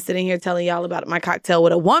 and I'm sitting here telling y'all about my cocktail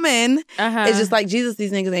with a woman, it's just like, Jesus,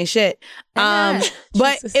 these niggas ain't shit. But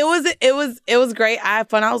it was great. I had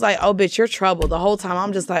fun. I was like, oh, bitch, you're trouble. The whole time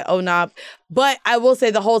I'm just like, oh, nah. But I will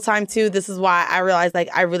say the whole time too, this is why I realized like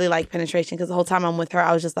I really like penetration, because the whole time I'm with her,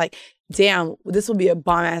 I was just like, damn, this will be a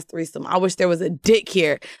bomb ass threesome. I wish there was a dick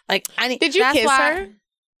here. Like, did you kiss her?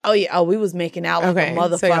 Oh, yeah. Oh, we was making out like a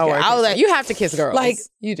motherfucker. So I was like, you have to kiss girls. Like,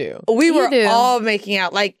 you do. We were all making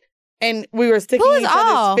out. Like, and we were sticking each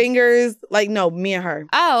other's fingers. Like, no, me and her.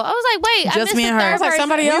 Oh, I was like, wait, just me and her. I was like,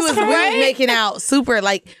 somebody else. We was making out super.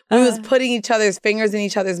 Like, we was putting each other's fingers in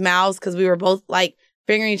each other's mouths because we were both like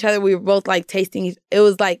fingering each other. We were both like tasting. It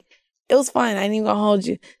was like, it was fun. I ain't even gonna hold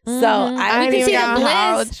you. So I ain't even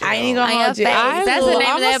gonna hold you. I ain't even gonna hold you. That's the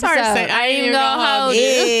name of the episode. I ain't even gonna hold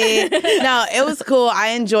you. No, it was cool. I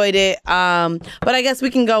enjoyed it. But I guess we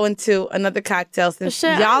can go into another cocktail since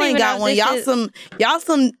y'all ain't got one. Y'all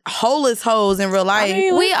some holeless hoes in real life.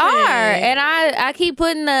 We are, and I keep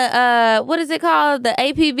putting the what is it called? The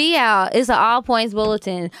APB out. It's an all points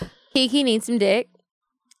bulletin. Kiki needs some dick.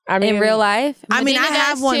 In real life. I mean, I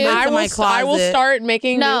have one in my closet. I will start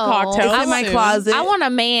making new cocktails in my closet. I want a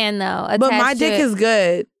man, though. But my dick is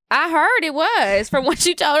good. I heard it was. From what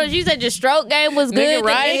you told us, you said your stroke game was good.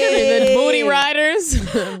 Right? The booty riders.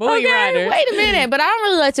 Booty riders. Wait a minute, but I don't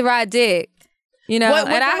really like to ride dick. You know,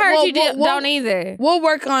 and I heard you don't either. We'll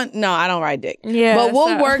work on... No, I don't ride dick. Yeah. But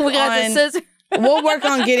we'll work on... We'll work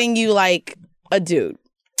on getting you, like, a dude.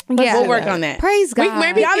 Yeah, we'll work on that. Praise God.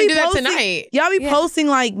 Maybe y'all can do that tonight. Y'all be posting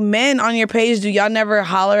like men on your page. Do y'all never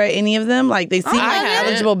holler at any of them? Like they seem like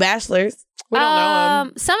eligible bachelors. We don't know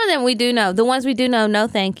them. Some of them we do know. The ones we do know, no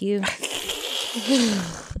thank you.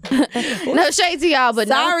 No shade to y'all, but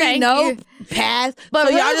sorry, no thank you. Pass. But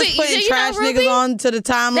so y'all just putting trash niggas onto the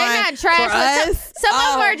timeline. They're not trash. For us? Some of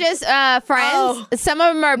them are just friends. Some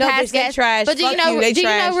of them are past guests. Trash. But do you know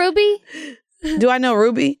trash. Ruby? Do I know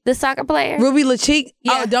Ruby? The soccer player? Ruby LaCheek?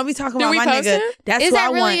 Yeah. Oh, don't be talking about my nigga. That's Is who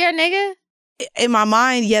that I really want. your nigga? In my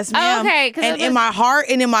mind, yes, ma'am. Oh, okay. And in my heart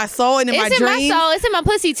and in my soul and in my dreams. It's in my soul. It's in my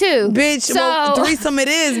pussy, too. Bitch, well, threesome it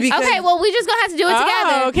is. Because okay, well, we just going to have to do it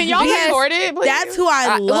together. Can y'all record it, please? That's who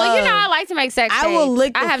I love. Well, you know I like to make sex tapes. I will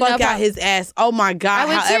lick the fuck out his ass. Oh, my God.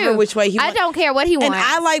 However, which way he wants. I don't care what he wants. And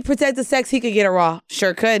I like protected sex. He could get a raw.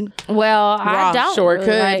 Sure could. Well, I don't. Sure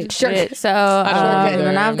could. Like sure could. So,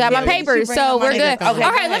 and I've got my papers, so we're good. Okay, all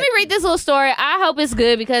right, let me read this little story. I hope it's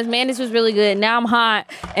good because, man, this was really good. Now I'm hot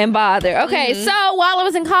and bothered. Okay, Okay, so while I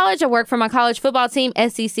was in college, I worked for my college football team,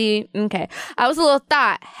 SEC. Okay, I was a little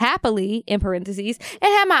thought, happily, in parentheses,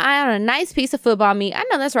 and had my eye on a nice piece of football meat. I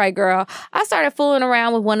know that's right, girl. I started fooling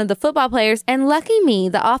around with one of the football players, and lucky me,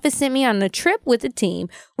 the office sent me on a trip with the team.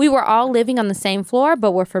 We were all living on the same floor,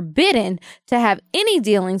 but were forbidden to have any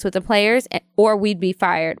dealings with the players, or we'd be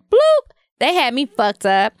fired. Bloop! They had me fucked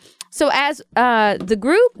up. So as the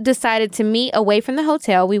group decided to meet away from the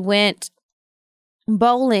hotel, we went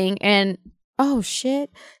bowling and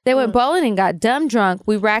they went bowling and got dumb drunk.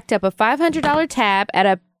 We racked up a $500 tab at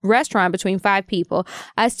a restaurant between 5 people.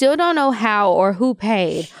 I still don't know how or who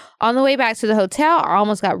paid. On the way back to the hotel, I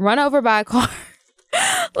almost got run over by a car.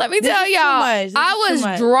 Let me tell y'all, I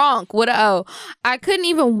was drunk with an O. I couldn't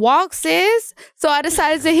even walk, sis. So I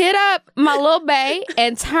decided to hit up my little bae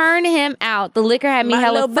and turn him out. The liquor had me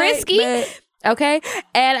hella frisky. Okay.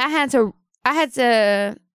 And I had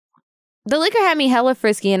to the liquor had me hella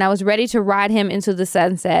frisky, and I was ready to ride him into the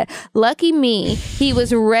sunset. Lucky me, he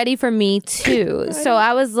was ready for me too. So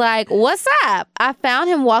I was like, what's up? I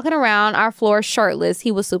found him walking around our floor shirtless.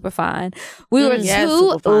 He was super fine. We were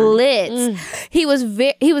too lit. He was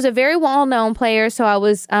a very well-known player, so I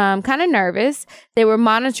was kind of nervous. They were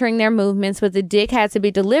monitoring their movements, but the dick had to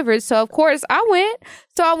be delivered. So of course I went.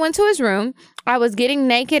 So I went to his room. I was getting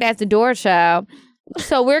naked at the door, child.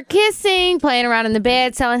 So we're kissing, playing around in the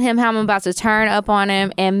bed, telling him how I'm about to turn up on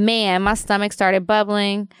him. And man, my stomach started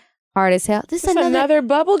bubbling hard as hell. This is another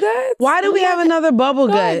bubble guts? Why do we have another bubble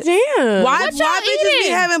guts? Damn. Why bitches be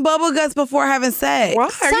having bubble guts before having sex? Why?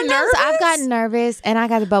 Sometimes I've gotten nervous and I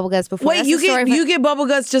got the bubble guts before. Wait, you get bubble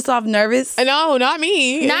guts just off nervous? No, not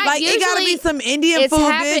me. Not like usually, it gotta be some Indian food,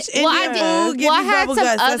 bitch. Indian food. Give I me had bubble some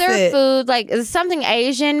guts. other food, like something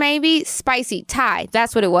Asian, maybe spicy Thai.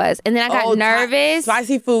 That's what it was. And then I got nervous.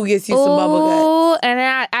 Spicy food gets you some bubble guts. And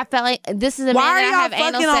then I felt like this is a Why man are that I y'all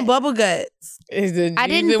have fucking on bubble guts? I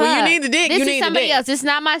didn't fuck. When you need the dick, this you need is somebody the dick. else. This is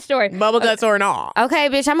not my story. Bubble guts or not. Okay,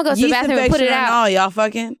 bitch, I'm gonna go to the bathroom and put it out. All y'all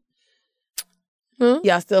fucking.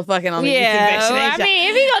 Y'all still fucking on the yeast infection, ain't I mean,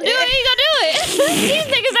 if he gonna do it, he gonna do it.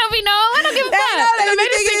 These niggas don't be knowing. I don't give a fuck. The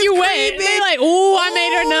medicine you wet. They like, ooh, I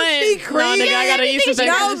made her nut. No, nigga, I got a yeast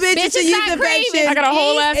infection. No, bitch, it's a yeast infection. I got a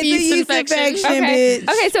whole ass yeast infection. Bitch.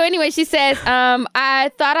 Okay, so anyway, she says,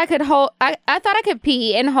 I thought I could hold, I thought I could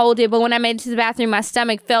pee and hold it, but when I made it to the bathroom, my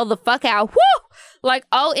stomach fell the fuck out. Woo! Like,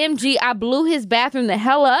 OMG, I blew his bathroom the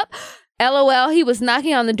hell up. LOL, he was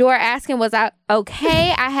knocking on the door asking, was I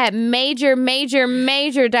okay? I had major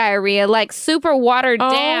diarrhea, like super watered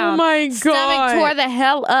down. Oh my God. Stomach tore the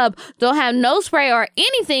hell up. Don't have no spray or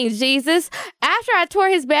anything, Jesus. After I tore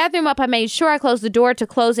his bathroom up, I made sure I closed the door to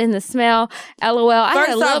close in the smell. LOL, I had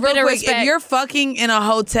a little bit of respect. If you're fucking in a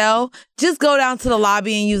hotel, just go down to the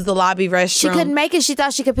lobby and use the lobby restroom. She couldn't make it. She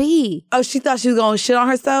thought she could pee. Oh, she thought she was going to shit on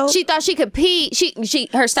herself? She thought she could pee.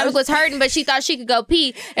 Her stomach was hurting, but she thought she could go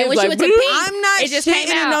pee. And when she went to pee, I'm not it just came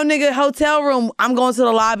shitting in out. no nigga hotel room. I'm going to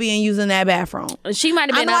the lobby and using that bathroom. She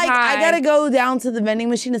might have been I'm like, up high. I gotta go down to the vending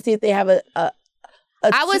machine to see if they have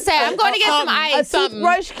I would say I'm going to get some ice. A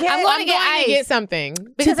toothbrush kit. I'm going to get ice. Get something.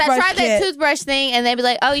 Because I Toothbrush tried that kit. toothbrush thing and they'd be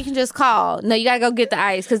like, oh, you can just call. No, you got to go get the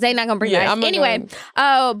ice because they're not going to bring the ice. Anyway,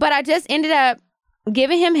 but I just ended up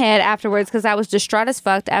giving him head afterwards because I was distraught as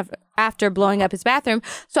fuck after blowing up his bathroom.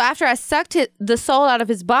 So after I sucked the soul out of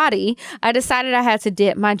his body, I decided I had to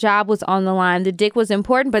dip. My job was on the line. The dick was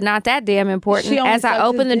important, but not that damn important. As I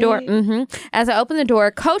opened the door, as I opened the door,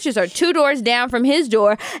 coaches are 2 doors down from his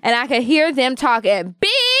door, and I could hear them talking.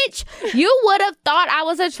 Bitch, you would have thought I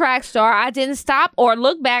was a track star. I didn't stop or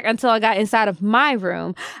look back until I got inside of my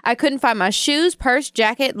room. I couldn't find my shoes, purse,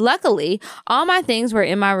 jacket. Luckily, all my things were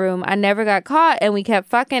in my room. I never got caught, and we kept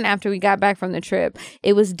fucking after we got back from the trip.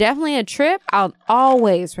 It was definitely a trip I'll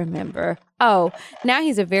always remember. Oh, now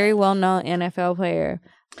he's a very well-known NFL player.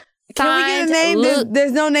 Can we get a name?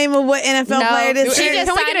 There's no name of what NFL player this is.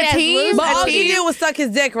 Can we get a team? But all she did was suck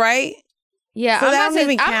his dick, right? Yeah, so that don't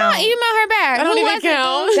even count. I'm not email her back. That don't even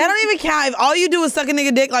count. That don't even count. If all you do is suck a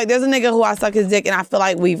nigga dick, like there's a nigga who I suck his dick and I feel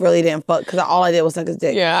like we really didn't fuck because all I did was suck his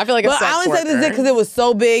dick. Yeah, I feel like but I only sucked his dick because it was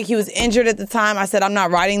so big. He was injured at the time. I said, I'm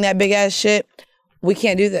not riding that big ass shit. We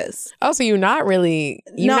can't do this. Oh, so you're not really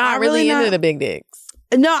into the big dicks.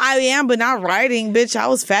 No, I am, but not riding, bitch. I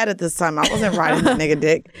was fat at this time. I wasn't riding the nigga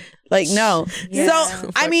dick. Like, no. Yeah.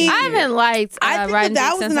 So, I mean, I haven't liked I think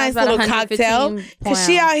that was a nice little cocktail. Because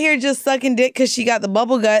she out here just sucking dick because she got the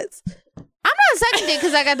bubble guts. I'm not sucking dick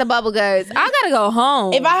because I got the bubble guts. I gotta go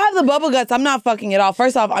home. If I have the bubble guts, I'm not fucking at all.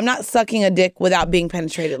 First off, I'm not sucking a dick without being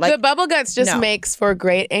penetrated. Like the bubble guts just makes for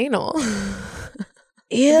great anal.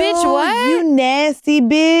 Ew, Bitch, what? You nasty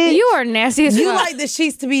bitch. You are nasty as fuck. You like the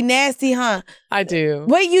sheets to be nasty, huh? I do.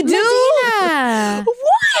 Wait, you do? Medina.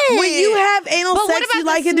 What? When you have anal But what sex, about you the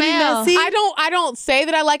like it to be smell? messy? I don't say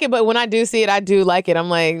that I like it, but when I do see it, I do like it. I'm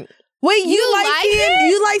like, Wait, you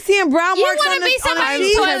like seeing brown You marks want on to the be on the somebody's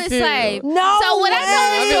sheet? toilet slave. No So when I told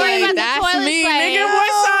the way. story about that's the toilet me, slave. nigga.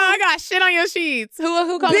 What's up? I got shit on your sheets.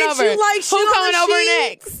 Who coming Bitch, over? you like shit Who on coming the over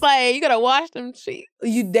sheets? next? Like, you gotta wash them sheets.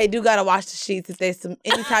 They do gotta wash the sheets if there's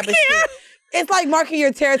any type of shit. It's like marking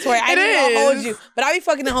your territory. I ain't gonna hold you, but I be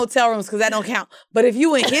fucking in hotel rooms because that don't count. But if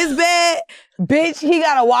you in his bed, bitch, he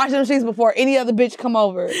gotta wash them sheets before any other bitch come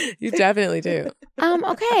over. You definitely do.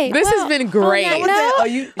 Okay. This has been great.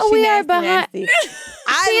 We are behind. Nasty.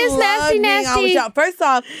 She is nasty, being on with nasty. y'all. First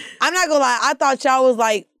off, I'm not gonna lie. I thought y'all was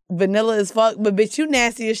like vanilla as fuck, but bitch, you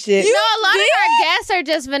nasty as shit. No, a lot of our guests are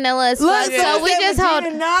just vanilla as fuck, so we just hold.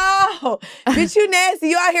 No, bitch, you nasty.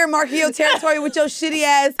 You out here marking your territory with your shitty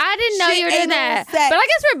ass. I didn't know you were doing that, sex. but I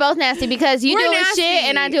guess we're both nasty because you We're do it with nasty. shit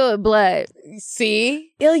and I do it with blood.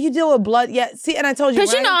 See? Ill, you deal with blood. Yeah, see, and I told you.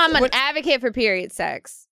 Because you when know I- I'm an when- advocate for period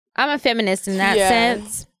sex. I'm a feminist in that Yeah.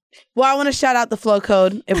 sense. Well, I want to shout out the Flow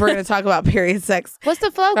Code if we're going to talk about period sex. What's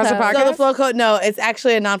the flow That's a code? podcast? So the Flow Code, no, it's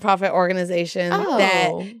actually a nonprofit organization Oh.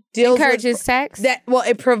 that deals Encourages with sex?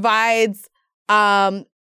 it provides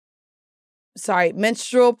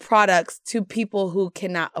menstrual products to people who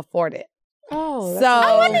cannot afford it. Oh, So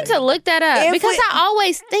I wanted to look that up If because we- I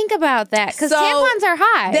always think about that because So, tampons are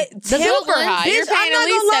high. super high. You're Bitch, paying I'm at not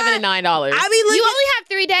least gonna lie. $7 to $9. I mean, You only have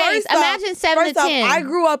 3 days. Imagine 7 to 10. I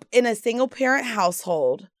grew up in a single parent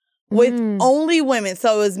household with only women.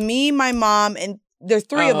 So it was me, my mom, and there's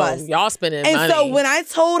 3 of us. Y'all spending And money. so when I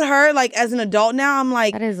told her, like as an adult now, I'm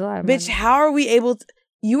like, That is a lot of bitch, money. how are we able to?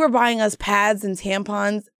 You were buying us pads and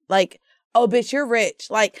tampons. Like, oh, bitch, you're rich.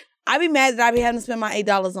 Like, I'd be mad that I be having to spend my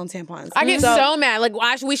 $8 on tampons. I get so mad. Like,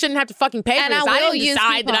 we shouldn't have to fucking pay for And this. I I will didn't use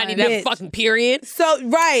decide that I need to have a Bitch. fucking period. So,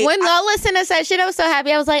 right. When Lola sent us that shit, I was so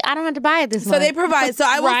happy. I was like, I don't have to buy it this So month. they provide. So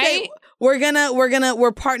I will say Right? we're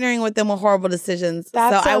partnering with them with Horrible Decisions.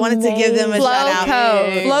 That's so I wanted to give them a Flow shout out.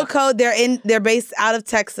 Code. Flow Code. They're based out of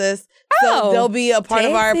Texas. So Oh, they'll be a part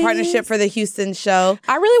of our Texas. partnership for the Houston show.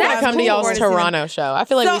 I really want That's to come to cool. y'all's Forward to see them. Toronto show. I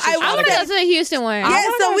feel like So we should I try I to want to go. go to the Houston one. Yeah,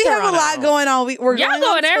 wanna so go we to have a lot Toronto. going on. We're Y'all going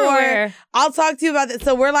going on tour. everywhere. I'll talk to you about that.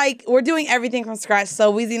 So we're doing everything from scratch.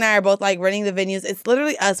 So Weezy and I are both like running the venues. It's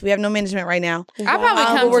literally us. We have no management right now. I'll probably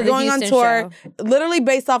come But to we're the going on Houston tour, show. literally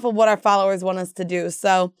based off of what our followers want us to do.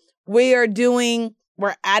 So we're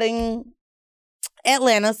adding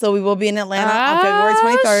Atlanta. So we will be in Atlanta on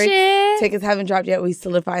February 23rd. Shit. Tickets haven't dropped yet. We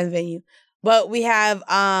solidify the venue. But we have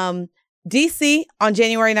DC on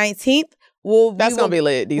January 19th. That's going to be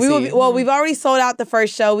lit, DC. We've already sold out the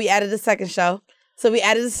first show. We added a second show. So we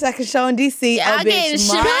added a second show in DC. Y'all getting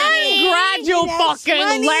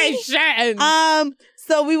Congratulations.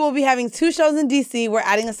 So we will be having 2 shows in DC. We're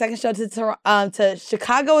adding a second show to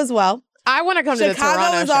Chicago as well. I want to come to the Toronto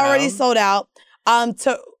Chicago is show. already sold out.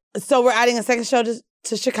 So we're adding a second show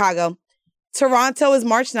to Chicago. Toronto is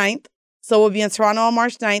March 9th. So we'll be in Toronto on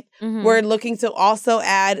March 9th. Mhm. We're looking to also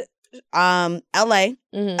add LA.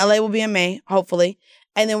 Mhm. LA will be in May, hopefully.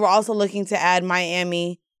 And then we're also looking to add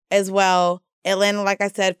Miami as well. Atlanta, like I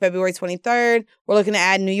said, February 23rd. We're looking to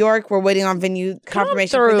add New York. We're waiting on venue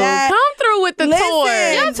confirmation for that. Come through with the tour.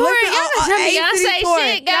 Y'all touring. Y'all some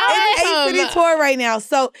Beyonce shit, guys. It's an 8 city tour right now.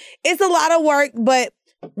 So it's a lot of work, but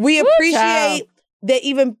we appreciate that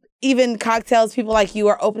even cocktails, people like you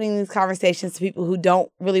are opening these conversations to people who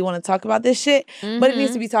don't really want to talk about this shit, but it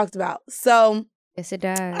needs to be talked about. So yes, it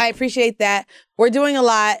does. I appreciate that. We're doing a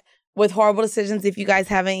lot with Horrible Decisions. If you guys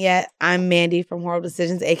haven't yet, I'm Mandii from Horrible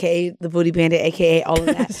Decisions, aka the Booty Bandit, aka all of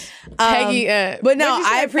that. Peggy, but no, what'd you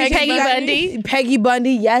say? I appreciate Peggy you guys- Bundy? Peggy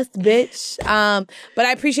Bundy, yes, bitch. But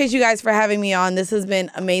I appreciate you guys for having me on. This has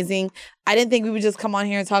been amazing. I didn't think we would just come on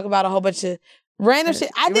here and talk about a whole bunch of random shit.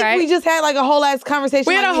 I think we just had like a whole ass conversation.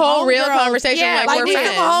 We had like a whole real homegirls. conversation Yeah, like Like we're these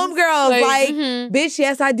friends. are homegirls. Like, mhm. bitch,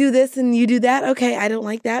 yes, I do this and you do that. Okay, I don't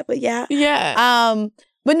like that, but yeah. Yeah.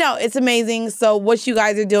 But no, it's amazing. So what you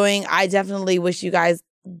guys are doing, I definitely wish you guys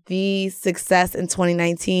the success in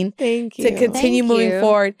 2019. Thank you. To continue Thank moving you.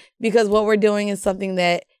 forward, because what we're doing is something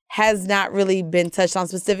that has not really been touched on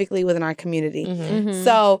specifically within our community. Mhm.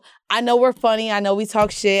 So I know we're funny. I know we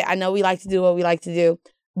talk shit. I know we like to do what we like to do.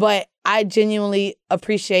 But I genuinely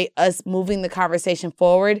appreciate us moving the conversation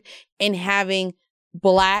forward and having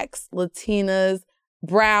Blacks, Latinas,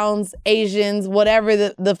 Browns, Asians, whatever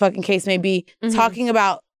the fucking case may be, talking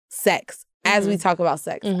about sex. as we talk about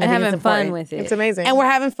sex. And having fun with it. It's amazing. And we're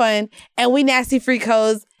having fun. And we nasty freak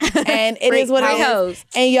hoes. And it is what it is.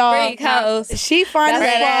 And y'all, freak hoes. She fine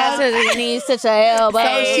as fuck. Needs such a elbow.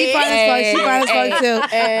 So she fine as fuck. She fine as fuck too.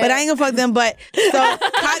 But I ain't gonna fuck them. But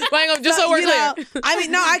just so we're clear. I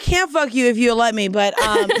mean, no, I can't fuck you if you'll let me. But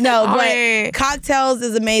no, but Cocktails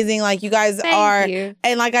is amazing. Like you guys are,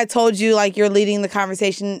 and like I told you, like you're leading the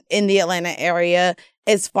conversation in the Atlanta area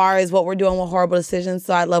as far as what we're doing with Horrible Decisions.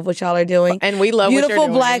 So I love what y'all are doing. And we love beautiful what you're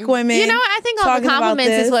doing. Black women. You know, I think all the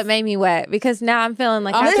compliments is what made me wet because now I'm feeling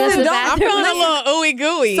like I'm feeling a little ooey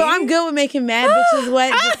gooey. So I'm good with making mad bitches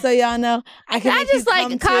wet, just so y'all know. I just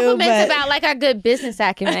like compliments about like our good business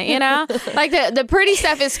acumen, you know? Like the pretty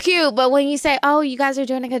stuff is cute, but when you say, oh, you guys are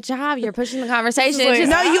doing a good job, you're pushing the conversation. Like, just,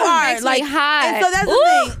 no, you are. Makes like me hot. And so that's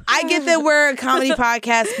the thing. I get that we're a comedy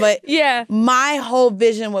podcast, but my whole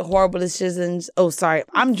vision with Horrible Decisions,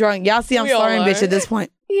 I'm drunk. Y'all see I'm slurring bitch at this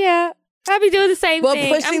point. Yeah. I be doing the same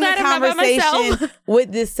thing. But pushing the conversation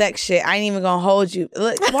with this sex shit, I ain't even gonna hold you.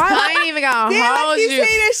 Look, why? I ain't even gonna hold you. You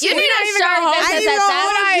need a shirt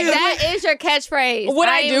that is your catchphrase. What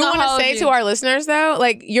I do want to say to our listeners, though,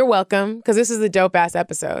 like, you're welcome, because this is a dope-ass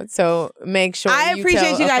episode. So make sure I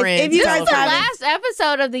appreciate you guys. If you guys this is the last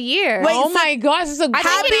episode of the year. Wait, oh my gosh, this is a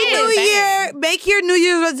Happy New Year. Make your New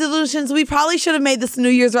Year's resolutions. We probably should have made this New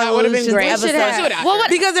Year's resolutions episode.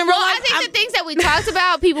 Because in real life, I think the things that we talked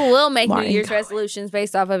about, people will make New Year's resolutions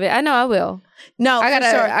based off of it. I know I will. No,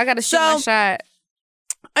 I gotta shoot my shot.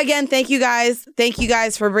 Again, thank you guys. Thank you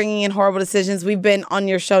guys for bringing in Horrible Decisions. We've been on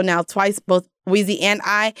your show now twice, both Weezy and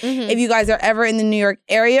I. If you guys are ever in the New York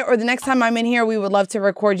area or the next time I'm in here, we would love to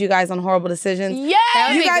record you guys on Horrible Decisions.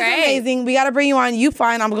 Yeah, you guys are amazing. We got to bring you on. You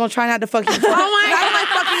fine. I'm going to try not to fuck you. I don't like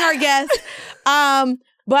fucking our guests.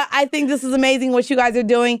 But I think this is amazing what you guys are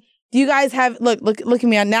doing. Do you guys have, look at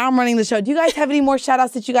me, now I'm running the show. Do you guys have any more shout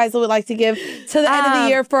outs that you guys would like to give to the end of the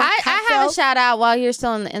year for I have a shout out while you're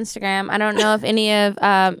still on the Instagram. I don't know if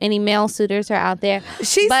any male suitors are out there.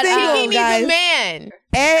 She's single, he needs a man.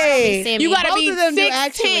 Hey, you gotta be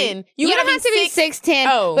 6'10". You don't have to be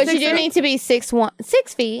 6'10", but you do need to be 6'1",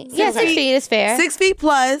 6 feet. Yeah, 6 feet is fair. 6 feet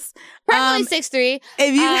plus. Preferably 6'3".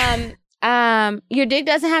 If you your dick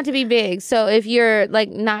doesn't have to be big. So if you're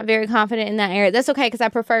like not very confident in that area, that's okay because I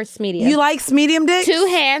prefer medium. You like medium dick? 2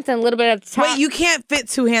 hands and a little bit of top. Wait, you can't fit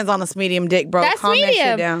 2 hands on a medium dick, bro. That's Calm medium.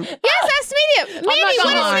 that shit down. Yes, that's medium.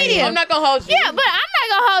 What is medium? I'm not gonna hold you. Yeah, but I'm not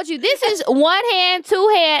gonna hold you. This is 1 hand, 2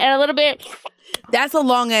 hand, and a little bit. That's a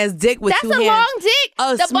long ass dick with 2 hands. That's a long dick.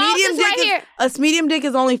 The balls is right here. A medium dick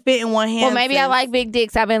is only fit in 1 hand. Well, maybe I like big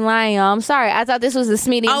dicks. I've been lying, y'all. I'm sorry. I thought this was a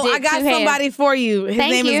medium dick. I got somebody for you. His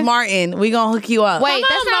name is Martin. We gonna hook you up. Wait,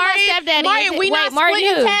 that's not my stepdaddy. Martin, we not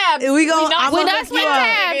splitting tabs. We not splitting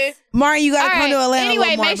tabs. Martin, you gotta come to Atlanta.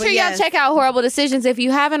 Anyway, make sure y'all check out Horrible Decisions if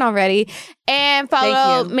you haven't already. And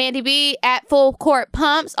follow Mandii B at Full Court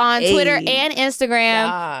Pumps on Twitter and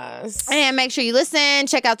Instagram. Yes. And make sure you listen,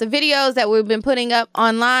 check out the videos that we've been putting up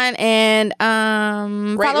online, and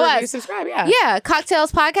follow us. Subscribe, Yeah,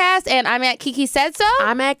 Cocktails Podcast, and I'm at Kiki Said So.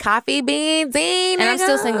 I'm at Coffee Bean Dean. And I'm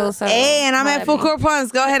still single, so. Hey, and I'm at Full Court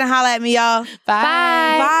Pumps. Go ahead and holla at me, y'all.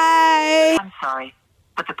 Bye. Bye. I'm sorry,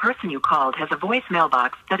 but the person you called has a voicemail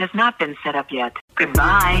box that has not been set up yet.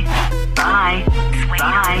 Goodbye. Bye.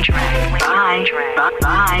 Bye. Bye.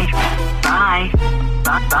 Bye. Bye.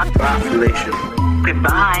 Bye. Population.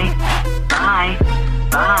 Goodbye. Bye.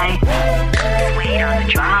 Bye. Wait on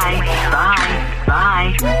the drive. Bye.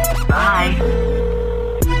 Bye. Bye.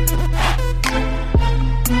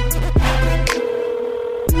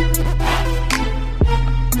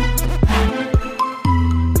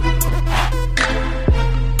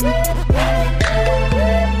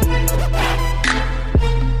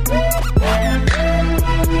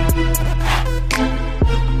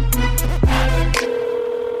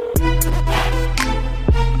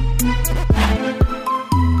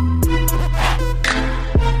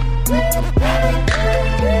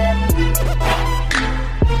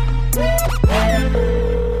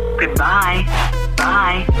 Goodbye.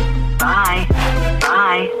 Bye. Bye.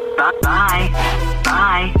 Bye. Bye.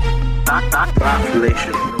 Bye. Bye.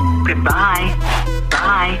 Population. Goodbye.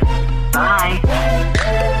 Bye. Bye.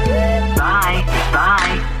 Bye.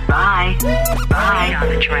 Bye. Bye. Bye. On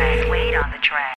the track.